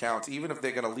vote would count. Even if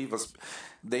they're going to leave us,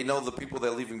 they know the people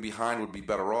they're leaving behind would be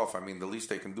better off. I mean, the least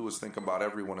they can do is think about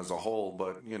everyone as a whole,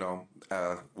 but, you know,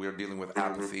 we're dealing with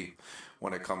apathy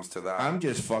when it comes to that. I'm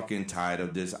just fucking tired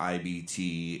of this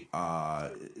IBT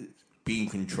being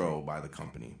controlled by the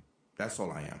company. That's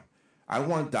all I am. I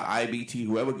want the IBT,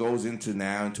 whoever goes into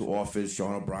office,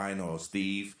 Sean O'Brien or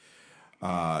Steve,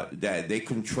 that they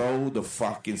control the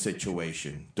fucking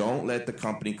situation. Don't let the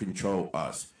company control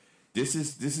us. This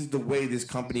is the way this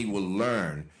company will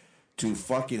learn to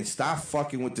fucking stop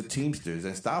fucking with the Teamsters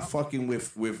and stop fucking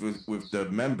with the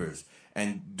members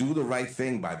and do the right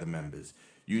thing by the members.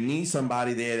 You need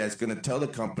somebody there that's gonna tell the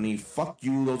company, fuck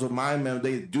you, those are my members,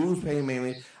 they dues pay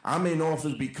me, I'm in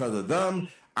office because of them,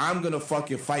 I'm gonna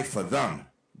fucking fight for them.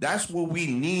 That's what we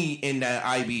need in that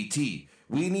IBT.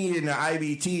 We need in the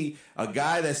IBT a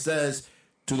guy that says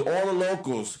to all the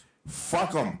locals,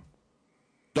 fuck them.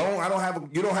 You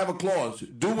don't have a clause.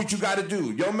 Do what you got to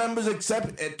do. Your members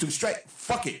accept it to strike.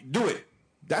 Fuck it. Do it.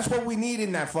 That's what we need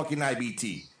in that fucking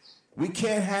IBT. We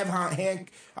can't have our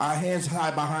hands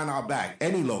tied behind our back.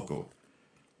 Any local.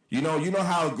 You know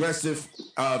how aggressive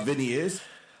Vinny is.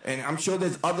 And I'm sure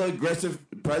there's other aggressive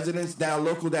presidents down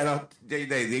local that are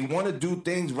they want to do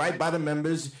things right by the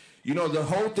members. You know, the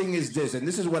whole thing is this, and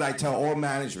this is what I tell all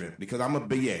management, because I'm a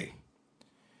BA.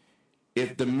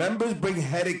 If the members bring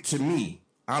headache to me,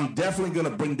 I'm definitely going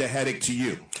to bring the headache to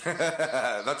you.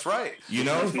 That's right. You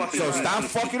know? So stop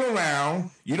fucking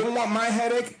around. You don't want my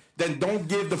headache? Then don't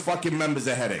give the fucking members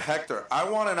a headache. Hector, I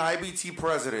want an IBT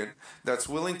president that's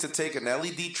willing to take an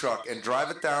LED truck and drive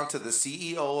it down to the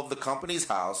CEO of the company's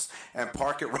house and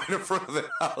park it right in front of their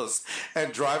house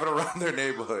and drive it around their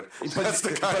neighborhood. That's the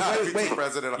kind of IBT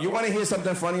president I want. You want to hear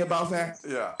something funny about that?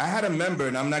 Yeah. I had a member,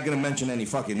 and I'm not going to mention any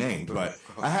fucking names, but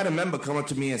I had a member come up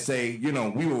to me and say, you know,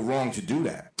 we were wrong to do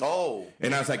that. Oh.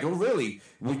 And I was like, oh, really?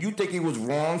 Would you think it was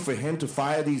wrong for him to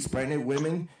fire these pregnant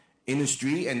women in the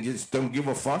street and just don't give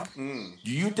a fuck? Do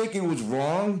you think it was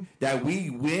wrong that we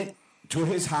went to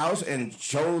his house and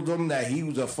showed him that he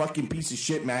was a fucking piece of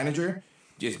shit manager?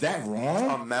 Is that wrong?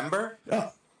 A member?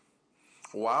 Yeah.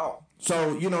 Wow.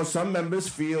 So, you know, some members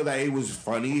feel that it was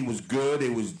funny, it was good,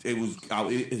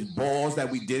 it's balls that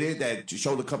we did it, that to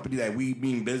show the company that we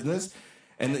mean business.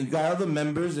 And you got other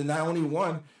members, and not only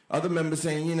one, other members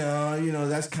saying, you know,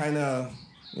 that's kind of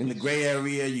in the gray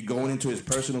area, you're going into his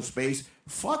personal space.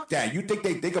 Fuck that. You think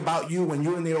they think about you when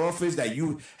you're in their office, that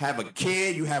you have a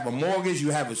kid, you have a mortgage,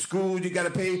 you have a school you got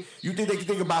to pay? You think they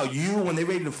think about you when they're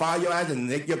ready to fire your ass and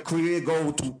make your career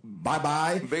go to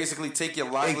bye-bye? Basically take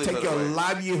your livelihood away. Take your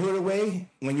livelihood away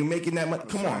when you're making that money?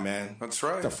 Come on, man. That's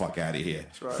right. Get the fuck out of here.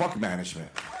 That's right. Fuck management.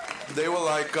 They were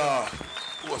like,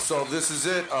 so this is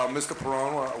it, Mr.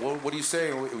 Perron. What are you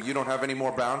saying? You don't have any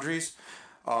more boundaries?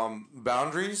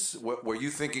 Boundaries? Were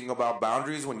you thinking about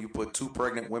boundaries when you put two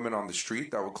pregnant women on the street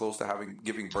that were close to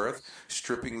giving birth,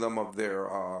 stripping them of their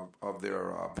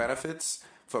benefits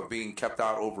for being kept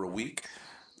out over a week?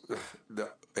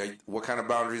 What kind of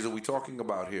boundaries are we talking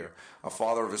about here? A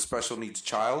father of a special needs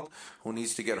child who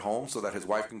needs to get home so that his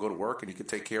wife can go to work and he can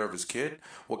take care of his kid?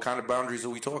 What kind of boundaries are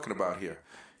we talking about here?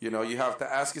 You know, you have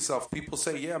to ask yourself. People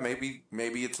say, yeah, maybe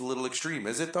it's a little extreme.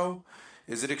 Is it though?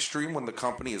 Is it extreme when the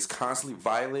company is constantly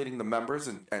violating the members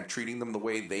and treating them the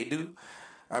way they do?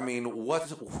 I mean,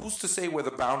 who's to say where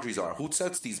the boundaries are? Who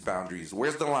sets these boundaries?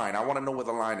 Where's the line? I want to know where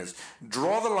the line is.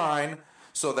 Draw the line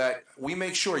so that we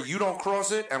make sure you don't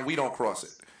cross it and we don't cross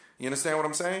it. You understand what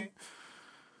I'm saying?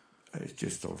 It's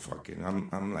just so fucking.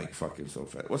 I'm like fucking so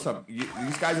fat. What's up?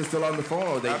 These guys are still on the phone,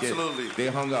 or they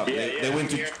hung up.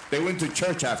 They went to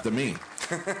church after me.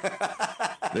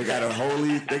 They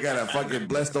gotta fucking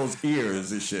bless those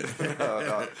ears and shit.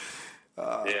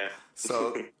 Yeah.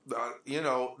 So,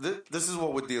 this is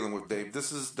what we're dealing with, Dave.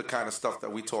 This is the kind of stuff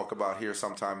that we talk about here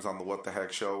sometimes on the What the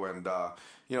Heck show, and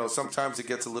sometimes it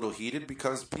gets a little heated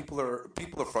because people are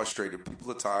frustrated,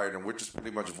 people are tired, and we're just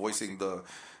pretty much voicing the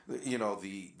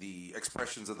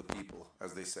expressions of the people,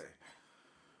 as they say.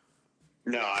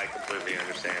 No, I completely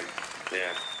understand.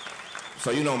 Yeah.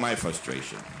 So my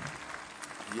frustration.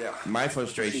 Yeah. My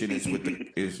frustration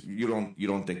is you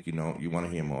don't think you want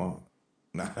to hear more.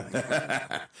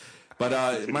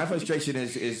 But my frustration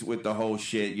is with the whole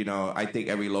shit. I think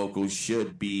every local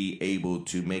should be able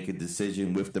to make a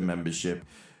decision with the membership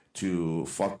to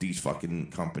fuck these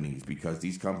fucking companies, because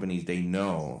these companies, they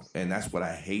know, and that's what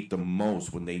I hate the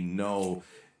most, when they know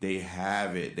they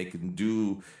have it. They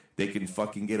can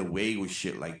fucking get away with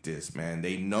shit like this, man.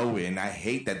 They know it, and I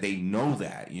hate that they know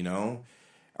that,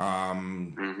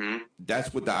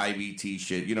 That's with the IBT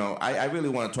shit. I really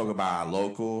want to talk about our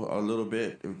local a little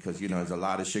bit, because there's a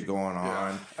lot of shit going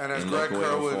on. Yeah. And as Greg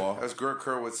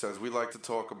Kerwood says, we like to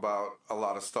talk about a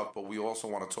lot of stuff, but we also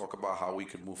want to talk about how we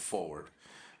can move forward.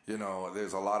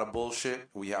 There's a lot of bullshit.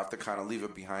 We have to kind of leave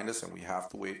it behind us, and we have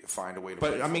to find a way to.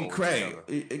 But I mean,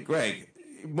 Greg,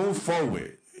 move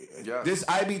forward. Yes. This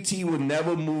IBT will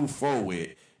never move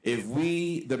forward if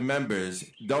we, the members,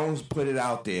 don't put it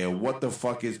out there what the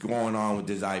fuck is going on with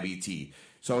this IBT.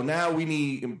 So now we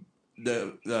need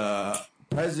the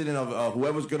president of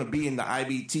whoever's going to be in the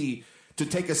IBT to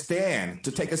take a stand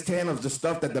of the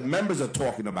stuff that the members are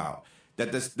talking about.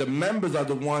 That the members are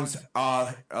the ones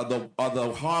are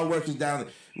the hard workers down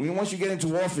there. Once you get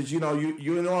into office,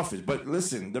 you're in office. But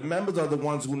listen, the members are the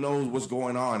ones who knows what's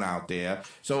going on out there.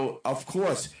 So of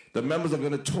course the members are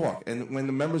going to talk, and when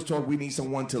the members talk, we need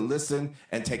someone to listen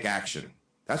and take action.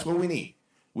 That's what we need.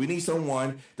 We need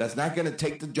someone that's not going to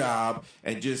take the job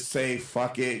and just say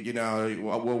fuck it,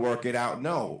 we'll work it out.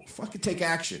 No, fucking take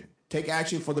action. Take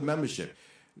action for the membership.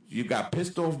 You got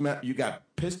pissed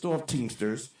off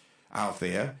Teamsters out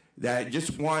there that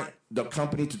just want the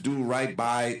company to do right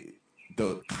by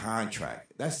the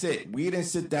contract. That's it. We didn't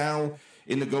sit down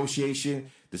in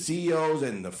negotiation. The CEOs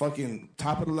and the fucking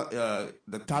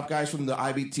the top guys from the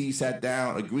IBT sat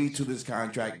down, agreed to this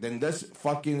contract. Then let's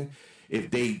fucking,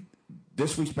 if they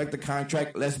disrespect the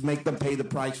contract, let's make them pay the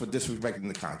price for disrespecting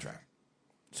the contract.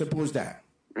 Simple as that.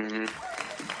 Mm-hmm.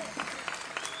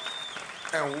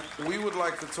 And we would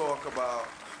like to talk about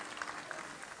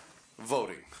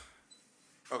voting.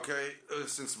 Okay,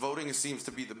 since voting seems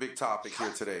to be the big topic here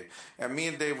today. And me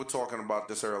and Dave were talking about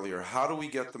this earlier. How do we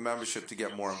get the membership to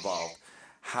get more involved?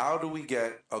 How do we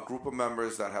get a group of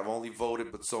members that have only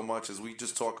voted but so much, as we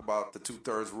just talk about the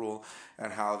 2/3 rule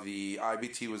and how the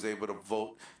IBT was able to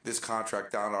vote this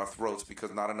contract down our throats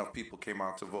because not enough people came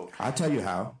out to vote? I'll tell you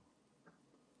how.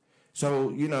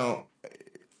 So,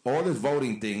 all this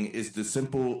voting thing is the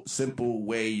simple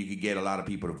way you could get a lot of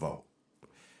people to vote.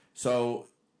 So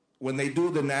when they do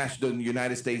the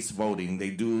United States voting, they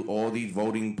do all these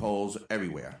voting polls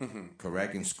everywhere,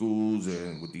 correct? In schools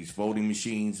and with these voting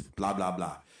machines, blah, blah,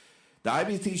 blah. The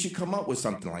IBT should come up with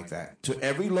something like that. To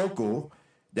every local,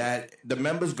 that the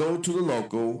members go to the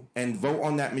local and vote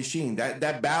on that machine.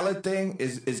 That ballot thing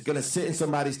is going to sit in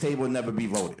somebody's table and never be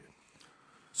voted.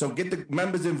 So get the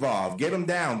members involved. Get them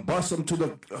down. Bus them to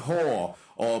the hall,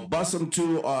 or bus them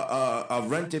to a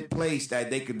rented place that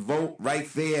they could vote right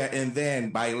there and then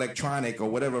by electronic or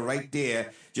whatever right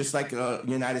there, just like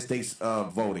United States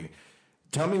voting.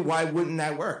 Tell me, why wouldn't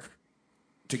that work?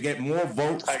 To get more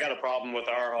votes? I got a problem with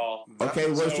our hall.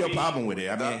 Okay, what's your problem with it?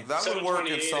 I mean, that would work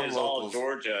in some is locals. All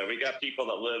Georgia. We got people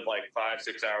that live like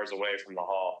 5-6 hours away from the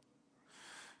hall.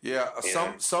 Yeah,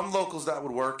 some locals that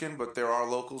would work in, but there are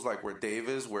locals like where Dave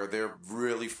is, where they're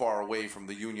really far away from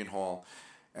the Union Hall,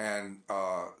 and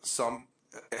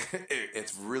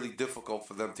it's really difficult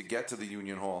for them to get to the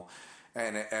Union Hall,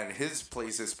 and his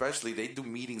place especially, they do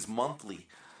meetings monthly.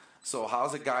 So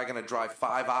how's a guy going to drive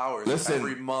 5 hours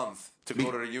every month to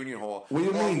go to the Union Hall? What do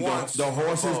you mean? The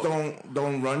horses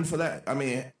don't run for that? I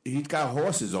mean, he's got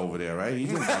horses over there, right? He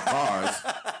doesn't got cars.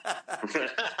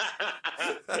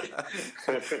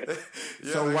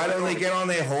 So why don't they get on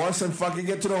their horse and fucking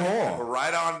get to the hall?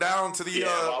 Right on down to the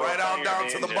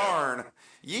the barn.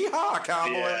 Yeehaw,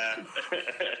 cowboy. Yeah.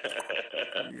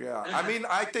 Yeah, I mean,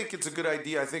 I think it's a good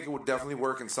idea. I think it would definitely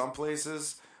work in some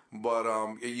places, but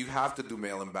you have to do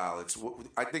mail-in ballots.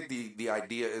 I think the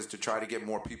idea is to try to get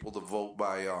more people to vote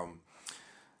by,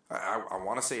 I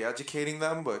want to say educating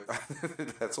them, but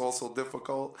that's also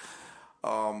difficult.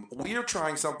 We are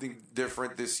trying something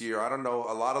different this year. I don't know.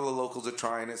 A lot of the locals are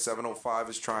trying it. 705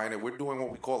 is trying it. We're doing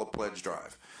what we call a pledge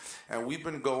drive. And we've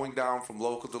been going down from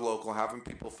local to local, having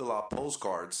people fill out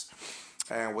postcards.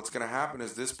 And what's going to happen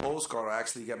is this postcard will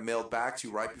actually get mailed back to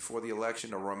you right before the election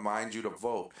to remind you to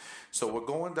vote. So we're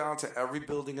going down to every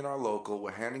building in our local.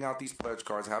 We're handing out these pledge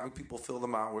cards, having people fill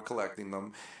them out. We're collecting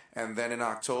them. And then in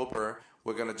October,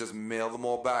 we're going to just mail them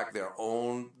all back. Their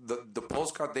own, the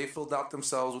postcard they filled out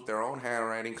themselves with their own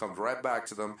handwriting comes right back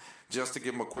to them just to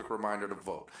give them a quick reminder to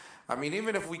vote. I mean,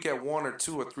 even if we get 1 or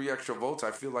 2 or 3 extra votes,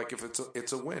 I feel like if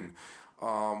it's a win.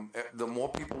 The more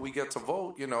people we get to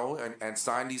vote, and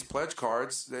sign these pledge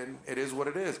cards, then it is what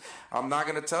it is. I'm not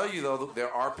going to tell you, though, that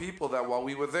there are people that while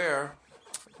we were there,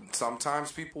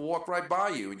 sometimes people walk right by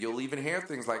you, and you'll even hear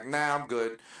things like, nah, I'm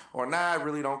good, or nah, I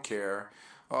really don't care.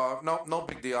 No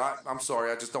big deal. I'm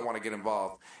sorry, I just don't want to get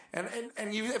involved. And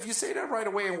if you say that right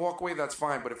away and walk away, that's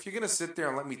fine. But if you're going to sit there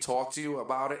and let me talk to you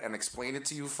about it and explain it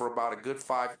to you for about a good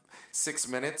 5-6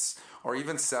 minutes or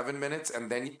even 7 minutes,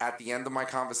 and then at the end of my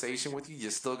conversation with you,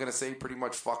 you're still going to say pretty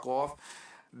much fuck off,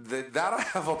 that I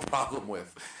have a problem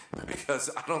with, because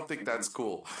I don't think that's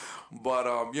cool. But,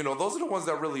 those are the ones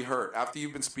that really hurt. After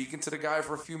you've been speaking to the guy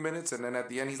for a few minutes, and then at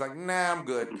the end he's like, nah, I'm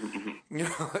good.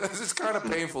 It's kind of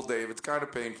painful, Dave. It's kind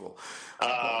of painful.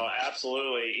 Oh,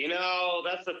 absolutely.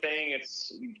 That's the thing.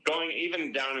 It's going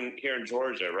even down here in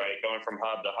Georgia, right? Going from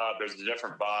hub to hub, there's a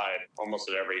different vibe almost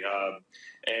at every hub.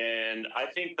 And I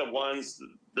think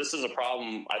this is a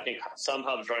problem I think some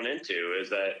hubs run into, is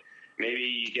that maybe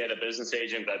you get a business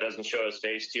agent that doesn't show his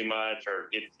face too much or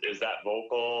is that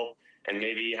vocal, and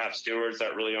maybe you have stewards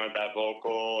that really aren't that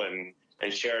vocal and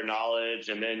share knowledge,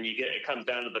 and then it comes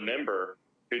down to the member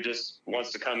who just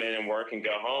wants to come in and work and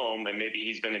go home, and maybe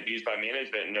he's been abused by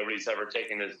management and nobody's ever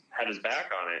had his back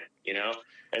on it,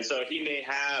 And so he may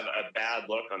have a bad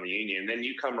look on the union. Then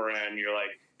you come around and you're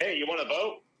like, hey, you want to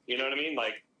vote? You know what I mean?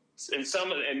 Like,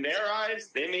 in their eyes,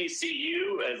 they may see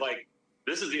you as like,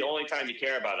 this is the only time you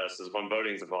care about us, is when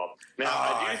voting's involved. Now,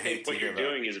 I do think what you're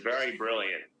doing is very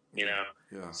brilliant, Yeah.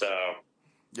 So.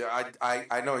 Yeah,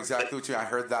 I know exactly what I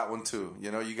heard that one too.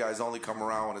 You guys only come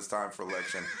around when it's time for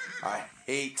election. I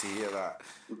hate to hear that.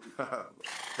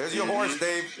 There's your horse,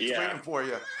 Dave. It's waiting for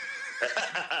you.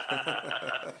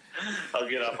 I'll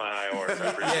get off my high horse. I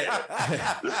appreciate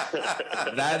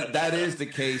it. That is the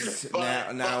case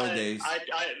nowadays.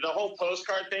 The whole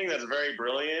postcard thing, that's very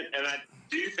brilliant, and I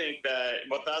do think that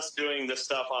with us doing this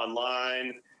stuff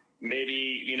online,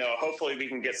 maybe hopefully we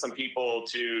can get some people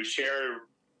to share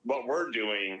what we're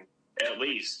doing. At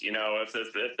least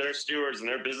if their stewards and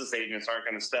their business agents aren't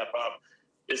going to step up,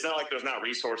 it's not like there's not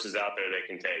resources out there they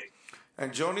can take.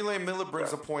 And Joni Lane Miller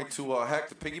brings a point to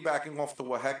Hector, piggybacking off to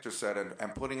what Hector said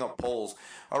and putting up polls.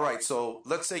 All right, so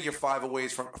let's say you're 5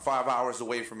 hours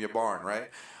away from your barn, right?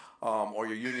 Or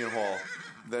your union hall.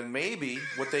 Then maybe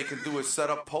what they can do is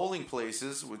set up polling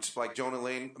places, which, like Joni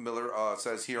Lane Miller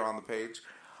says here on the page,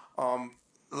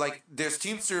 like there's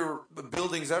Teamster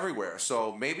buildings everywhere,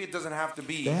 so maybe it doesn't have to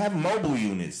be. They have mobile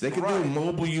units. They can do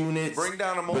mobile units. Bring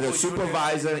down a mobile with a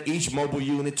supervisor in each mobile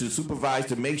unit to supervise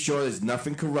to make sure there's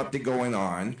nothing corrupted going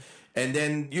on. And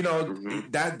then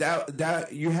that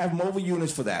you have mobile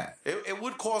units for that. It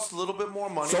would cost a little bit more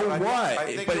money. So what?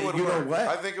 I think it would work. What?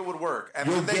 I think it would work, and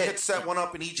then they could set one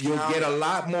up in each county. You'll get a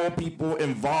lot more people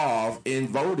involved in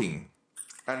voting.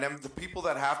 And then the people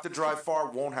that have to drive far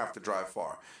won't have to drive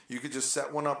far. You could just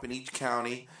set one up in each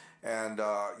county and,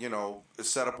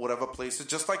 set up whatever places,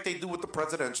 just like they do with the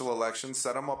presidential elections,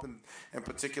 set them up in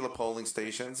particular polling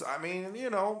stations. I mean,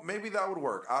 maybe that would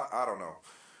work. I don't know.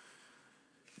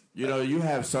 You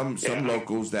have some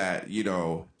locals that,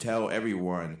 tell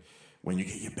everyone, when you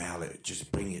get your ballot,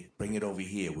 just bring it over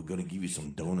here. We're going to give you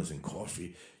some donuts and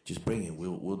coffee. Just bring it.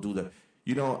 We'll do that.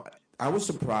 I was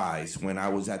surprised when I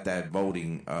was at that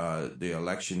voting, the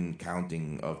election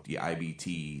counting of the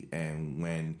IBT, and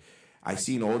when I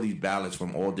seen all these ballots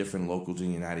from all different locals in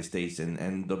the United States,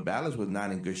 and the ballots were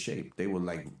not in good shape. They were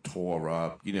like tore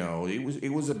up.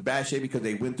 It was a bad shape because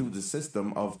they went through the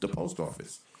system of the post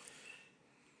office.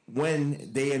 When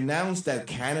they announced that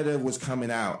Canada was coming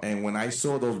out, and when I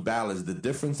saw those ballots, the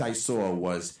difference I saw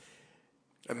was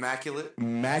immaculate,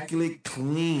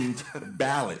 cleaned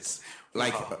ballots.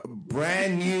 Like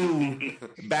brand new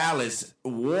ballots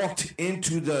walked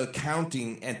into the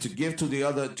counting and to give to the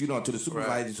other, to the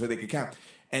supervisors so they could count.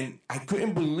 And I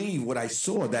couldn't believe what I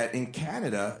saw, that in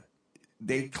Canada,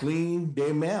 they clean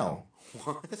their mail.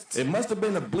 What? It must have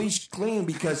been a bleach clean,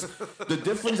 because the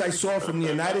difference I saw from the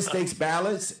United States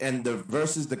ballots and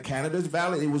versus the Canada's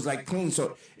ballot, it was like clean.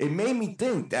 So it made me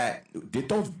think that, did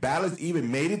those ballots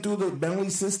even made it through the memory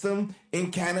system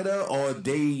in Canada, or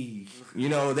they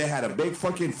had a big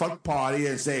fuck party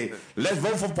and say, let's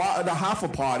vote for the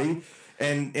Hoffa party.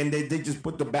 And they just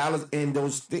put the ballots in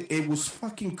those. It was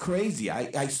fucking crazy.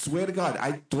 I swear to God,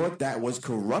 I thought that was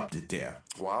corrupted there.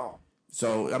 Wow.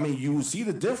 So, I mean, you see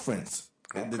the difference.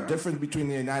 Okay. The difference between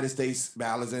the United States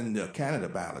ballots and the Canada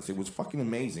ballots. It was fucking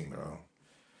amazing, bro.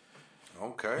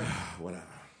 Okay. Whatever.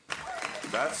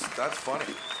 That's funny.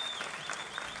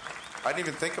 I didn't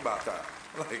even think about that.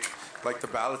 Like the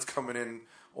ballots coming in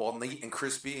all neat and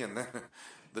crispy, and then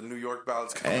the New York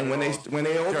ballots coming in. And when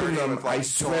they opened them, with, like, I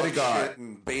swear to dog God, shit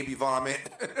and baby vomit.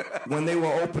 when they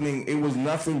were opening, it was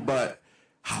nothing but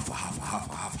Hoffa, Hoffa, Hoffa,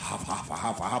 Hoffa, Hoffa,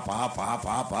 Hoffa, Hoffa, Hoffa, Hoffa,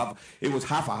 Hoffa, Hoffa. It was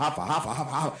Hoffa, Hoffa, Hoffa, Hoffa,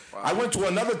 Hoffa. Wow. I went to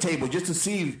another table just to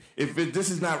see if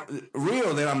this is not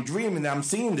real, that I'm dreaming, that I'm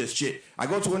seeing this shit. I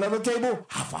go to another table,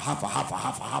 Hoffa, Hoffa, Hoffa,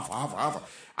 Hoffa, Hoffa, Hoffa, Hoffa.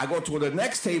 I go to the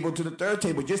next table, to the third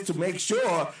table, just to make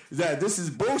sure that this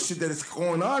is bullshit that is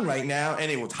going on right now,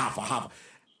 and it was Hoffa, Hoffa.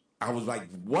 I was like,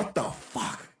 what the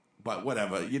fuck? But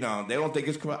whatever, they don't think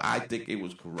it's corrupt. I think it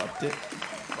was corrupted.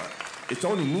 But it's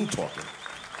only me talking.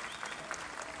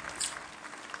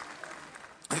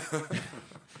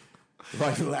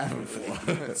 What are you laughing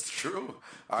for? It's true.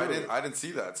 I didn't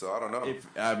see that, so I don't know.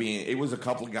 It was a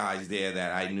couple of guys there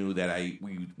that I knew that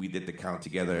we did the count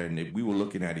together, and we were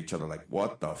looking at each other like,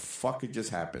 what the fuck had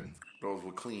just happened? Those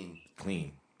were clean.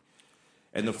 Clean.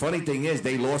 And the funny thing is,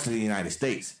 they lost to the United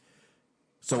States.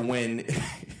 So when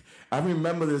I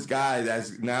remember this guy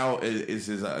that's now is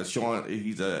Sean.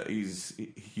 He's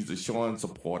a Sean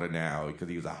supporter now, because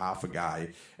he was a Hoffa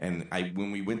guy. And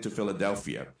when we went to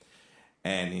Philadelphia,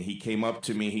 and he came up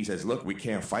to me, he says, "Look, we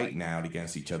can't fight now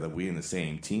against each other. We're in the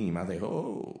same team." I was like,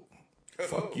 "Oh,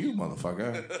 fuck you,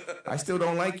 motherfucker! I still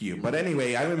don't like you." But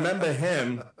anyway, I remember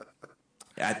him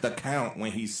at the count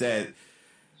when he said,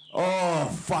 "Oh,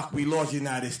 fuck, we lost the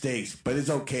United States, but it's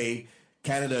okay.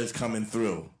 Canada is coming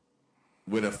through."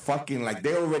 With a fucking, like,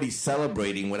 they're already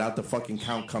celebrating without the fucking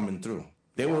count coming through.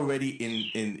 They were already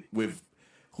in with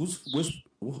who's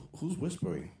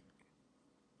whispering?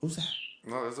 Who's that?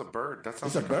 No, there's a bird. That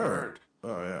sounds It's like a bird.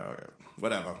 Oh yeah, okay.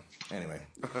 Whatever. Anyway,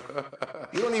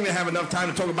 we don't even have enough time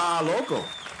to talk about our local.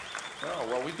 Oh,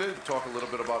 well, we did talk a little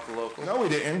bit about the local. No, we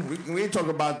didn't. We didn't talk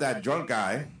about that drunk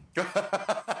guy.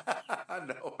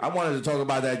 No. I wanted to talk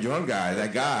about that drunk guy,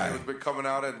 that guy. He's been coming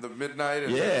out at the midnight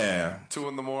and 2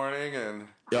 a.m. and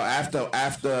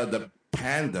after the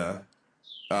panda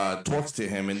talks to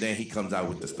him, and then he comes out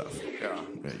with the stuff.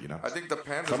 yeah, I think the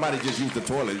panda. Somebody just used the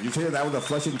toilet. You see that was a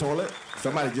flushing toilet?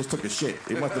 Somebody just took a shit.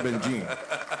 It must have been Gene.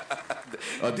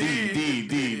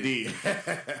 D.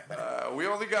 We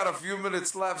only got a few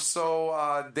minutes left,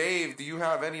 so Dave, do you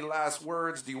have any last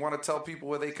words? Do you want to tell people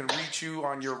where they can reach you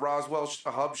on your Roswell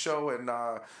Hub show, and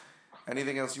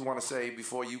anything else you want to say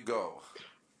before you go?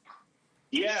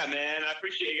 Yeah, man, I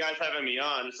appreciate you guys having me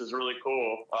on. This is really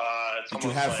cool. It's Did you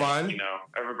have fun?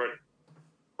 Everybody.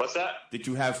 What's that? Did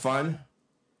you have fun?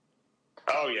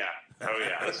 Oh yeah.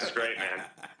 This is great, man.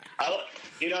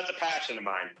 It's a passion of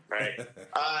mine, right?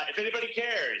 If anybody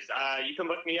cares, you can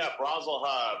look me up, Roswell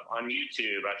Hub on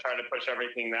YouTube. I try to push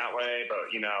everything that way,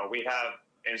 but we have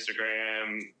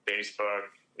Instagram, Facebook,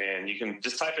 and you can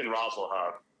just type in Roswell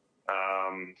Hub.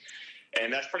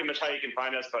 And that's pretty much how you can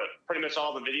find us, but pretty much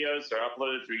all the videos are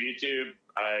uploaded through YouTube.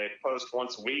 I post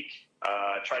once a week.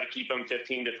 Try to keep them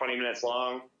 15 to 20 minutes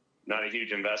long. Not a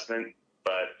huge investment,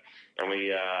 and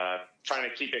we trying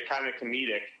to keep it kind of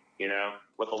comedic,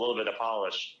 with a little bit of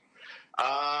polish.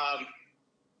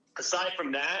 Aside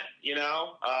from that,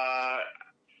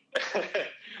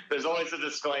 there's always a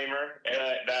disclaimer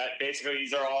that basically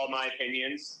these are all my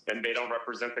opinions, and they don't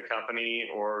represent the company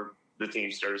or the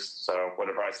Teamsters. So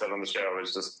whatever I said on the show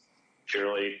is just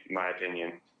purely my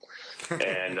opinion.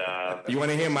 And you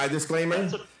want to hear my disclaimer?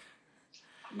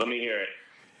 Let me hear it.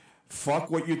 Fuck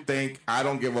what you think. I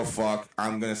don't give a fuck.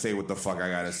 I'm going to say what the fuck I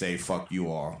got to say. Fuck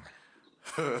you all.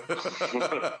 All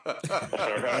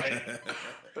right.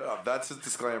 That's his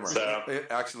disclaimer. So, it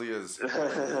actually is.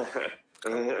 Go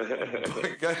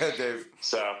ahead, Dave.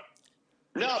 So,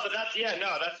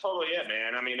 that's totally it,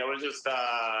 man. I mean, it was just,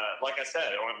 like I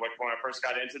said, when I first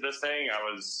got into this thing, I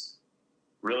was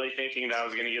really thinking that I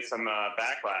was going to get some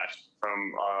backlash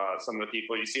from some of the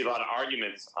people. You see a lot of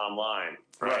arguments online,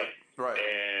 right? Right.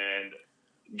 And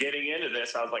getting into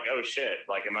this, I was like, oh shit,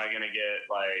 like, am I going to get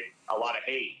like a lot of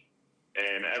hate?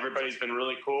 and everybody's been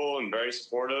really cool and very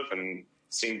supportive and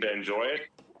seem to enjoy it.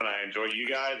 And I enjoy you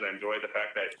guys. I enjoy the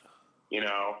fact that,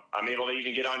 I'm able to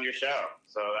even get on your show.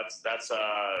 So that's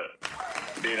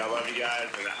dude, I love you guys,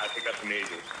 and I think that's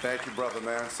amazing. Thank you, brother,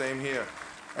 man. Same here.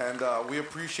 And we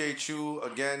appreciate you.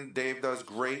 Again, Dave does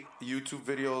great YouTube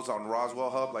videos on Roswell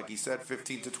Hub. Like he said,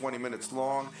 15 to 20 minutes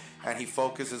long. And he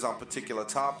focuses on particular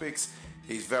topics.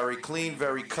 He's very clean,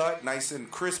 very cut, nice and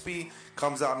crispy.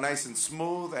 Comes out nice and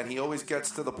smooth. And he always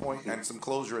gets to the point and some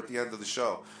closure at the end of the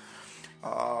show.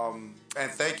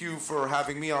 And thank you for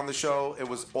having me on the show. It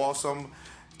was awesome.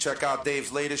 Check out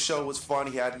Dave's latest show. It was fun.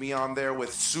 He had me on there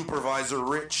with Supervisor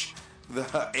Rich,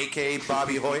 a.k.a.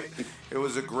 Bobby Hoyt. It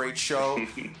was a great show.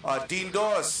 Dean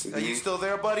Dawes, are you still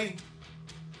there, buddy?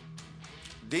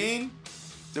 Dean?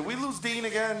 Did we lose Dean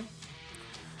again?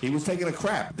 He was taking a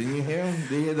crap. Didn't you hear him?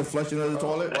 Did you hear the flushing of the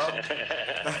toilet?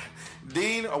 Well,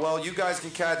 Dean, well, you guys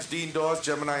can catch Dean Dawes,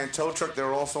 Gemini and Tow Truck.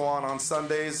 They're also on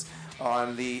Sundays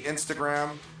on the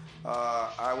Instagram.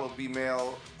 I will be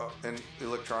mail in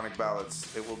electronic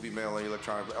ballots. It will be mail in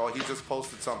electronic. Oh, he just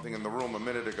posted something in the room a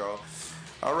minute ago.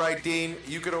 All right, Dean,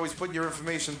 you could always put your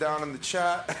information down in the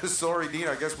chat. Sorry, Dean,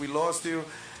 I guess we lost you.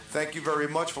 Thank you very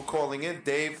much for calling in.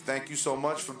 Dave, thank you so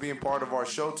much for being part of our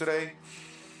show today.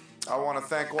 I want to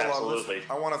thank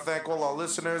all our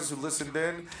listeners who listened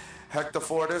in. Hector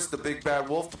Fortis, the Big Bad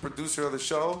Wolf, the producer of the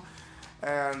show.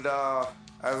 And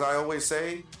as I always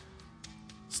say,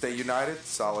 stay united,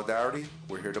 solidarity.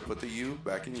 We're here to put the U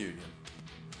back in union.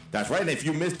 That's right. And if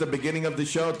you missed the beginning of the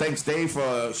show, thanks, Dave,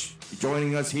 for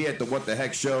joining us here at the What the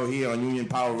Heck Show here on Union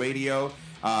Power Radio.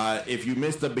 If you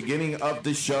missed the beginning of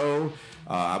the show,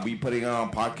 I'll be putting it on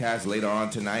podcast later on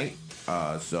tonight.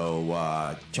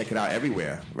 So check it out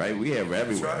everywhere, right? We have everywhere.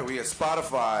 That's right. We have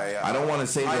Spotify. I don't want to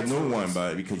say iTunes. the new one,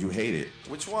 but because you hate it.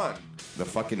 Which one? The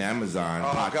fucking Amazon Oh,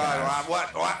 podcast. God.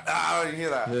 What? I didn't hear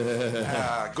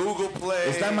that. Google Play.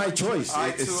 It's not my choice.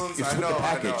 iTunes. It's with I know, the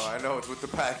package. I know. It's with the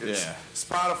package. Yeah.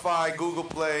 Spotify, Google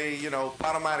Play,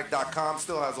 Podomatic.com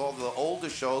still has all the older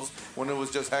shows. When it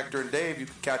was just Hector and Dave, you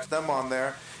could catch them on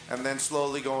there. And then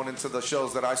slowly going into the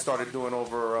shows that I started doing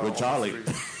over... with Charlie.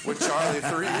 With Charlie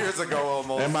 3 years ago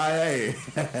almost. MIA.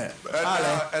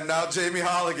 And now Jamie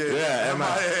Holligan. Yeah,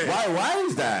 MIA. Why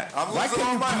is that? I'm losing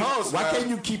all my hosts, Why man. can't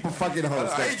you keep a fucking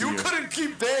host next to You you? couldn't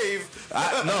keep Dave.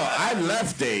 No, I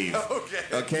left Dave.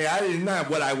 Okay. I did not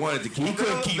what I wanted to keep. He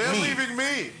couldn't keep They're me. leaving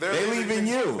me. They're leaving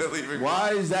you. They're leaving me.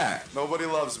 Why is that? Nobody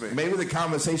loves me. Maybe the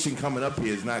conversation coming up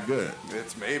here is not good.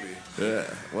 It's maybe. Yeah,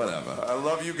 whatever. I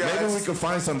love you guys. Maybe we could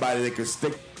find somebody that could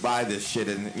stick by this shit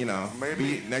and,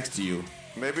 Maybe. be next to you.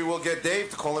 Maybe we'll get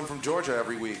Dave to call in from Georgia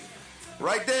every week.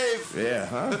 Right, Dave? Yeah,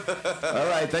 huh? All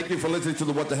right, thank you for listening to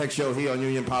the What the Heck Show here on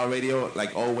Union Power Radio.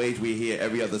 Like always, we're here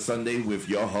every other Sunday with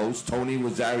your host, Tony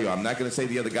Rosario. I'm not going to say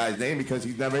the other guy's name because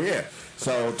he's never here.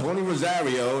 So Tony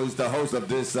Rosario is the host of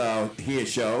this here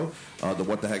show, the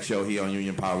What the Heck Show here on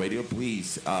Union Power Radio.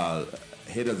 Please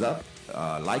hit us up,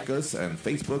 like us, and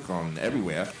Facebook on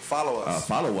everywhere. Follow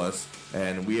us.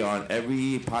 And we are on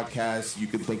every podcast you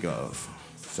can think of.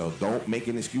 So don't make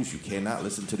an excuse. You cannot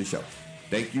listen to the show.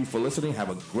 Thank you for listening. Have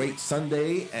a great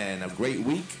Sunday and a great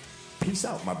week. Peace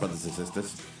out, my brothers and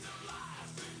sisters.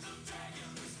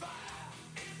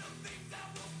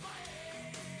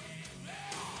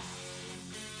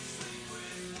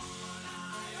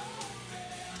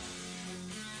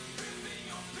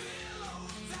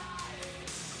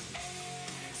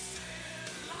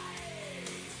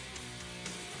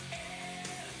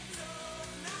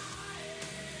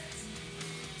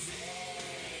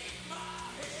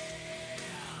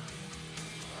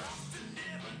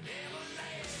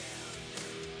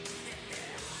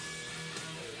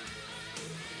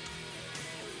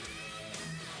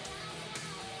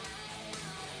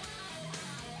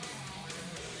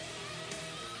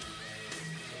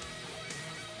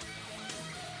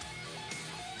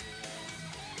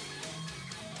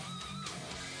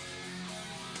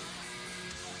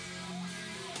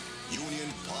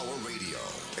 Union Power Radio,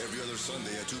 every other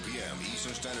Sunday at 2 p.m.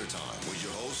 Eastern Standard Time with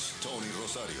your hosts, Tony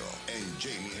Rosario and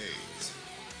Jamie Hayes.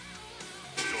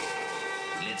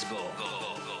 Let's go.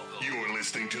 You're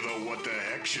listening to the What the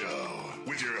Heck Show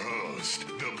with your host,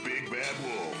 the Big Bad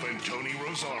Wolf, and Tony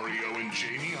Rosario and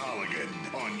Jamie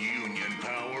Holligan on Union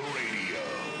Power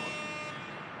Radio.